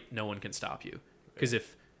write, no one can stop you. Because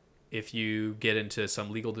if you get into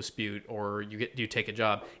some legal dispute, or you take a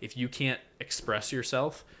job, if you can't express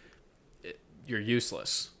yourself, you're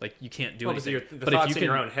useless. Like, you can't do anything. The but thoughts if you in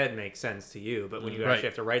your own head make sense to you, but when you Right. actually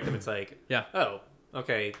have to write them, it's like, Yeah. oh,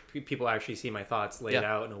 okay, people actually see my thoughts laid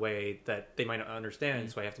Yeah. out in a way that they might not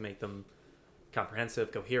understand, so I have to make them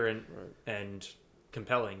comprehensive, coherent, and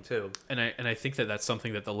compelling too. And I think that that's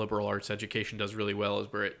something that the liberal arts education does really well,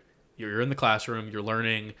 is where you're in the classroom, you're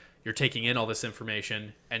learning, you're taking in all this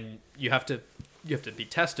information, and you have to be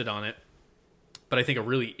tested on it. But I think a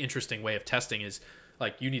really interesting way of testing is,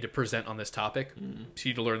 like, you need to present on this topic. So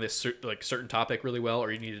you need to learn this certain topic really well,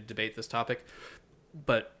 or you need to debate this topic.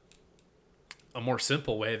 But a more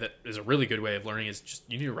simple way that is a really good way of learning is just,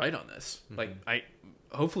 you need to write on this. Like,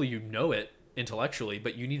 hopefully you know it intellectually,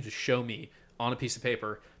 but you need to show me on a piece of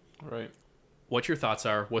paper, Right. what your thoughts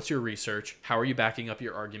are, what's your research, how are you backing up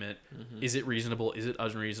your argument, is it reasonable, is it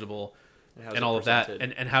unreasonable, and all of that,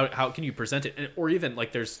 and how can you present it. And, or even,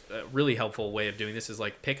 like, there's a really helpful way of doing this is,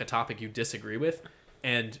 like, pick a topic you disagree with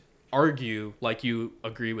and argue like you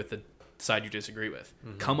agree with the side you disagree with.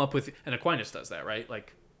 Come up with, and Aquinas does that, right?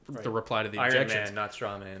 Like, the reply to the Iron objections. Man, not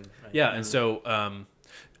straw man. Right? Yeah, and so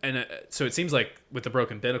so it seems like with the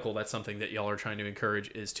Broken Binnacle, that's something that y'all are trying to encourage,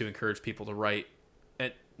 is to encourage people to write.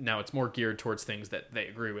 And now it's more geared towards things that they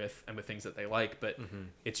agree with and with things that they like, but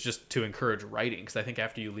it's just to encourage writing. Because I think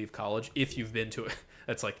after you leave college, if you've been to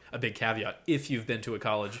that's like a big caveat, if you've been to a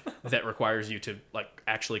college that requires you to like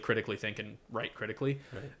actually critically think and write critically.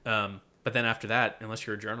 Right. But then after that, unless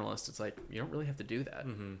you're a journalist, it's like you don't really have to do that,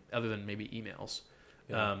 other than maybe emails.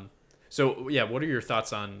 Yeah. So yeah, what are your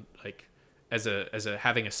thoughts on, like, as a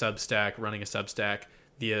having a Substack, running a Substack,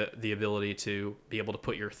 the ability to be able to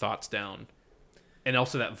put your thoughts down, and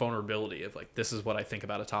also that vulnerability of, like, this is what I think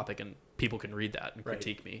about a topic, and people can read that and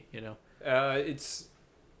critique me,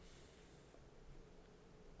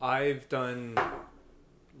 I've done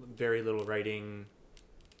very little writing.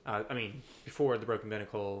 I mean, before the Broken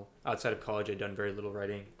Binnacle, outside of college, I'd done very little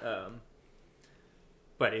writing.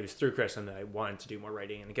 But it was through Kristen that I wanted to do more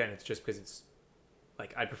writing. And again, it's just because it's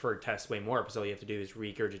like, I prefer tests way more, because all you have to do is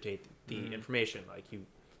regurgitate the information. Like,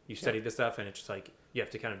 you study this stuff, and it's just like, you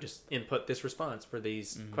have to kind of just input this response for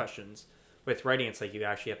these questions. With writing, it's like you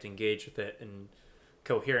actually have to engage with it and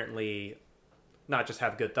coherently, not just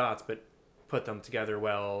have good thoughts, but put them together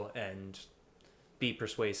well and be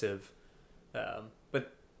persuasive.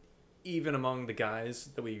 But even among the guys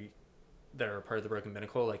that are part of the Broken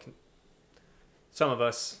Binnacle, like, some of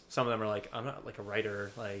them are like, I'm not like a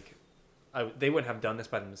writer. Like, they wouldn't have done this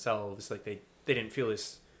by themselves. Like, they didn't feel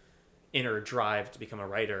this inner drive to become a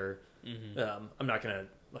writer. I'm not gonna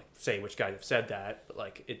like say which guys have said that, but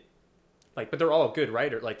but they're all good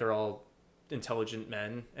writers. Like, they're all intelligent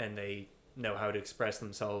men, and they know how to express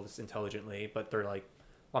themselves intelligently. But they're like,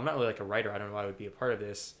 well, I'm not really like a writer. I don't know why I would be a part of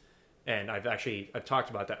this. And I've talked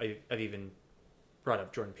about that. I've even brought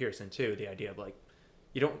up Jordan Peterson too. The idea of, like,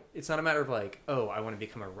 it's not a matter of like, oh, I want to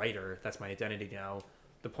become a writer, that's my identity now.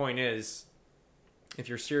 The point is, if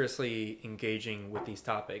you're seriously engaging with these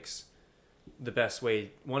topics,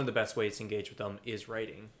 one of the best ways to engage with them is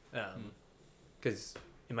writing. Because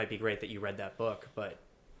it might be great that you read that book, but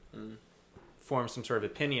form some sort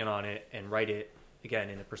of opinion on it and write it, again,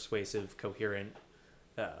 in a persuasive, coherent,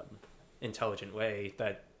 intelligent way.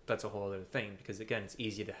 That's a whole other thing, because again, it's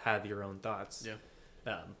easy to have your own thoughts.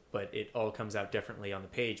 But it all comes out differently on the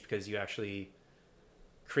page because you actually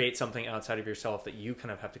create something outside of yourself that you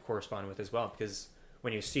kind of have to correspond with as well. Because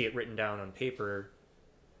when you see it written down on paper,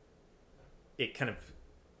 it kind of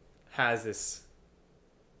has this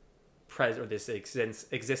this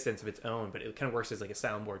existence of its own, but it kind of works as like a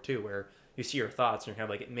soundboard too, where you see your thoughts and you're kind of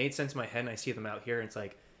like, it made sense in my head and I see them out here and it's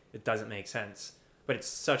like, it doesn't make sense. But it's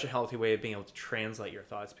such a healthy way of being able to translate your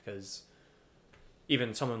thoughts, because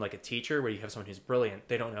even someone like a teacher, where you have someone who's brilliant,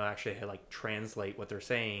 they don't know actually how to like translate what they're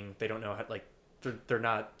saying. They don't know how, like, they're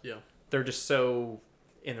not, they're just so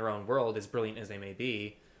in their own world, as brilliant as they may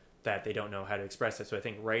be, that they don't know how to express it. So I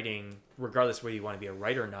think writing, regardless of whether you want to be a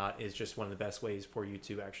writer or not, is just one of the best ways for you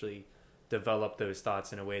to actually develop those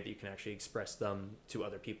thoughts in a way that you can actually express them to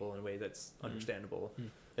other people in a way that's understandable.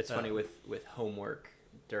 It's funny with homework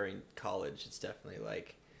during college. It's definitely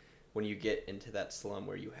like when you get into that slum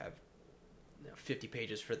where you have 50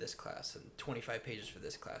 pages for this class and 25 pages for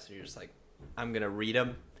this class, and you're just like, I'm gonna read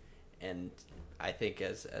them. And I think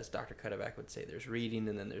as Dr. Cuddeback would say, there's reading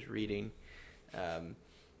and then there's reading.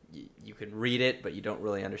 You can read it, but you don't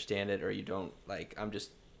really understand it, or you don't, like, I'm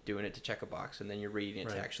just doing it to check a box, and then you're reading it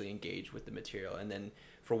to actually engage with the material. And then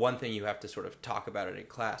for one thing, you have to sort of talk about it in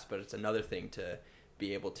class, but it's another thing to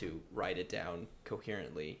be able to write it down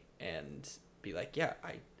coherently and be like, yeah,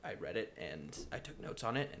 I read it and I took notes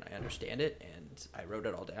on it and I understand it and I wrote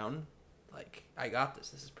it all down. Like, I got this.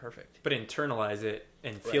 This is perfect. But internalize it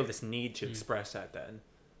and feel this need to express that then.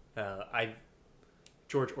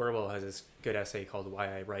 George Orwell has this good essay called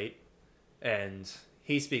Why I Write, and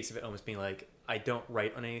he speaks of it almost being like, I don't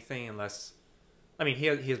write on anything unless... I mean, he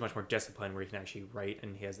has much more discipline where he can actually write,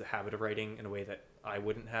 and he has the habit of writing in a way that I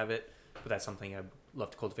wouldn't have it, but that's something I'd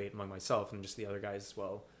love to cultivate among myself and just the other guys as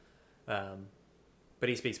well. But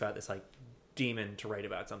he speaks about this, like, demon to write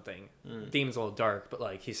about something. Demon's a little dark, but,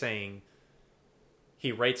 like, he's saying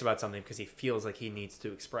he writes about something because he feels like he needs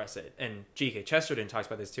to express it. And G.K. Chesterton talks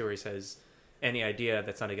about this too, where he says any idea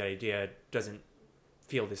that's not a good idea doesn't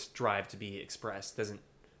feel this drive to be expressed.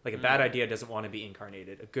 Like, a bad idea doesn't want to be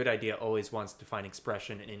incarnated. A good idea always wants to find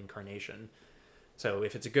expression and incarnation. So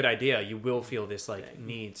if it's a good idea, you will feel this, like,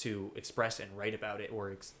 need to express it and write about it,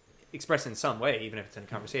 or express it in some way, even if it's in a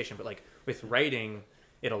conversation. But, like, with writing,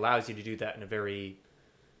 it allows you to do that in a very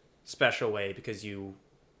special way, because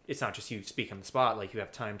it's not just you speak on the spot. Like, you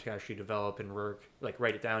have time to actually develop and work, like,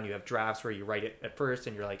 write it down. You have drafts where you write it at first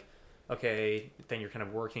and you're like, okay, then you're kind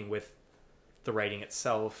of working with the writing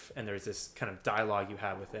itself, and there's this kind of dialogue you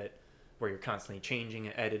have with it where you're constantly changing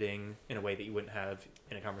and editing in a way that you wouldn't have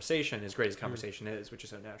in a conversation, as great as conversation is, which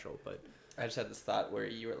is so natural. But I just had this thought where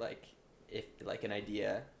you were like, if, like, an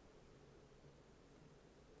idea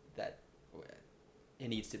that it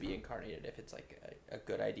needs to be incarnated, if it's like a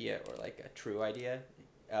good idea or like a true idea,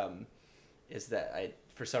 is that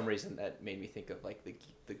for some reason that made me think of, like,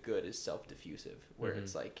 the good is self-diffusive, where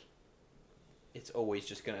it's like, it's always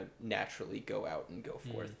just going to naturally go out and go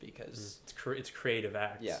forth because it's creative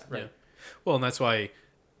acts. Yeah. Right. Yeah. Well, and that's why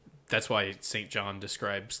St. John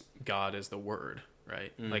describes God as the Word,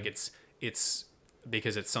 right? Like, it's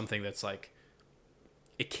because it's something that's like,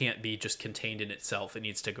 it can't be just contained in itself. It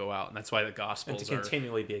needs to go out, and that's why the Gospels and to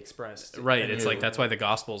continually be expressed. Right. It's like, that's why the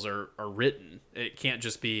Gospels are written. It can't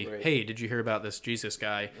just be, hey, did you hear about this Jesus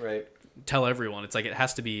guy? Right. Tell everyone. It's like, it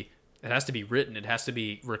has to be written. It has to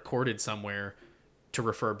be recorded somewhere to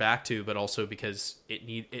refer back to, but also because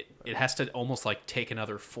it has to almost like take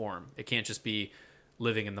another form. It can't just be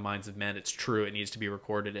living in the minds of men. It's true. It needs to be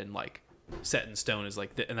recorded and, like, set in stone, is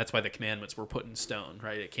like, and that's why the commandments were put in stone,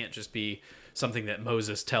 right? It can't just be something that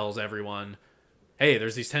Moses tells everyone, hey,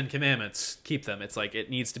 there's these 10 commandments, keep them. It's like, it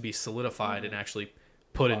needs to be solidified and actually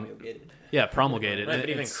put promulgated. Promulgated. Right, but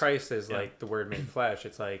even Christ is like the Word made flesh.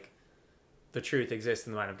 It's like, the truth exists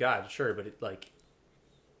in the mind of God, sure, but it, like,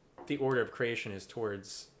 the order of creation is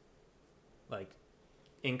towards, like,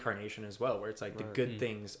 incarnation as well, where it's like the good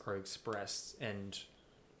things are expressed and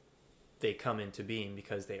they come into being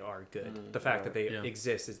because they are good. The fact that they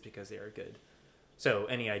exist is because they are good. So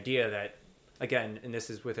any idea that, again, and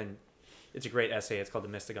this is it's a great essay, it's called The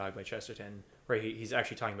Mystagogue by Chesterton, where he's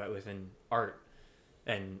actually talking about within art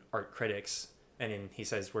and art critics, and then he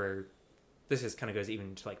says where this is kind of goes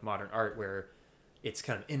even to, like, modern art, where it's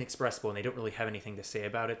kind of inexpressible and they don't really have anything to say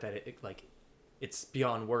about it, that it like, it's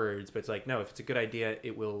beyond words. But it's like, no, if it's a good idea,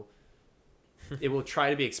 it will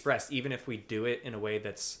try to be expressed, even if we do it in a way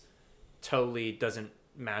that's totally doesn't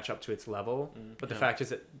match up to its level. But the fact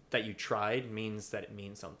is that you tried means that it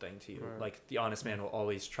means something to you. Like, the honest man will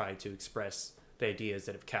always try to express the ideas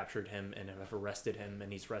that have captured him and have arrested him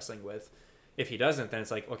and he's wrestling with. if he doesn't, then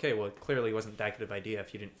it's like, okay, well, it clearly wasn't that good of an idea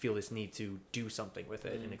if you didn't feel this need to do something with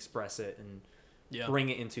it and express it and bring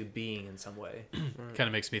it into being in some way. Kind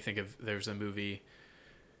of makes me think of, there's a movie,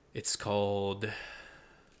 it's called,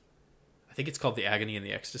 I think it's called The Agony and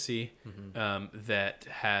the Ecstasy, that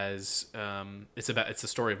has, it's the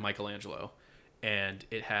story of Michelangelo, and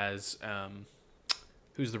it has,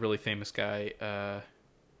 who's the really famous guy?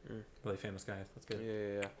 Really famous guy. That's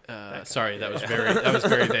good. Sorry, that was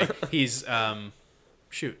very vague. He's There's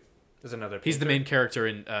another. Painter. He's the main character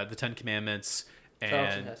in the Ten Commandments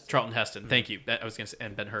and Charlton Heston. Thank you. I was gonna say,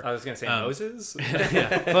 and Ben-Hur. I was gonna say Moses.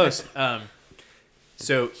 Yeah, close.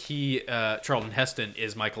 So Charlton Heston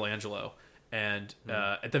is Michelangelo, and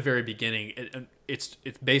at the very beginning, it's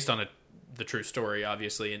based on the true story,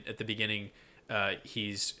 obviously. And at the beginning,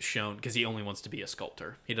 he's shown, because he only wants to be a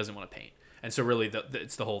sculptor. He doesn't want to paint. And so really,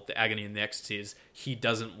 it's the agony and the ecstasy is he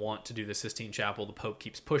doesn't want to do the Sistine Chapel. The Pope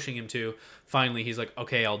keeps pushing him to. Finally, he's like,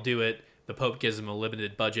 okay, I'll do it. The Pope gives him a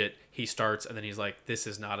limited budget. He starts, and then he's like, this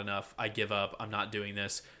is not enough. I give up. I'm not doing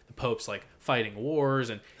this. The Pope's like fighting wars.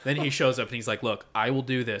 And then he shows up, and he's like, look, I will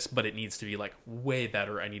do this, but it needs to be like way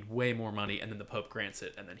better. I need way more money. And then the Pope grants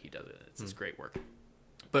it, and then he does it. It's this great work.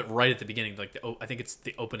 But right at the beginning, like I think it's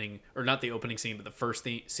the opening, or not the opening scene, but the first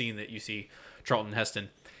scene that you see Charlton Heston,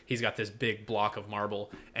 he's got this big block of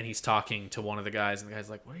marble, and he's talking to one of the guys, and the guy's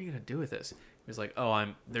like, what are you going to do with this? He's like,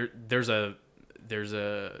 oh, there's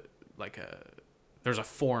a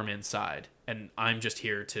form inside, and I'm just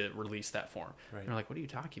here to release that form. Right. And they're like, what are you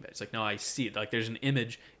talking about? It's like, no, I see it. Like, there's an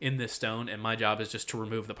image in this stone, and my job is just to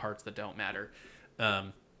remove the parts that don't matter.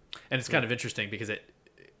 And it's kind of interesting because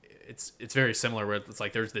it's very similar, where it's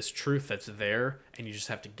like there's this truth that's there, and you just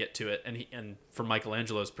have to get to it. And from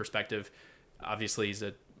Michelangelo's perspective, obviously he's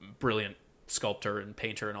a brilliant sculptor and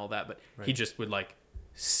painter and all that, but he just would like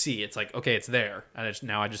see, it's like, okay, it's there, and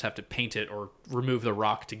now I just have to paint it or remove the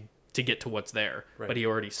rock to get to what's there. Right. But he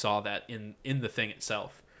already saw that in the thing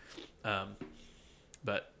itself.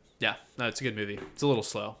 But yeah, no, it's a good movie. It's a little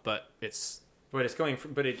slow, but it's going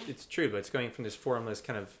from, it's true, but it's going from this formless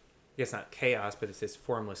kind of, I guess not chaos, but it's this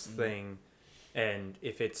formless thing. And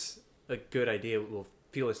if it's a good idea, it will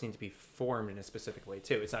feel this need to be formed in a specific way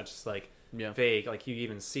too. It's not just like vague. Like you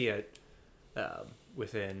even see it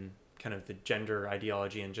within kind of the gender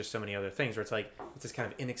ideology and just so many other things, where it's like it's this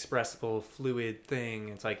kind of inexpressible, fluid thing.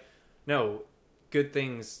 It's like, no, good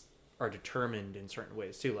things are determined in certain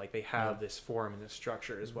ways too. Like they have this form and this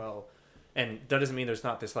structure as well. And that doesn't mean there's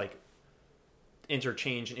not this like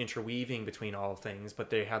interchange and interweaving between all things, but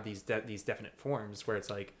they have these definite forms where it's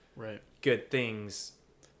like good things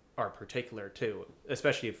are particular too,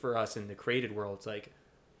 especially for us in the created world. It's like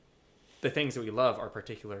the things that we love are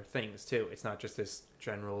particular things too. It's not just this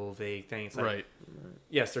general vague thing. It's like,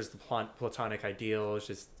 yes, there's the platonic ideal, it's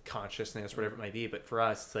just consciousness, whatever it might be, but for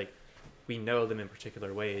us it's like we know them in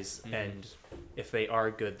particular ways, and if they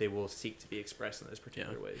are good, they will seek to be expressed in those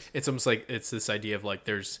particular ways. It's almost like it's this idea of like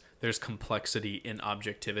there's complexity in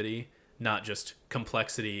objectivity, not just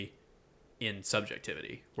complexity in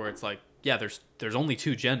subjectivity, where it's like, yeah, there's only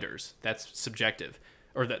two genders. That's subjective,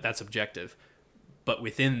 or that's objective. But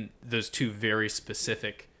within those two very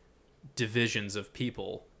specific divisions of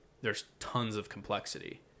people, there's tons of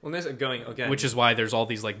complexity. Well, this going again, which is why there's all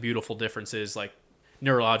these like beautiful differences, like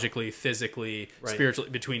neurologically, physically, spiritually,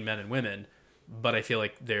 between men and women. But I feel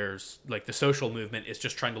like there's like the social movement is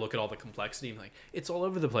just trying to look at all the complexity and like it's all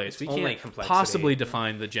over the place. We can't possibly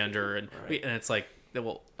define the gender, and and it's like,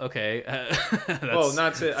 well, okay. Well,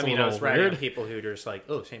 not to. I mean, I was ragging on people who are just like,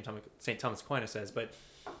 oh, St. Thomas Aquinas says, but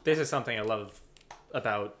this is something I love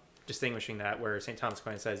about distinguishing that, where St. Thomas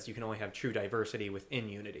Aquinas says you can only have true diversity within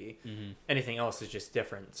unity. Anything else is just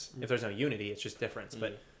difference. If there's no unity, it's just difference.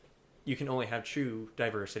 But you can only have true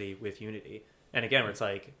diversity with unity. And again, where it's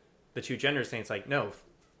like the two genders thing, it's like, no,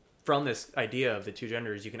 from this idea of the two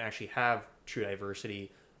genders, you can actually have true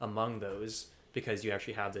diversity among those, because you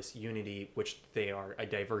actually have this unity, which they are a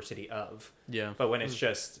diversity of. Yeah. But when it's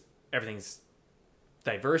just everything's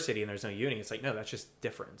diversity and there's no unity, it's like, no, that's just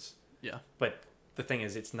difference. Yeah. But the thing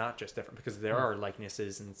is, it's not just different, because there are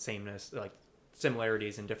likenesses and sameness, like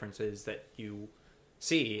similarities and differences that you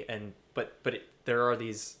see, and but there are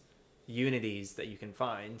these unities that you can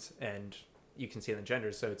find, and you can see in the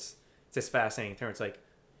genders. So it's this fascinating thing. It's like,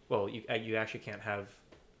 well, you actually can't have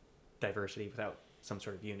diversity without some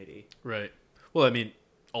sort of unity. Right. Well, I mean,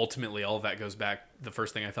 ultimately, all of that goes back. The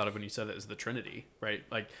first thing I thought of when you said that is the Trinity, right?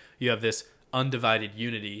 Like you have this undivided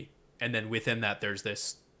unity, and then within that, there's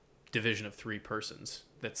this division of three persons.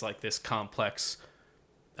 That's like this complex,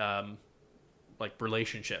 like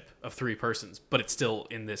relationship of three persons, but it's still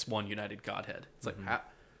in this one united Godhead. It's like,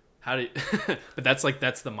 how do you, but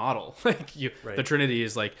that's the model. Like the Trinity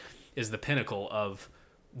is the pinnacle of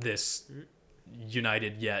this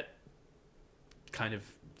united yet kind of.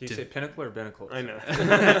 Do you say pinnacle or binnacle? I know.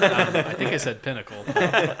 I think I said pinnacle.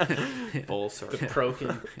 Full circle. The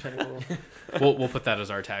broken pinnacle. We'll put that as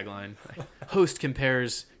our tagline. Host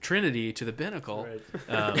compares Trinity to the Binnacle.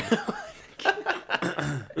 Right.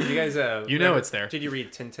 Did you guys? It's there. Did you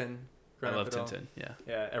read Tintin? I love Tintin. Yeah.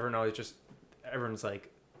 Yeah. Everyone's like,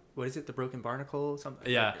 what is it? The Broken Barnacle?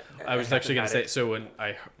 Something. Yeah. I was actually going to say. So when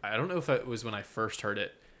I don't know if it was when I first heard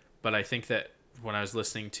it, but I think that when I was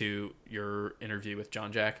listening to your interview with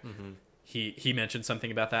John Jack, he mentioned something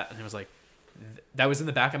about that, and I was like, that was in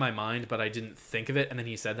the back of my mind, but I didn't think of it. And then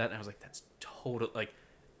he said that, and I was like,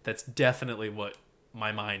 that's definitely what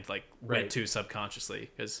my mind went to subconsciously,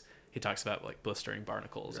 because he talks about blistering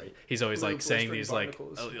barnacles. Right. And he's always saying these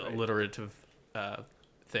alliterative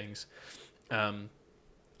things.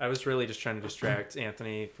 I was really just trying to distract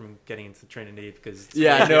Anthony from getting into the Trinity because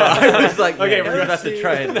I know. I was like, okay, we're about to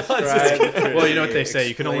try and describe. Well, you know what they say: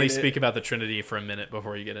 you can only speak about the Trinity for a minute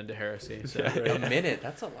before you get into heresy. So. A minute?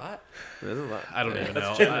 That's a lot. That's a lot. I don't even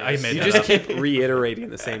know. I made You that just up. keep reiterating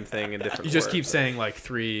the same thing in different. You just keep words. saying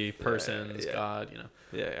three persons, God.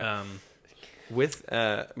 Yeah. With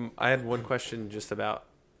I had one question just about,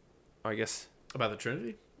 I guess, about the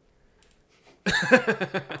Trinity.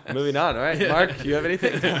 Moving on. All right, Mark, you have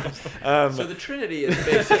anything? So the Trinity is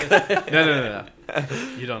basically No.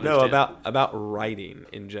 You don't. No, understand. about writing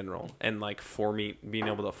in general and being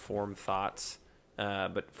able to form thoughts,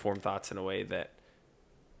 but form thoughts in a way that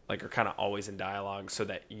are kind of always in dialogue, so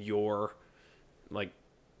that you're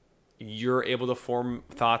able to form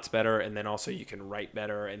thoughts better, and then also you can write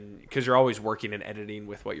better, and because you're always working and editing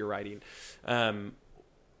with what you're writing.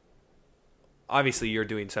 Obviously you're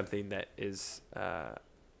doing something that is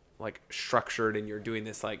structured, and you're doing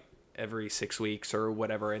this every 6 weeks or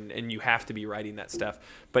whatever, and you have to be writing that stuff,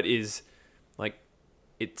 but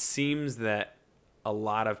it seems that a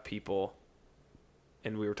lot of people,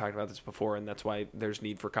 and we were talking about this before, and that's why there's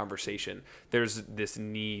need for conversation. There's this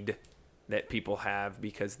need that people have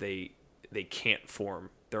because they can't form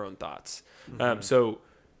their own thoughts. Mm-hmm.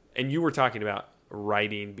 And you were talking about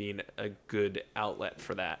writing being a good outlet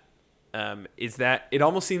for that. Is that, it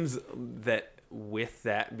almost seems that with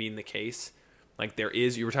that being the case,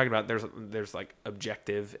 you were talking about there's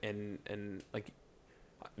objective and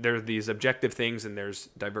there are these objective things, and there's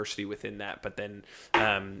diversity within that. But then,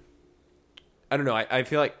 I don't know. I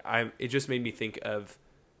feel like it just made me think of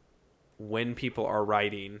when people are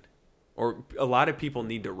writing, or a lot of people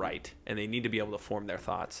need to write, and they need to be able to form their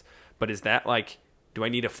thoughts. But is that do I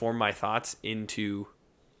need to form my thoughts into,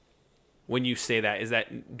 when you say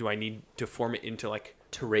that, do I need to form it into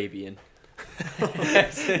Turabian?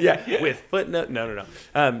 Yeah, with footnote. No.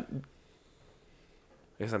 I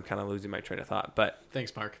guess I'm kind of losing my train of thought, but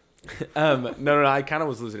Thanks, Mark. No. I kind of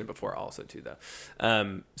was losing it before, also too,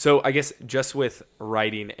 though. So I guess just with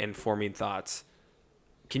writing and forming thoughts,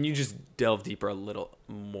 can you just delve deeper a little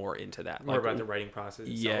more into that? More about the writing process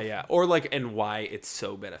itself. Yeah. Or and why it's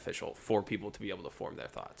so beneficial for people to be able to form their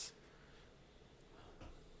thoughts.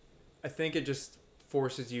 I think it just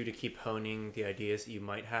forces you to keep honing the ideas that you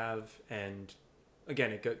might have. And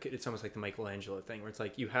again, it's almost like the Michelangelo thing, where it's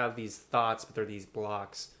you have these thoughts, but they're these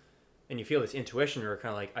blocks, and you feel this intuition where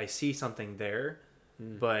kind of I see something there,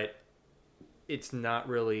 but it's not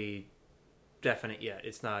really definite yet.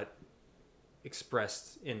 It's not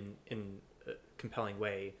expressed in a compelling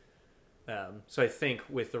way. So I think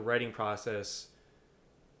with the writing process,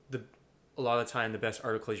 a lot of the time the best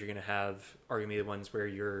articles you're going to have are going to be the ones where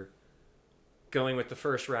you're going with the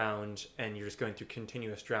first round and you're just going through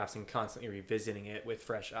continuous drafts and constantly revisiting it with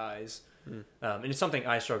fresh eyes. And it's something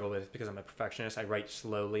I struggle with because I'm a perfectionist. I write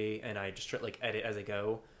slowly and I just edit as I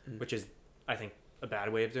go, which is, I think, a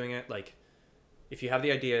bad way of doing it. If you have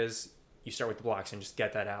the ideas, you start with the blocks and just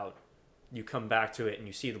get that out. You come back to it and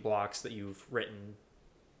you see the blocks that you've written.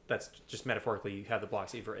 That's just metaphorically, you have the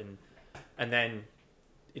blocks that you've written, and then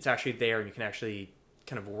it's actually there and you can actually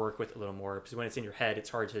kind of work with it a little more, because when it's in your head,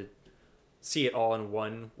 it's hard to see it all in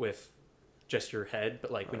one with just your head.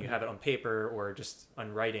 But when you have it on paper or just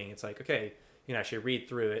on writing, it's okay, you can actually read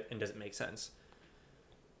through it and does it make sense?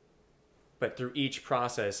 But through each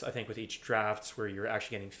process, I think with each draft where you're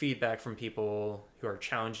actually getting feedback from people who are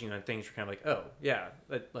challenging you on things, you're kind of oh yeah,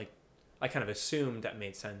 I kind of assumed that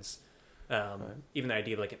made sense. Even the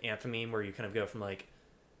idea of an anthememe where you kind of go from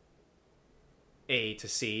A to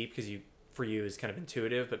C, because for you is kind of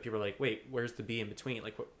intuitive, but people are wait, where's the B in between?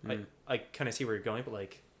 I kind of see where you're going,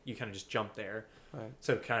 but you kind of just jump there. Right.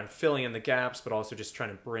 So kind of filling in the gaps, but also just trying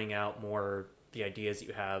to bring out more the ideas that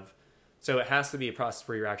you have. So it has to be a process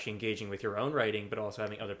where you're actually engaging with your own writing, but also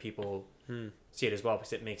having other people see it as well,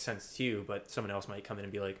 because it makes sense to you, but someone else might come in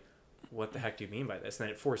and be like, what the heck do you mean by this? And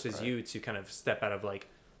then it forces you to kind of step out of like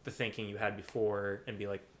the thinking you had before and be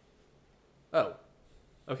like, oh,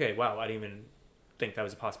 okay, wow, I didn't even think that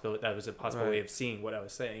was a possibility. That was a possible way of seeing what I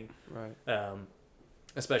was saying. Right.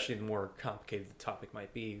 Especially the more complicated the topic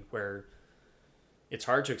might be, where it's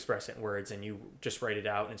hard to express it in words and you just write it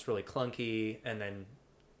out and it's really clunky. And then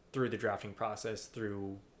through the drafting process,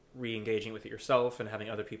 through re-engaging with it yourself and having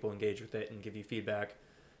other people engage with it and give you feedback,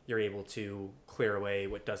 you're able to clear away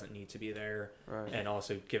what doesn't need to be there, and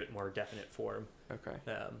also give it more definite form. Okay.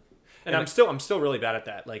 And I'm still really bad at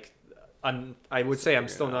that. Like, I would say I'm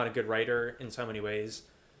still not a good writer in so many ways.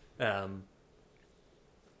 And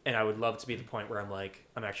I would love to be at the point where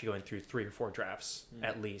I'm actually going through 3 or 4 drafts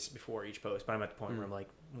at least before each post, but I'm at the point where I'm like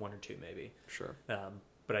 1 or 2 maybe. Sure.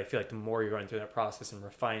 But I feel like the more you're going through that process and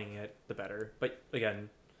refining it, the better. But again,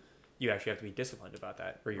 you actually have to be disciplined about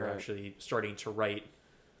that, where you're actually starting to write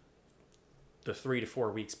the 3 to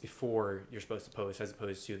 4 weeks before you're supposed to post, as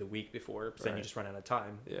opposed to the week before, because then you just run out of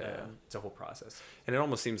time. It's a whole process. And it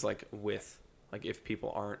almost seems like if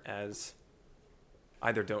people aren't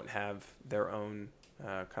either don't have their own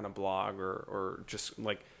kind of blog or just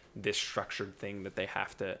like this structured thing that they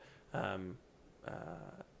have to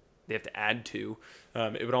add to,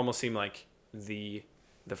 it would almost seem like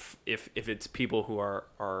if it's people who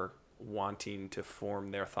are wanting to form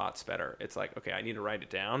their thoughts better, it's like, okay, I need to write it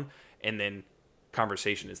down, and then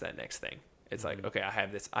conversation is that next thing. It's like, okay, I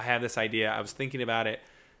have this idea, I was thinking about it,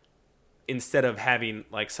 instead of having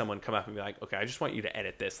like someone come up and be like, okay, I just want you to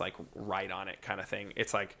edit this, like write on it kind of thing.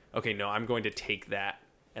 It's like, okay, no, I'm going to take that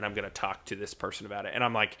and I'm going to talk to this person about it, and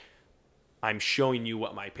I'm like, I'm showing you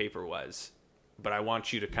what my paper was, but I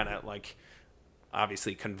want you to kind of like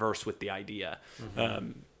obviously converse with the idea.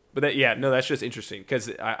 But that's just interesting,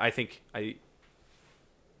 because I think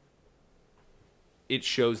it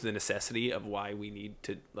shows the necessity of why we need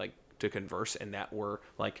to converse, and that we're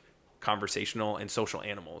like conversational and social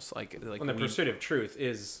animals. Like when the pursuit of truth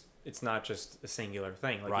it's not just a singular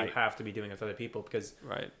thing. Like you have to be doing it with other people, because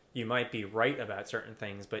you might be right about certain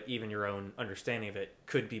things, but even your own understanding of it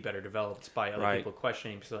could be better developed by other people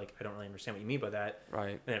questioning. So like, I don't really understand what you mean by that.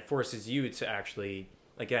 And it forces you to actually,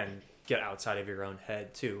 again, get outside of your own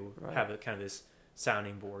head to have a kind of this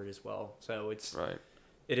sounding board as well. So it's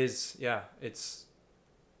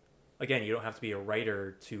again, you don't have to be a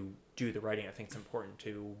writer to do the writing. I think it's important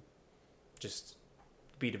to just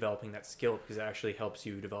be developing that skill, because it actually helps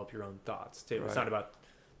you develop your own thoughts too. It's not about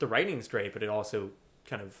the writing's great, but it also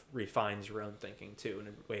kind of refines your own thinking too, in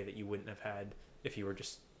a way that you wouldn't have had if you were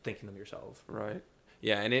just thinking them yourself. Right.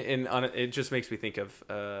 Yeah, and it just makes me think of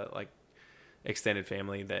like extended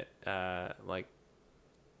family that like,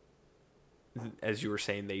 as you were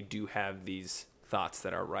saying, they do have these thoughts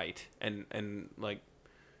that are right, and like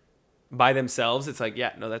by themselves it's like,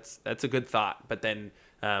 yeah, no, that's a good thought, but then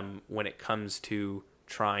when it comes to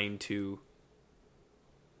trying to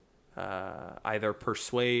either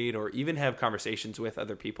persuade or even have conversations with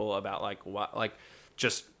other people about like what, like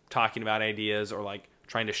just talking about ideas, or like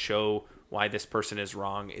trying to show why this person is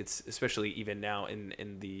wrong, it's especially even now in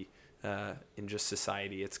just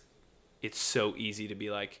society, it's so easy to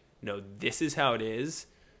be like, no, this is how it is,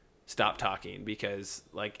 stop talking, because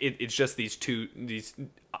like it's just these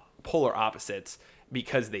polar opposites,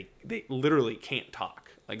 because they literally can't talk.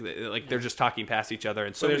 Like they're just talking past each other,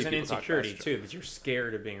 and so there's an insecurity too, because you're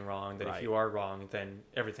scared of being wrong. That if you are wrong, then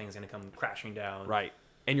everything's going to come crashing down. Right,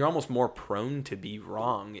 and you're almost more prone to be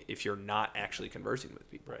wrong if you're not actually conversing with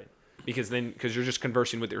people. Right, because you're just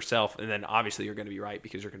conversing with yourself, and then obviously you're going to be right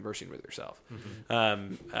because you're conversing with yourself.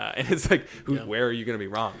 And it's like, where are you going to be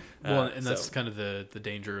wrong? And that's kind of the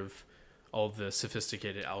danger of all the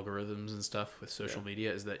sophisticated algorithms and stuff with social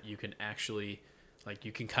media, is that you can actually, like,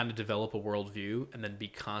 you can kind of develop a worldview and then be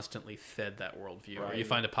constantly fed that worldview. Or you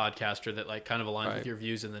find a podcaster that like kind of aligns with your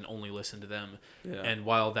views and then only listen to them. And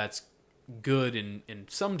while that's good in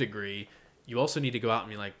some degree, you also need to go out and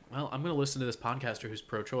be like, well, I'm going to listen to this podcaster who's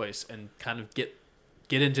pro-choice and kind of get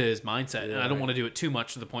into his mindset. And I don't want to do it too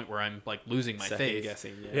much to the point where I'm like losing my faith.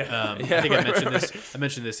 Guessing, I think I mentioned this. I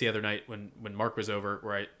mentioned this the other night when Mark was over,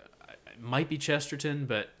 where I might be Chesterton,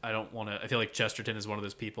 but I don't want to. I feel like Chesterton is one of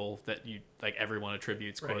those people that you like everyone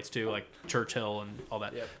attributes quotes to, like Churchill and all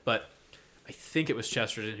that. But I think it was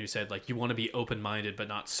Chesterton who said, like, you want to be open-minded, but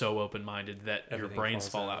not so open-minded that your brains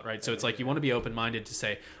fall out, right? So it's like you want to be open-minded to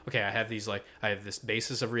say, okay, I have this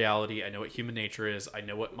basis of reality. I know what human nature is. I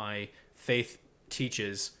know what my faith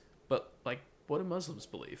teaches, but like, what do Muslims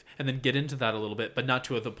believe? And then get into that a little bit, but not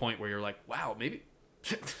to the point where you're like, wow, maybe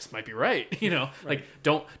this might be right. Right. Like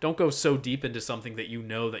don't go so deep into something that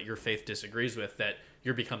that your faith disagrees with, that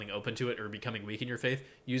you're becoming open to it or becoming weak in your faith.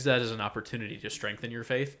 Use that as an opportunity to strengthen your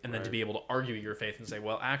faith, and then to be able to argue your faith and say,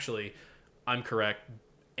 well, actually, I'm correct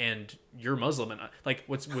and you're Muslim. And like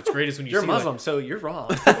what's great is when you you're see Muslim, like, so you're wrong.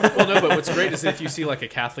 well, no, but what's great is if you see like a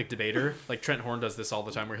Catholic debater, like Trent Horn does this all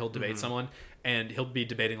the time, where he'll debate someone and he'll be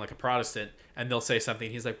debating like a Protestant, and they'll say something.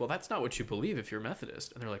 He's like, well, that's not what you believe if you're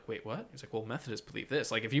Methodist. And they're like, wait, what? He's like, well, Methodists believe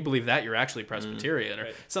this. Like, if you believe that, you're actually Presbyterian or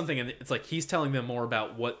something. And it's like he's telling them more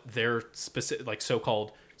about what their specific, like,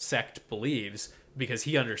 so-called sect believes, because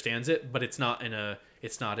he understands it, but it's not in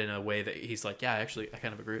a way that he's like, yeah, actually, I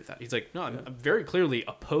kind of agree with that. He's like, no, I'm very clearly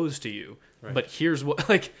opposed to you, but here's what,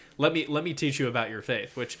 like, let me teach you about your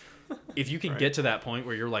faith. Which, if you can get to that point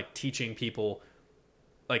where you're like teaching people,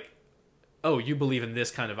 like, oh, you believe in this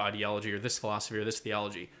kind of ideology or this philosophy or this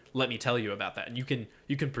theology, let me tell you about that. And you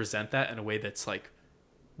can present that in a way that's like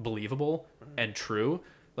believable and true.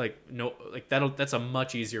 Like, no, like that's a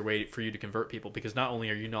much easier way for you to convert people, because not only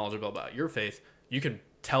are you knowledgeable about your faith, you can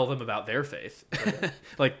tell them about their faith.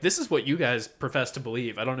 Like, this is what you guys profess to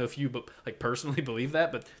believe. I don't know if you like personally believe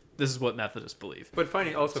that, but this is what Methodists believe. But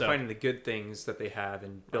finding the good things that they have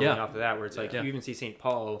and building off of that, where it's like you even see St.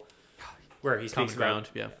 Paul, where he speaks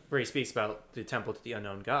about the temple to the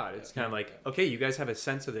unknown God. It's kind of like, okay, you guys have a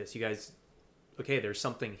sense of this. You guys, okay, there's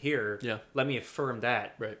something here. Yeah. Let me affirm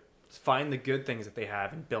that. Right. Find the good things that they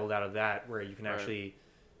have and build out of that, where you can actually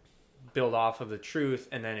build off of the truth,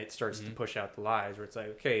 and then it starts to push out the lies, where it's like,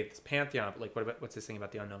 okay, it's pantheon, but like, what's this thing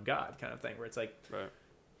about the unknown God kind of thing, where it's like,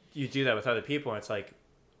 you do that with other people, and it's like,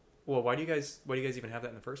 well, why do you guys even have that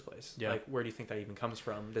in the first place? Yeah. Like, where do you think that even comes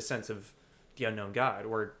from, the sense of the unknown God?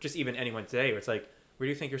 Or just even anyone today, where it's like, where do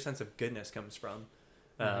you think your sense of goodness comes from?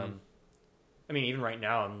 I mean, even right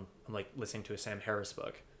now, I'm like listening to a Sam Harris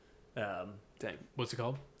book. Dang. What's it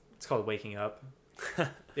called? It's called Waking Up.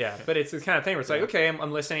 Yeah, but it's this kind of thing where it's like, okay,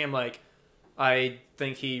 I'm listening. I'm like, I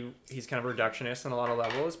think he's kind of reductionist on a lot of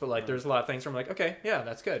levels, but like, there's a lot of things where I'm like, okay, yeah,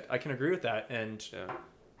 that's good. I can agree with that, and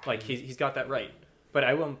like he's got that right. But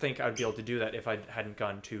I wouldn't think I'd be able to do that if I hadn't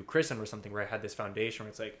gone to Christendom or something, where I had this foundation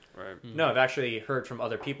where it's like, no, I've actually heard from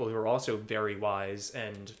other people who are also very wise,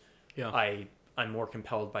 and I'm more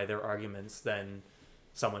compelled by their arguments than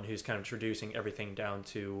someone who's kind of introducing everything down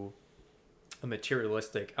to a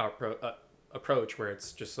materialistic approach, where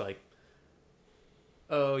it's just like,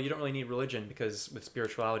 oh, you don't really need religion, because with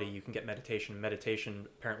spirituality you can get meditation. Meditation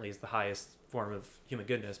apparently is the highest form of human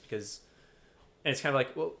goodness, and it's kind of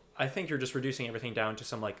like, well, I think you're just reducing everything down to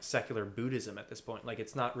some like secular Buddhism at this point. Like,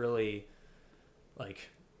 it's not really, like,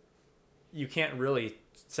 you can't really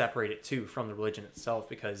separate it too from the religion itself,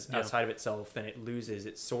 because outside of itself, then it loses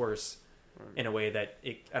its source in a way that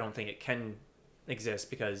I don't think it can exist,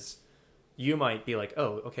 because you might be like,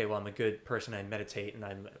 oh, okay, well, I'm a good person, I meditate, and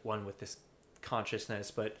I'm one with this consciousness,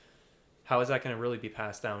 but how is that going to really be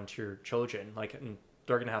passed down to your children? Like, and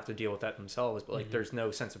they're going to have to deal with that themselves, but like, there's no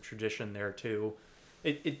sense of tradition there too.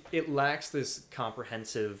 It lacks this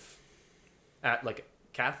comprehensive, like,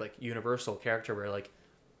 Catholic universal character, where like,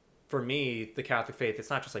 for me, the Catholic faith, it's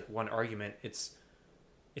not just like one argument, it's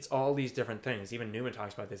all these different things. Even Newman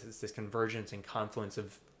talks about this. It's this convergence and confluence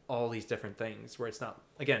of all these different things, where it's not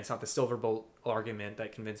the silver bullet argument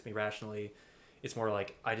that convinced me rationally. It's more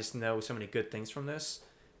like, I just know so many good things from this,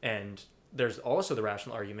 and there's also the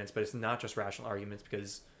rational arguments, but it's not just rational arguments,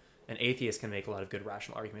 because an atheist can make a lot of good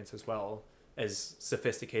rational arguments as well, as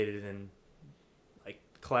sophisticated and like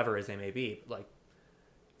clever as they may be. Like,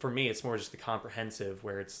 for me, it's more just the comprehensive,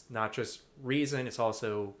 where it's not just reason, it's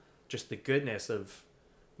also just the goodness of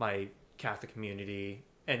my Catholic community.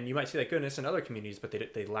 And you might see that goodness in other communities, but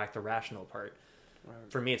they lack the rational part. Right.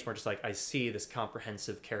 For me, it's more just like, I see this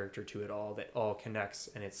comprehensive character to it all, that all connects,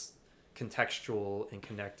 and it's contextual and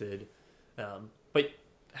connected. But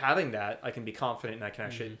having that, I can be confident, and I can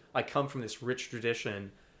actually, I come from this rich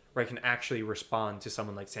tradition where I can actually respond to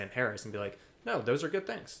someone like Sam Harris and be like, no, those are good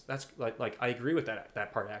things. That's like I agree with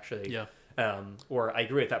that part, actually. Yeah. Or I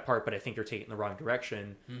agree with that part, but I think you're taking it in the wrong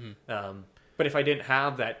direction. But if I didn't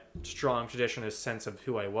have that strong traditionalist sense of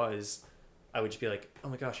who I was, I would just be like, oh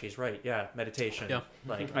my gosh, he's right. Yeah, meditation. Yeah.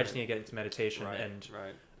 Like, I just need to get into meditation, and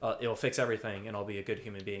it'll fix everything, and I'll be a good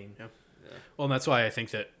human being. Yeah. Well, and that's why I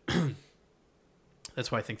think that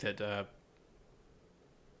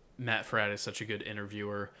Matt Fradd is such a good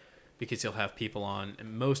interviewer, because he'll have people on,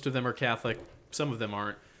 and most of them are Catholic, some of them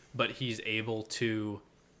aren't, but he has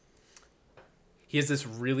this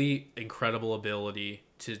really incredible ability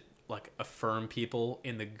to like affirm people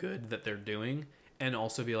in the good that they're doing, and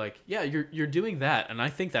also be like, yeah, you're doing that, and I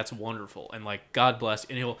think that's wonderful, and like God bless.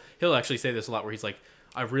 And he'll actually say this a lot, where he's like,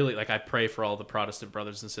 I really like, I pray for all the Protestant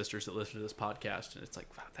brothers and sisters that listen to this podcast, and it's like,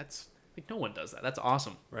 wow, that's like, no one does that. That's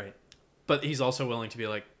awesome, Right? But he's also willing to be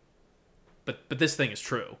like, but this thing is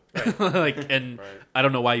true, right. Like, and Right. I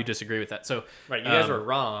don't know why you disagree with that. So Right, you guys were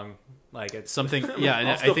wrong. Like it's something, yeah, and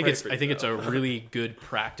I'll I still think pray it's for you, it's though. a really good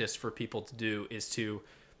practice for people to do, is to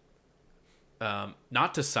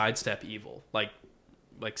not to sidestep evil, like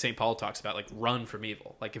St. Paul talks about, like run from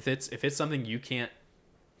evil. Like if it's something you can't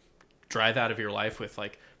drive out of your life with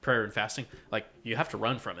like prayer and fasting, like you have to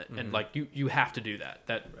run from it, and like you have to do that.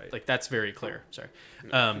 Right. Like that's very clear. Sorry,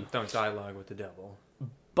 don't dialogue with the devil.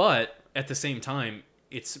 but at the same time,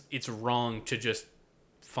 it's wrong to just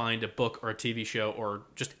find a book or a TV show or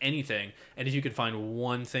just anything, and if you can find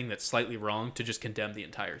one thing that's slightly wrong, to just condemn the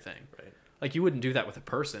entire thing. Right. Like you wouldn't do that with a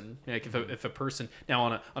person. Like if a person,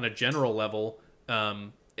 now on a general level,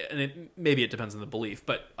 and maybe it depends on the belief,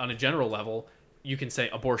 but on a general level, you can say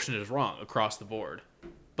abortion is wrong across the board.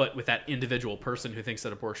 But with that individual person who thinks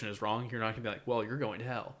that abortion is wrong, you're not going to be like, well, you're going to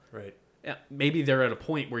hell. Right. Yeah, maybe they're at a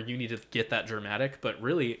point where you need to get that dramatic, but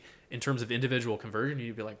really, in terms of individual conversion,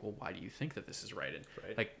 you'd be like, well, why do you think that this is right? And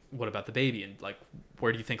like, what about the baby? And like,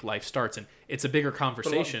 where do you think life starts? And it's a bigger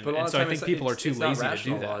conversation. But a lot and of so I time think people are too it's not lazy to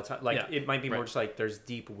rational do a lot of that. time. Like Yeah. it might be more Right. just like there's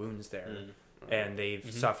deep wounds there, and they've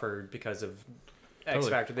suffered because of X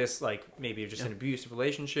Totally. factor. This, like maybe just an abusive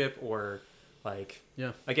relationship, or like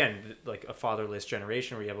again, like a fatherless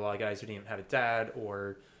generation where you have a lot of guys who didn't have a dad,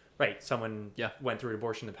 or someone went through an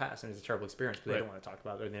abortion in the past and it was a terrible experience, but they don't want to talk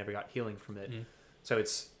about it, or they never got healing from it. So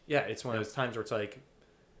it's one of those times where it's like,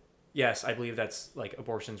 yes, I believe that's like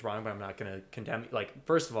abortion's wrong, but I'm not going to condemn. Like,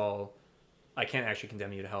 first of all, I can't actually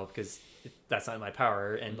condemn you to hell because that's not in my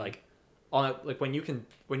power. And like, when you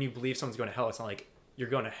believe someone's going to hell, it's not like you're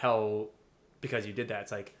going to hell because you did that.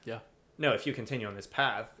 It's like, no, if you continue on this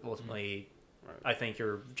path, ultimately, I think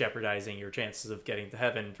you're jeopardizing your chances of getting to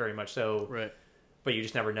heaven, very much so. Right. But you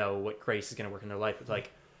just never know what grace is going to work in their life. It's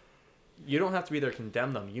like, you don't have to be there to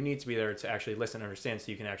condemn them. You need to be there to actually listen and understand,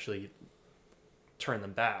 so you can actually turn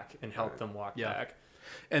them back and help them walk back.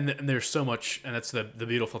 And there's so much, and that's the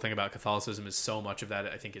beautiful thing about Catholicism, is so much of that,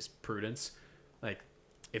 I think, is prudence. Like,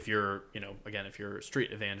 if you're, again, if you're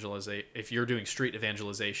if you're doing street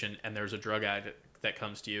evangelization and there's a drug addict that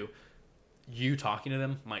comes to you, you talking to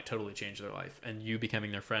them might totally change their life, and you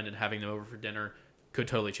becoming their friend and having them over for dinner could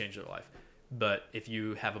totally change their life. But if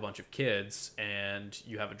you have a bunch of kids and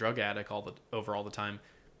you have a drug addict all the time,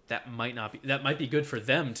 that might be good for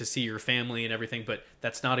them to see your family and everything, but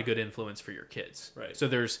that's not a good influence for your kids. Right. So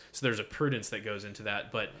there's a prudence that goes into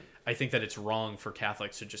that, but I think that it's wrong for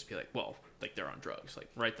Catholics to just be like, well, like they're on drugs, like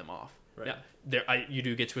write them off. Right. Yeah, you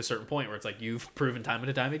do get to a certain point where it's like, you've proven time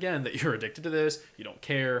and time again that you're addicted to this, you don't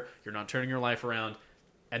care, you're not turning your life around,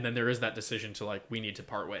 and then there is that decision to like, we need to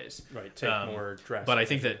part ways. Right. Take more drastic. But I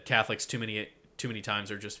think that Catholics too many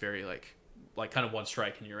times are just very like kind of one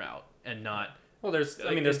strike and you're out, and not. Well, there's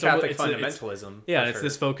it's Catholic it's fundamentalism. Yeah, it's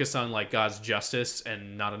this focus on like God's justice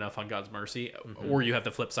and not enough on God's mercy. Or you have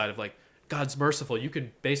the flip side of like, God's merciful. You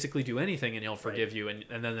could basically do anything and He'll forgive you. And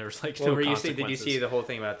then there's like no consequences. Did you see the whole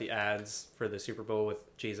thing about the ads for the Super Bowl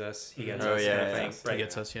with Jesus? He gets Oh, us. yeah, Kind of yeah. thing. Right. He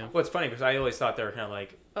gets us, yeah. Well, it's funny because I always thought they were kind of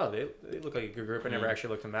like, oh, they look like a good group. I never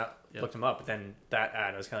actually looked them up. But then that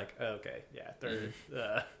ad, I was kind of like, oh, okay, yeah,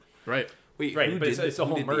 they're Right. Wait, right. But it's the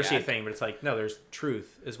whole mercy ad? thing. But it's like, no, there's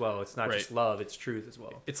truth as well. It's not just love; it's truth as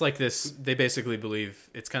well. It's like this. They basically believe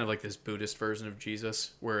it's kind of like this Buddhist version of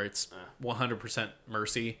Jesus, where it's 100%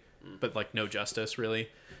 mercy, but like no justice really.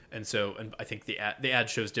 And I think the ad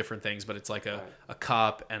shows different things, but it's like a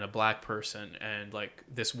cop and a black person and like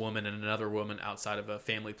this woman and another woman outside of a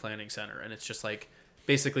family planning center, and it's just like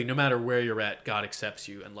basically no matter where you're at, God accepts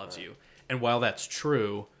you and loves you. And while that's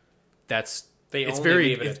true, They it's only very,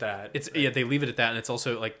 leave it at that. It's right. Yeah, they leave it at that, and it's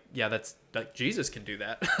also like, yeah, that's like Jesus can do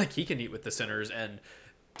that. Like he can eat with the sinners and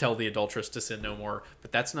tell the adulteress to sin no more.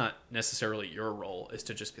 But that's not necessarily your role. Is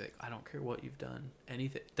to just be like, I don't care what you've done,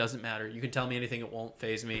 anything doesn't matter. You can tell me anything; it won't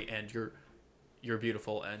faze me, and you're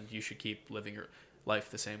beautiful, and you should keep living your life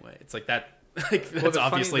the same way. It's like that. Like that's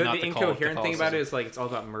obviously not the call of incoherent thing about it Catholicism. is like it's all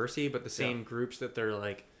about mercy, but the same groups that they're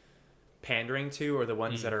like pandering to are the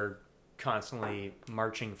ones that are constantly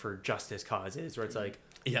marching for justice causes, where it's like,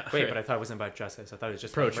 wait, but I thought it wasn't about justice. I thought it was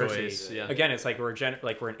just about Pro-choice, mercy. yeah. Again, it's like we're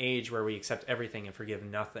an age where we accept everything and forgive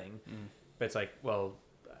nothing. But it's like, well,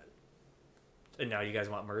 and now you guys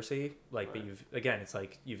want mercy, like, but it's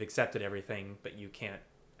like you've accepted everything, but you can't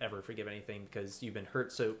ever forgive anything because you've been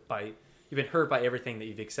hurt by everything that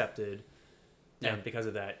you've accepted, and because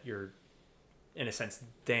of that, you're in a sense,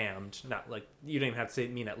 damned. Not like, you don't even have to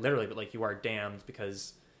mean that literally, but like you are damned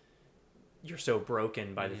because you're so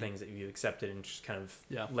broken by the things that you accepted and just kind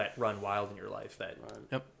of let run wild in your life that.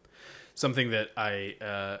 Yep. Something that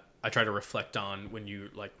I try to reflect on when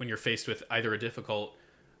you're faced with either a difficult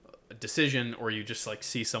decision or you just like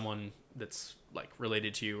see someone that's like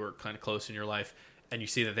related to you or kind of close in your life and you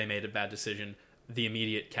see that they made a bad decision. The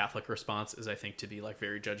immediate Catholic response is, I think, to be like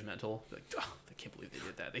very judgmental. Like, oh, I can't believe they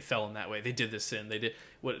did that. They fell in that way. They did this sin.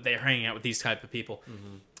 They're hanging out with these type of people.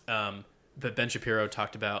 But Ben Shapiro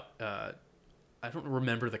talked about, I don't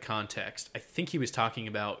remember the context. I think he was talking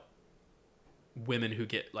about women who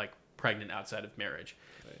get like pregnant outside of marriage.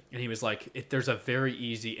 Right. And he was like, there's a very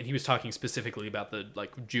easy, and he was talking specifically about the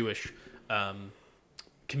like Jewish,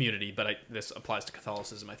 community, but this applies to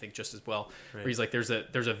Catholicism, I think, just as well. Right. Where he's like,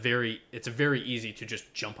 it's very easy to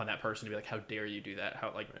just jump on that person to be like, how dare you do that?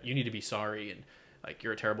 How you need to be sorry and like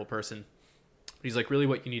you're a terrible person. But he's like, really,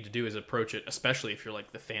 what you need to do is approach it, especially if you're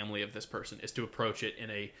like the family of this person, is to approach it in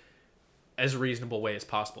a as reasonable way as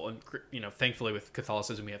possible. And thankfully with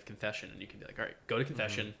Catholicism we have confession, and you can be like, all right, go to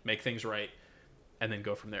confession, make things right, and then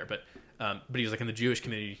go from there. But he's like, in the Jewish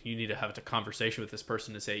community, you need to have a conversation with this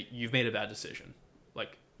person to say, you've made a bad decision.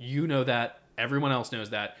 Like, that everyone else knows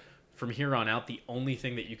that. From here on out, the only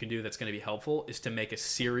thing that you can do that's going to be helpful is to make a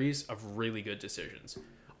series of really good decisions.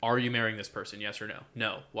 Are you marrying this person? Yes or no?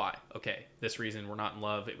 No. Why? Okay. This reason, we're not in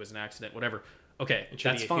love. It was an accident. Whatever. Okay.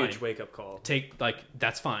 That's fine. Huge wake up call.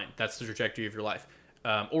 That's fine. That's the trajectory of your life.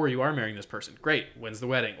 Or you are marrying this person. Great. When's the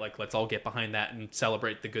wedding? Like, let's all get behind that and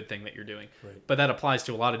celebrate the good thing that you're doing. Right. But that applies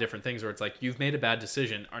to a lot of different things where it's like, you've made a bad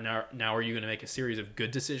decision. Now are you going to make a series of good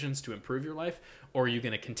decisions to improve your life? Or are you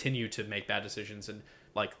going to continue to make bad decisions and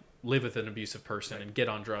like live with an abusive person and get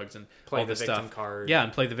on drugs and play all this the stuff? Victim card. Yeah,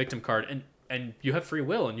 and play the victim card. And you have free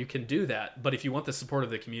will and you can do that. But if you want the support of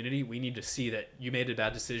the community, we need to see that you made a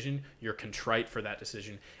bad decision, you're contrite for that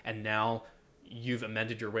decision, and now you've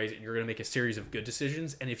amended your ways and you're going to make a series of good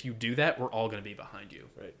decisions. And if you do that, we're all going to be behind you.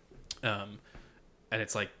 Right. And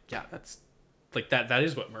it's like, yeah, that's like that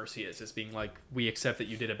is what mercy is being like, we accept that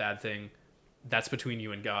you did a bad thing. That's between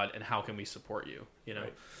you and God, and how can we support you?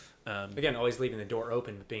 Right. Again, always leaving the door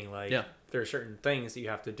open, but being like, there are certain things that you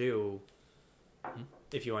have to do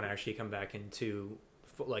if you want to actually come back into,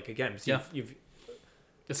 like, again, you've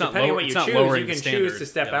it's not depending on what you choose, you can choose to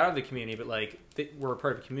step out of the community, but like we're a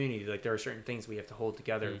part of a community. Like, there are certain things we have to hold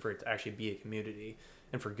together for it to actually be a community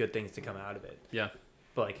and for good things to come out of it. Yeah.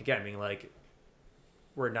 But like, again, being like,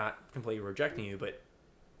 we're not completely rejecting you, but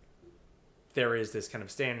there is this kind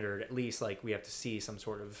of standard, at least like we have to see some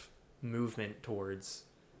sort of movement towards,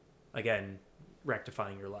 again,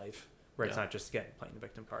 rectifying your life, where it's not just, again, playing the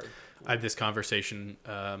victim card. I had this conversation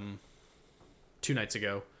 2 nights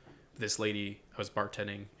ago with this lady. I was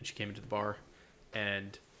bartending and she came into the bar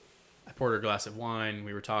and I poured her a glass of wine.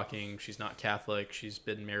 We were talking. She's not Catholic. She's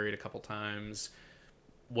been married a couple times.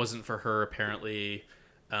 Wasn't for her, apparently.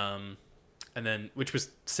 And then, which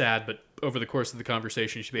was sad, but over the course of the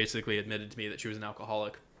conversation, she basically admitted to me that she was an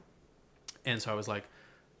alcoholic. And so I was like,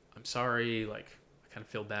 I'm sorry, like, I kind of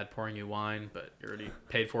feel bad pouring you wine, but you already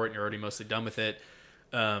paid for it and you're already mostly done with it.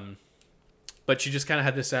 But she just kind of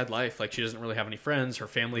had this sad life. Like, she doesn't really have any friends. Her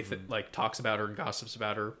family like talks about her and gossips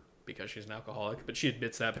about her because she's an alcoholic, but she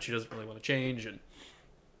admits that, but she doesn't really want to change. And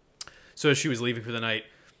so as she was leaving for the night,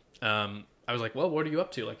 I was like, well, what are you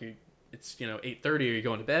up to? Like, it's 8:30. Are you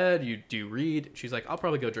going to bed? Do you read? She's like, I'll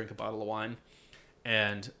probably go drink a bottle of wine.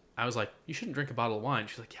 And I was like, you shouldn't drink a bottle of wine.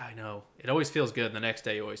 She's like, yeah, I know. It always feels good. And the next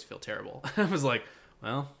day you always feel terrible. I was like,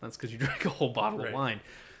 well, that's because you drank a whole bottle of wine.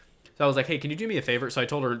 So I was like, hey, can you do me a favor? So I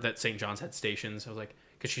told her that St. John's had stations. I was like,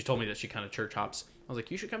 because she told me that she kind of church hops. I was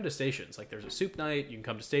like, you should come to stations. Like, there's a soup night. You can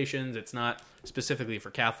come to stations. It's not specifically for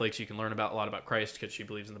Catholics. You can learn a lot about Christ because she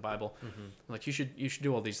believes in the Bible. Like, you should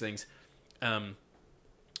do all these things. And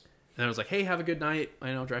I was like, hey, have a good night.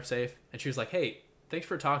 I know, drive safe. And she was like, hey, thanks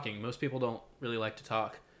for talking. Most people don't really like to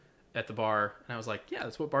talk at the bar. And I was like, yeah,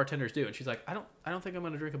 that's what bartenders do. And she's like, I don't think I'm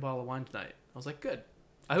going to drink a bottle of wine tonight. I was like, good.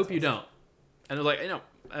 I hope you don't. And I was like,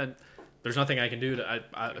 and there's nothing I can do to,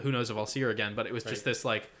 who knows if I'll see her again. But it was just this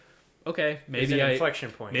like, okay, maybe an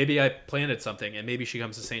inflection point. Maybe I planted something and maybe she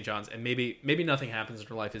comes to St. John's and maybe nothing happens in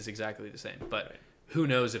her life is exactly the same. But who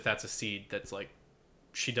knows if that's a seed that's like,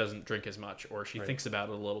 she doesn't drink as much, or she thinks about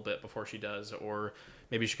it a little bit before she does, or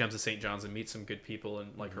maybe she comes to St. John's and meets some good people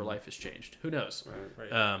and like her life has changed. Who knows?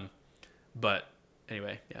 Right. But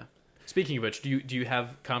anyway, yeah. Speaking of which, do you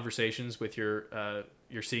have conversations with you're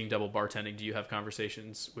seeing double bartending? Do you have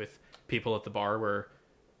conversations with people at the bar where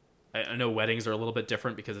I know weddings are a little bit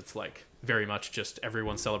different because it's like very much just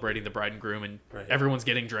everyone celebrating the bride and groom and Right. everyone's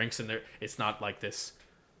getting drinks and it's not like this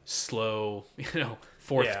slow,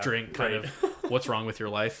 fourth drink kind of what's wrong with your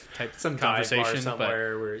life type Some conversation. dive bar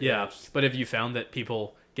somewhere where, but have you found that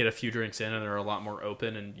people get a few drinks in and they're a lot more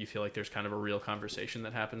open and you feel like there's kind of a real conversation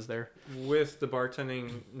that happens there? With the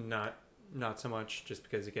bartending, not so much, just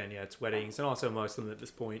because again, it's weddings, and also most of them at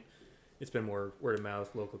this point, it's been more word of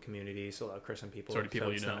mouth, local community, so a lot of Christian people. Sort of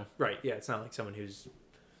people it's you know. Not, right, yeah, it's not like someone who's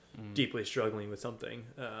deeply struggling with something,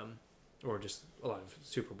 or just a lot of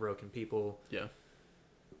super broken people. Yeah.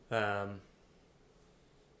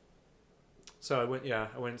 So I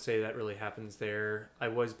wouldn't say that really happens there. I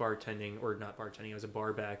was bartending, or not bartending, I was a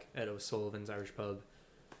bar back at O'Sullivan's Irish Pub,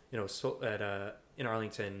 in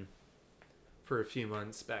Arlington for a few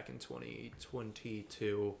months back in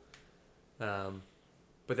 2022.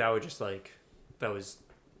 But that was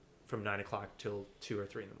from 9 o'clock till 2 or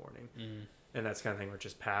 3 in the morning. And that's the kind of thing where it's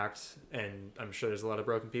just packed, and I'm sure there's a lot of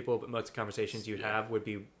broken people, but most conversations you'd have would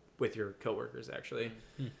be with your coworkers actually.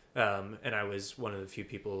 And I was one of the few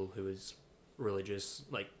people who was religious,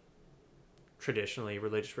 like traditionally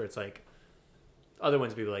religious, where it's like other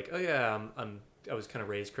ones would be like, oh yeah, I was kind of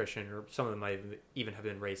raised Christian, or some of them might even have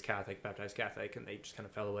been raised Catholic, baptized Catholic, and they just kind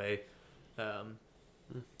of fell away. So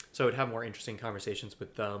I would have more interesting conversations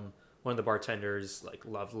with them. One of the bartenders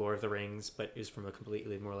loved Lord of the Rings, but is from a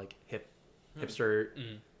completely more like hipster,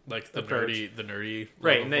 like the approach. nerdy,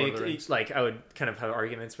 right? And I would kind of have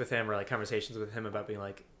arguments with him, or like conversations with him about being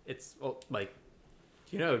like, it's like,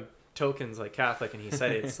 Tolkien's like Catholic, and he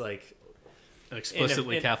said it's like an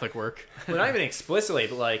explicitly Catholic work. Well, not even explicitly,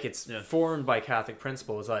 but like it's formed by Catholic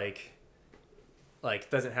principles. Like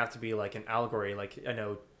doesn't have to be like an allegory. Like I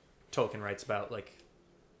know Tolkien writes about like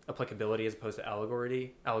applicability as opposed to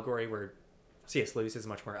allegory, where C.S. Lewis is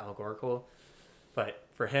much more allegorical. But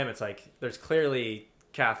for him, it's like there's clearly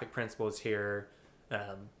Catholic principles here,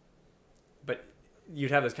 but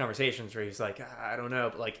you'd have those conversations where he's like, I don't know,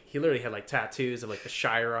 but like he literally had like tattoos of like the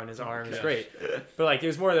Shire on his arm. It's great, but like it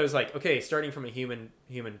was more of those like, okay, starting from a human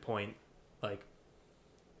point, like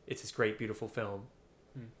it's this great, beautiful film,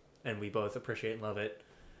 and we both appreciate and love it,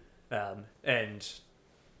 and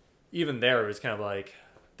even there it was kind of like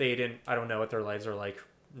I don't know what their lives are like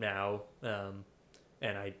now,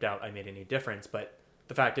 and I doubt I made any difference, but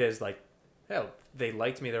the fact is, like, hell, they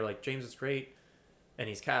liked me. They're like, James is great, and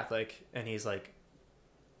he's Catholic, and he's like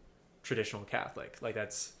traditional Catholic. Like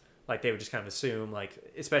that's like they would just kind of assume,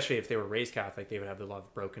 like, especially if they were raised Catholic, they would have a lot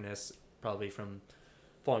of brokenness, probably from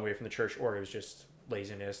falling away from the church, or it was just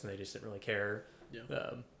laziness and they just didn't really care.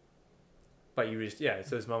 But you just it's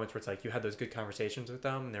those moments where it's like you had those good conversations with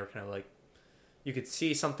them, and they were kind of like, you could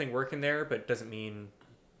see something working there, but it doesn't mean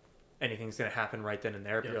anything's going to happen right then and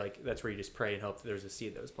there. But you're like, that's where you just pray and hope that there's a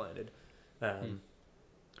seed that was planted. I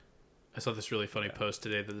saw this really funny post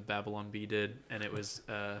today that the Babylon Bee did, and it was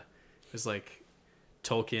like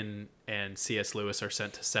Tolkien and C.S. Lewis are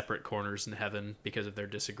sent to separate corners in heaven because of their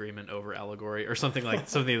disagreement over allegory, or something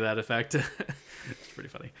to that effect. It's pretty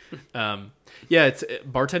funny.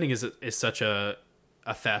 Bartending is such a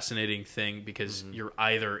fascinating thing because you're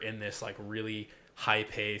either in this like really high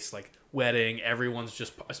pace like wedding, everyone's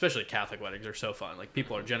just, especially Catholic weddings are so fun, like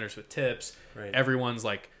people are generous with tips, right. Everyone's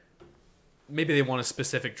like, maybe they want a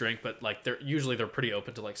specific drink, but like they're pretty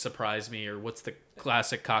open to like surprise me, or what's the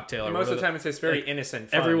classic cocktail, and or most of the time it's very like,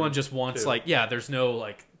 innocent fun everyone just wants too. Like there's no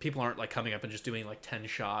like, people aren't like coming up and just doing like 10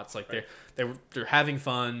 shots, like right. they're having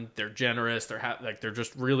fun, they're generous, they're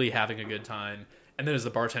just really having a good time. And then as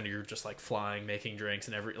the bartender, you're just like flying, making drinks,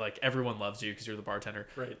 and everyone loves you because you're the bartender.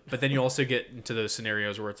 Right. But then you also get into those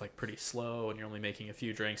scenarios where it's like pretty slow and you're only making a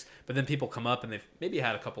few drinks. But then people come up and they've maybe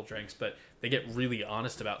had a couple drinks, but they get really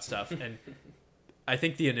honest about stuff. And I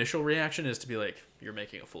think the initial reaction is to be like, you're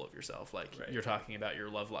making a fool of yourself. Like right. You're talking about your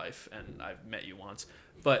love life, and I've met you once.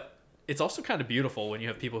 But it's also kind of beautiful when you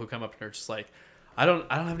have people who come up and are just like, I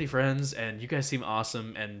don't have any friends, and you guys seem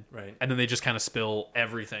awesome, and right. And then they just kind of spill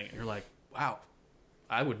everything, and you're like, wow.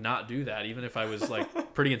 I would not do that even if I was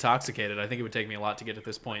like pretty intoxicated. I think it would take me a lot to get to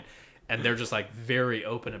this point. And they're just like very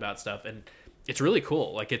open about stuff, and it's really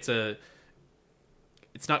cool. Like it's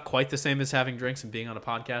not quite the same as having drinks and being on a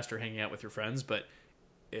podcast or hanging out with your friends, but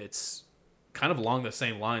it's kind of along the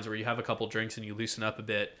same lines where you have a couple drinks and you loosen up a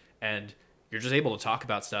bit and you're just able to talk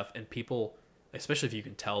about stuff, and people, especially if you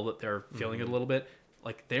can tell that they're feeling it a little bit,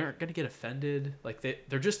 like they aren't going to get offended. Like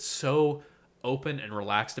they're just so open and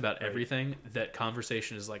relaxed about everything that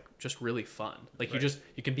conversation is like just really fun. Like right.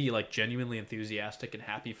 you can be like genuinely enthusiastic and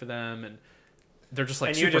happy for them, and they're just like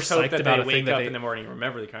and super you just hope psyched that about they a thing wake that up they in the morning and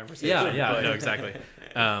remember the conversation. yeah no exactly.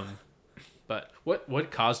 But But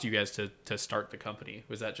what caused you guys to start the company?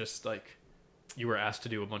 Was that just like you were asked to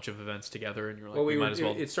do a bunch of events together, and you're like, we might as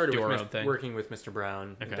well it started do with our own thing? Working with Mr.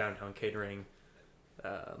 Brown in downtown catering,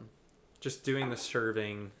 just doing the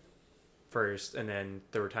serving first, and then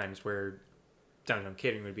there were times where downtown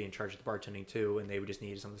catering would be in charge of the bartending too, and they would just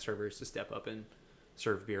need some of the servers to step up and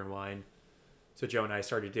serve beer and wine. So Joe and I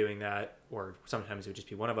started doing that, or sometimes it would just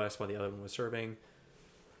be one of us while the other one was serving.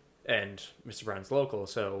 And Mr. Brown's local,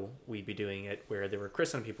 so we'd be doing it where there were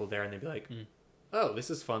christening people there, and they'd be like, oh,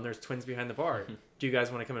 this is fun. There's twins behind the bar. Do you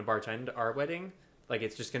guys want to come and bartend our wedding? Like,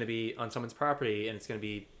 it's just going to be on someone's property, and it's going to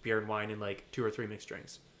be beer and wine and like 2 or 3 mixed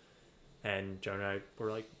drinks. And Joe and I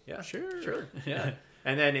were like, yeah, sure. Yeah.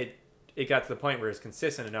 And then it got to the point where it was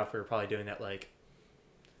consistent enough. We were probably doing that like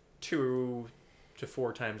 2 to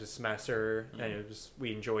 4 times a semester, and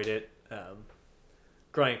we enjoyed it.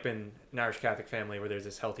 Growing up in an Irish Catholic family where there's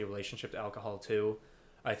this healthy relationship to alcohol too,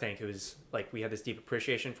 I think it was like we had this deep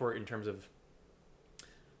appreciation for it in terms of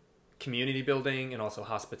community building and also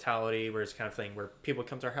hospitality, where it's kind of thing where people would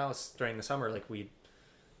come to our house during the summer, like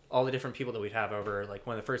all the different people that we'd have over, like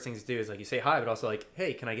one of the first things to do is like you say hi, but also like,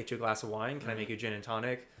 hey, can I get you a glass of wine? Can I make you gin and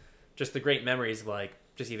tonic? Just the great memories of like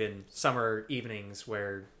just even summer evenings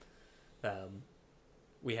where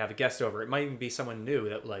we have a guest over. It might even be someone new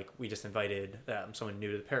that like we just invited, someone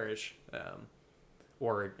new to the parish,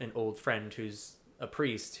 or an old friend who's a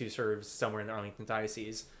priest who serves somewhere in the Arlington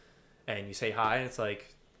diocese, and you say hi, and it's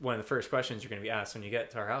like one of the first questions you're going to be asked when you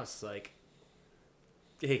get to our house is like,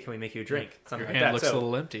 hey, can we make you a drink? Something Your like hand that. looks a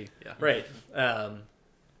little empty. Yeah. Right.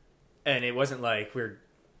 And it wasn't like we're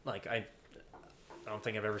like I don't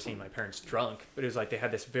think I've ever seen my parents drunk, but it was like they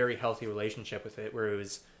had this very healthy relationship with it, where it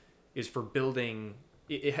was for building.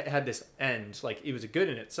 It had this end, like it was good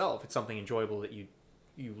in itself. It's something enjoyable that you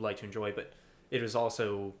like to enjoy, but it was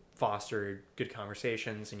also fostered good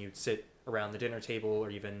conversations, and you'd sit around the dinner table or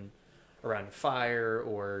even around a fire,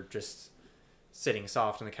 or just sitting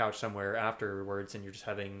soft on the couch somewhere afterwards, and you're just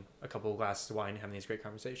having a couple of glasses of wine and having these great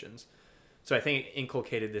conversations. So I think it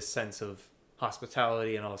inculcated this sense of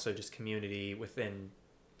hospitality and also just community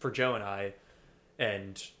for Joe and I,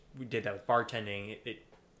 and we did that with bartending.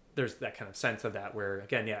 There's that kind of sense of that where,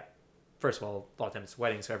 again, yeah, first of all, a lot of times it's a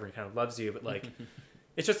wedding, so everyone kind of loves you, but like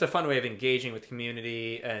it's just a fun way of engaging with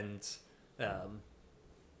community and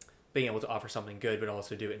being able to offer something good, but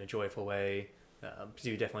also do it in a joyful way. Because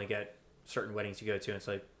you definitely get certain weddings you go to, and it's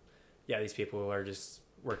like, yeah, these people are just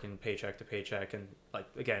working paycheck to paycheck, and like,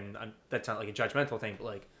 again, that's not like a judgmental thing, but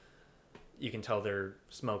like you can tell they're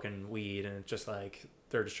smoking weed, and it's just like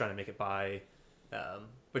they're just trying to make it by.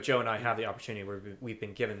 But Joe and I have the opportunity where we've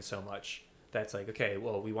been given so much that's like, okay,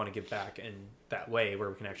 well, we want to give back in that way where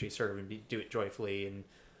we can actually serve and do it joyfully, and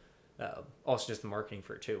also just the marketing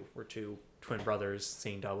for it too. We're 2 twin brothers,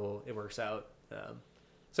 seeing double, it works out.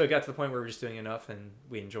 So it got to the point where we were just doing enough, and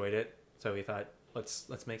we enjoyed it. So we thought,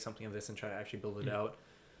 let's make something of this and try to actually build it out.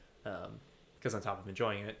 Because on top of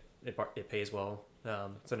enjoying it, it pays well.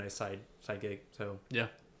 It's a nice side gig. So yeah,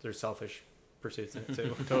 there's selfish pursuits in it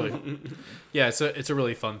too. Totally. Yeah, it's a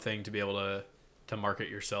really fun thing to be able to market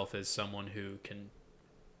yourself as someone who can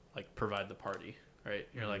like provide the party, right?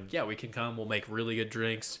 You're like, yeah, we can come, we'll make really good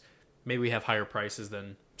drinks. Maybe we have higher prices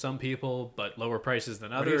than some people, but lower prices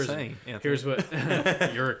than others. What are you saying, Anthony? Here's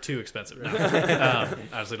what you're too expensive. No.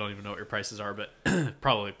 Honestly, don't even know what your prices are, but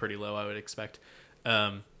probably pretty low, I would expect.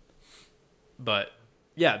 But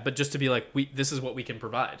just to be like, this is what we can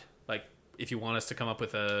provide. Like, if you want us to come up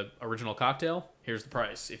with a original cocktail, here's the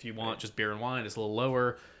price. If you want just beer and wine, it's a little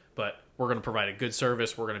lower, but we're going to provide a good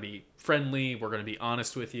service. We're going to be friendly. We're going to be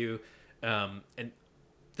honest with you. And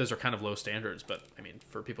those are kind of low standards, but I mean,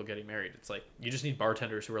 for people getting married, it's like, you just need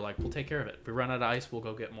bartenders who are like, we'll take care of it. If we run out of ice, we'll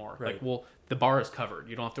go get more. Right. Like, the bar is covered.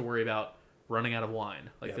 You don't have to worry about running out of wine.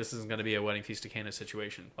 Like, This isn't going to be a wedding Feast-O-Cana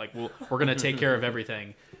situation. Like, we're going to take care of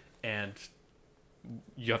everything, and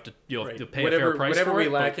you'll have to pay a fair price whatever for we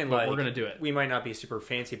it, lack but in, like, we're going to do it. We might not be super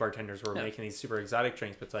fancy bartenders who are making these super exotic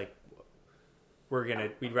drinks, but it's like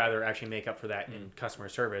we'd rather actually make up for that in customer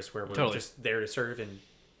service, where we're just there to serve and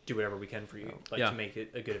do whatever we can for you, to make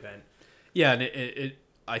it a good event. Yeah, and it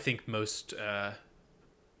I think most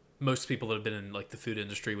people that have been in like the food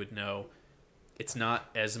industry would know it's not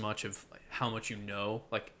as much of how much you know,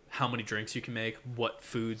 like how many drinks you can make, what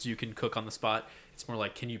foods you can cook on the spot. It's more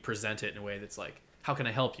like, can you present it in a way that's like, how can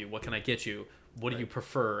I help you? What can I get you? What do you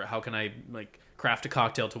prefer? How can I like craft a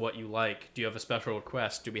cocktail to what you like? Do you have a special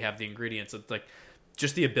request? Do we have the ingredients? It's like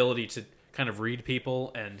just the ability to kind of read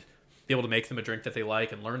people and be able to make them a drink that they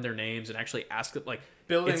like and learn their names and actually ask it, like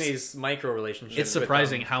building these micro relationships. It's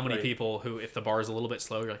surprising how many people who, if the bar is a little bit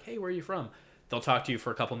slow, you're like, hey, where are you from? they'll talk to you for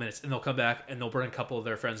a couple minutes, and they'll come back and they'll bring a couple of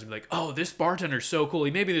their friends and be like, "Oh, this bartender's so cool.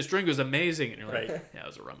 He made me this drink. It was amazing." And you're like, "Yeah, it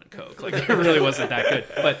was a rum and coke. Like, it really wasn't that good."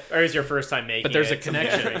 But or it was your first time making. But there's it, a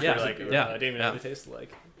connection. Yeah, like, yeah. I didn't even know what it tasted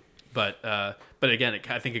like. But again,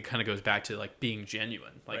 I think it kind of goes back to like being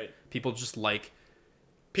genuine. Like people just like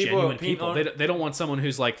genuine people. They don't want someone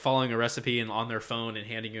who's like following a recipe and on their phone and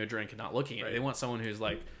handing you a drink and not looking at it. They want someone who's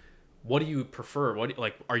like, what do you prefer? What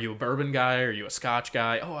like, are you a bourbon guy? Are you a Scotch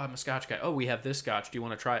guy? Oh, I'm a Scotch guy. Oh, we have this Scotch. Do you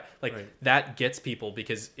want to try it? Like that gets people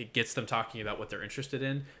because it gets them talking about what they're interested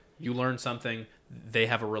in. You learn something. They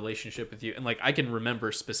have a relationship with you. And like, I can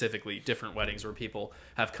remember specifically different weddings where people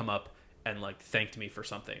have come up and like thanked me for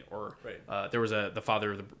something. Or there was the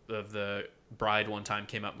father of the bride one time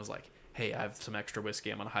came up and was like, "Hey, I have some extra whiskey.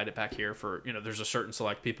 I'm going to hide it back here for, there's a certain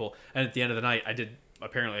select people." And at the end of the night, I did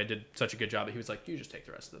such a good job that he was like, "You just take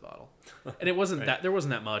the rest of the bottle." And it wasn't there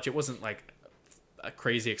wasn't that much. It wasn't like a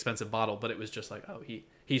crazy expensive bottle, but it was just like, oh,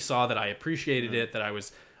 he saw that I appreciated it, that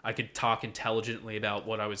I could talk intelligently about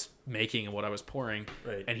what I was making and what I was pouring.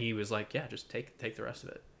 And he was like, "Yeah, just take the rest of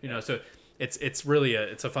it." So it's really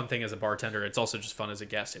it's a fun thing as a bartender. It's also just fun as a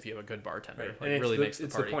guest if you have a good bartender. Like, and it really makes the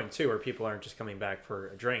party. party. The point too, where people aren't just coming back for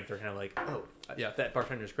a drink. They're kind of like, "Oh, yeah, that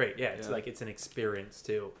bartender's great." Yeah, it's like it's an experience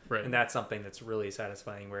too, and that's something that's really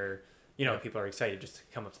satisfying. Where people are excited just to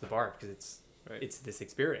come up to the bar because it's this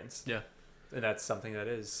experience. Yeah, and that's something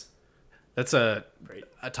that's a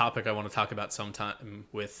topic I want to talk about sometime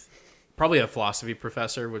with probably a philosophy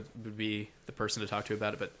professor would be the person to talk to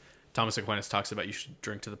about it, but Thomas Aquinas talks about you should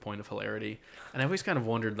drink to the point of hilarity. And I always kind of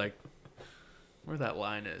wondered like where that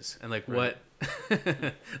line is and like what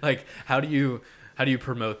like how do you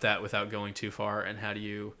promote that without going too far, and how do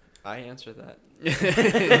you I answer that.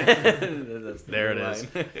 There it is.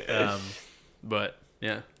 But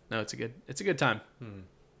yeah, no, it's a good time.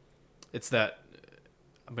 It's that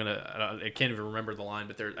I can't even remember the line,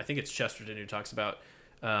 but I think it's Chesterton who talks about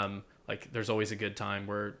like there's always a good time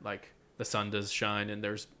where like the sun does shine and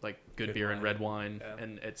there's like good beer wine and red wine,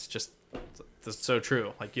 and it's so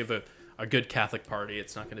true. Like you have a good Catholic party,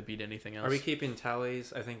 it's not going to beat anything else. Are we keeping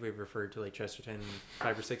tallies? I think we've referred to like Chesterton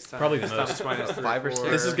 5 or 6 times. Probably the most. 5 or 6.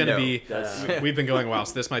 This is going to be. We've been going a while,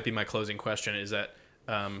 so this might be my closing question. Is that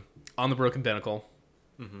on the Broken Binnacle,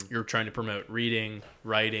 you're trying to promote reading,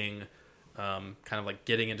 writing, kind of like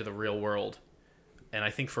getting into the real world, and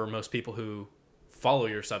I think for most people who follow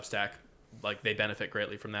your Substack, like they benefit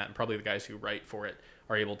greatly from that, and probably the guys who write for it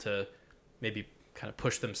are able to maybe kind of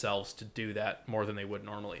push themselves to do that more than they would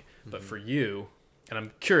normally. But for you, and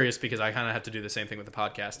I'm curious because I kind of have to do the same thing with the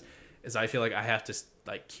podcast, is I feel like I have to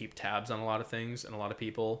like keep tabs on a lot of things and a lot of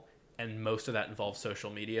people, and most of that involves social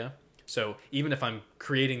media. So even if I'm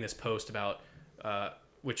creating this post about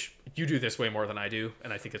which you do this way more than I do,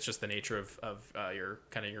 and I think it's just the nature of your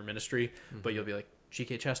kind of your ministry, but you'll be like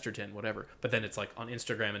GK Chesterton, whatever. But then it's like on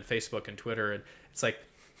Instagram and Facebook and Twitter, and it's like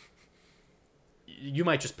you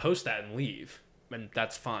might just post that and leave, and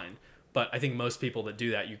that's fine. But I think most people that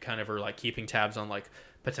do that, you kind of are like keeping tabs on like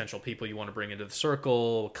potential people you want to bring into the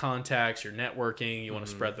circle, contacts, your networking, you want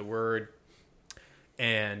to spread the word.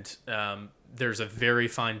 And there's a very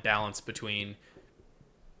fine balance between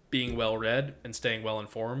being well read and staying well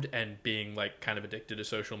informed and being like kind of addicted to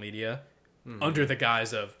social media. Under the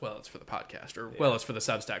guise of, well, it's for the podcast, or well, it's for the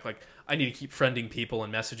Substack. Like I need to keep friending people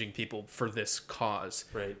and messaging people for this cause,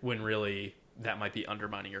 when really that might be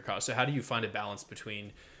undermining your cause. So how do you find a balance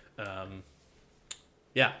between,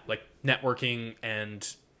 like networking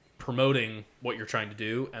and promoting what you're trying to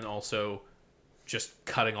do, and also just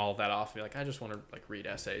cutting all of that off and be like, I just want to like read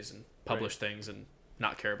essays and publish things and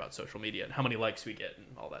not care about social media and how many likes we get and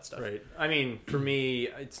all that stuff. Right. I mean, for me,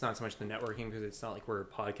 it's not so much the networking, because it's not like we're a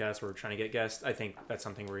podcast where we're trying to get guests. I think that's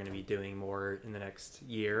something we're going to be doing more in the next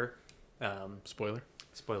year. Spoiler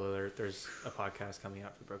alert, there's a podcast coming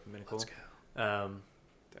out for Broken Binnacle. Let's go.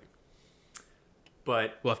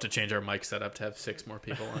 But we'll have to change our mic setup to have 6 more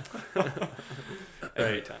people on.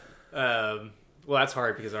 Every time. Well, that's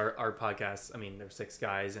hard because our podcast, I mean, there's 6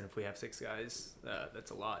 guys, and if we have 6 guys, that's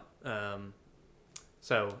a lot.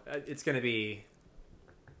 So it's going to be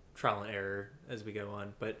trial and error as we go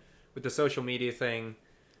on. But with the social media thing,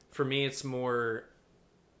 for me, it's more,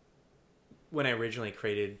 when I originally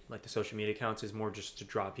created like the social media accounts, is more just to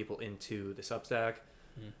draw people into the Substack.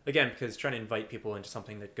 Again, because trying to invite people into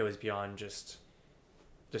something that goes beyond just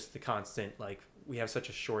the constant, like we have such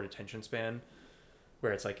a short attention span,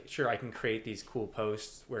 where it's like, sure, I can create these cool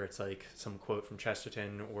posts where it's like some quote from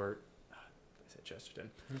Chesterton, or Chesterton,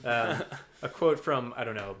 a quote from, I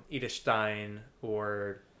don't know, Edith Stein,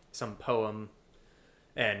 or some poem,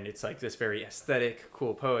 and it's like this very aesthetic,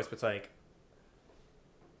 cool post, but it's like,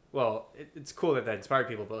 well, it's cool that inspired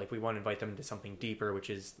people, but like we want to invite them to something deeper, which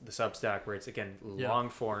is the Substack, where it's again long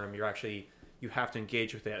form. You have to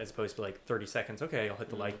engage with it as opposed to like 30 seconds. Okay, I'll hit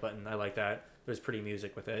the like button. I like that. There's pretty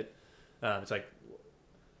music with it. It's like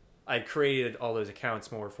I created all those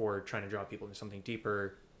accounts more for trying to draw people into something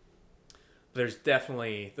deeper. But there's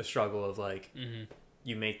definitely the struggle of like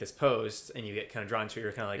you make this post and you get kind of drawn to it.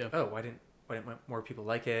 You're kind of like, oh, why didn't more people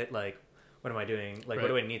like it? Like, what am I doing? Like, what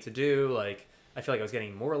do I need to do? Like, I feel like I was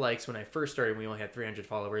getting more likes when I first started. We only had 300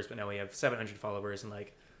 followers, but now we have 700 followers, and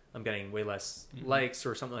like I'm getting way less likes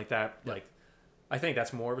or something like that. Like, I think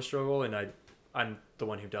that's more of a struggle, and I'm the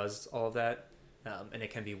one who does all of that, and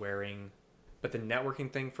it can be wearing. But the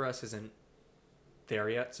networking thing for us isn't there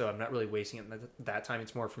yet, so I'm not really wasting it that time.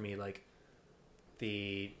 It's more for me like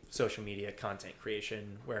the social media content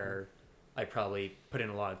creation, where I probably put in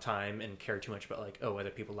a lot of time and care too much about like, oh, whether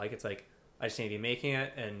people like it. It's like I just need to be making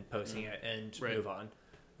it and posting it and move on.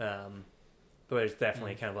 But there's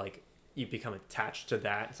definitely kind of like you become attached to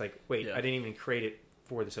that. It's like, wait, I didn't even create it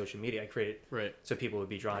for the social media. I created it so people would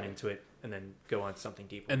be drawn into it and then go on to something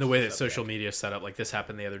deeper. And the way that social media is set up, like this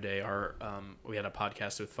happened the other day. We had a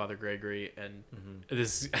podcast with Father Gregory, and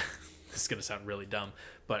this is going to sound really dumb,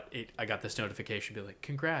 but I got this notification be like,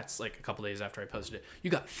 congrats, like a couple days after I posted it, you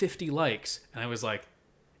got 50 likes. And I was like,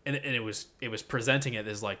 and it was presenting it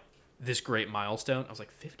as like this great milestone. I was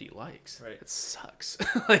like, 50 likes? Right. It sucks.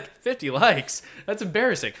 Like 50 likes. That's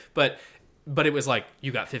embarrassing. But it was like,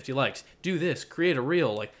 you got 50 likes. Do this, create a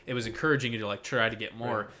reel. Like it was encouraging you to like try to get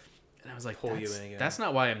more. Right. And I was like, that's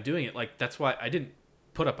not why I'm doing it. Like, that's why I didn't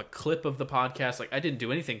put up a clip of the podcast. Like I didn't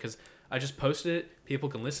do anything because I just posted it. People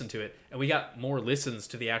can listen to it. And we got more listens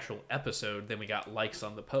to the actual episode than we got likes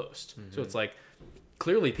on the post. So it's like,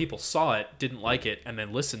 clearly people saw it, didn't like it, and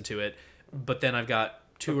then listened to it. But then I've got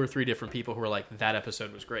 2 or 3 different people who are like, that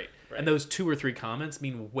episode was great. Right. And those 2 or 3 comments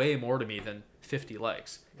mean way more to me than 50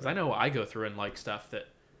 likes. Because I know I go through and like stuff that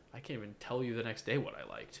I can't even tell you the next day what I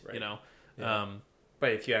liked, you know? Yeah.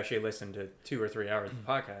 But if you actually listen to 2 or 3 hours of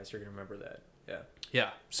the podcast, you're going to remember that. Yeah. Yeah.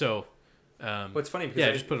 So, well, it's funny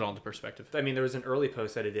because just put it all into perspective. I mean, there was an early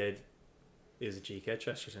post that I did. It was a GK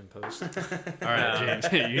Chesterton post. All right,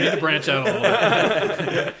 James, you need to branch out a little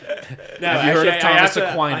bit. No, have you heard of Thomas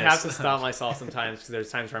Aquinas? I have to stop myself sometimes because there's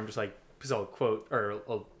times where I'm just like, because I'll quote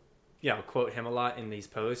I'll quote him a lot in these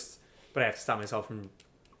posts, but I have to stop myself from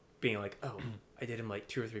being like, oh, I did him like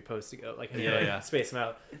 2 or 3 posts ago. Like, I need to space him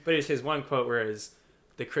out. But it's his one quote where is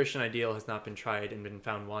the Christian ideal has not been tried and been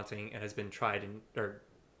found wanting, and has been tried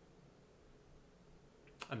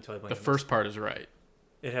I'm totally blanking. The first part is right.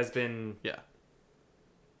 It has been It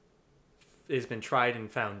has been tried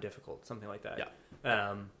and found difficult, something like that.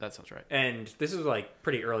 Yeah, that sounds right. And this was like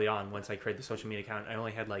pretty early on. Once I created the social media account, I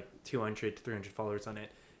only had like 200 to 300 followers on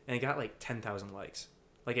it, and it got like 10,000 likes.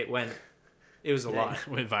 Like it was a lot. It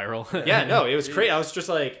went viral. Yeah, no, it was crazy. I was just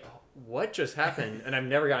like, what just happened? And I've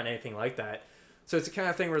never gotten anything like that. So it's the kind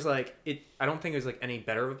of thing where it's like, I don't think it was like any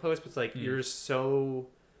better of a post, but it's like you're so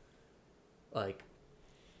like,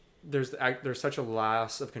 there's such a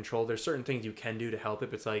loss of control. There's certain things you can do to help it,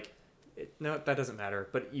 but it's like, no, that doesn't matter.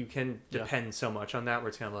 But you can depend so much on that, where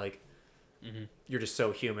it's kind of like you're just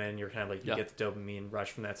so human. You're kind of like you get the dopamine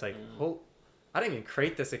rush from that. It's like, well, I didn't even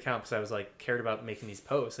create this account because I was like cared about making these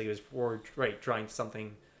posts. Like it was for drawing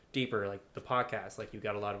something deeper, like the podcast. Like you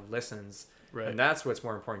got a lot of listens, and that's what's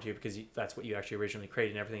more important to you because that's what you actually originally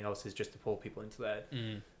created, and everything else is just to pull people into that.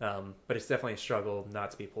 But it's definitely a struggle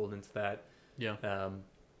not to be pulled into that. Yeah.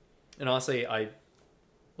 And honestly,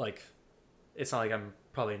 it's not like I'm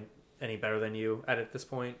probably any better than you at this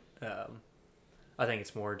point. I think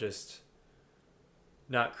it's more just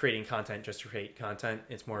not creating content just to create content.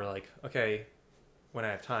 It's more like, okay, when I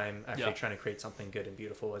have time, actually trying to create something good and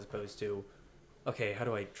beautiful, as opposed to, okay, how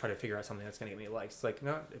do I try to figure out something that's going to get me likes? It's like,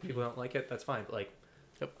 no, if people don't like it, that's fine. But like,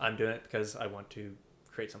 I'm doing it because I want to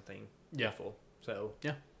create something beautiful. So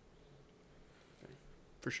yeah,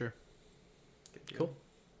 for sure. Cool.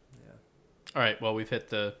 Yeah. All right. Well, we've hit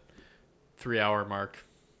the 3-hour mark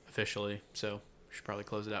officially, so we should probably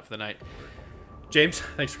close it out for the night. James,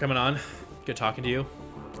 thanks for coming on. Good talking to you.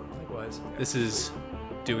 Likewise. This is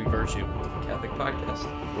Doing Virtue, Catholic podcast,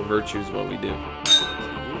 where virtue is what we do.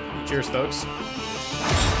 Cheers, folks.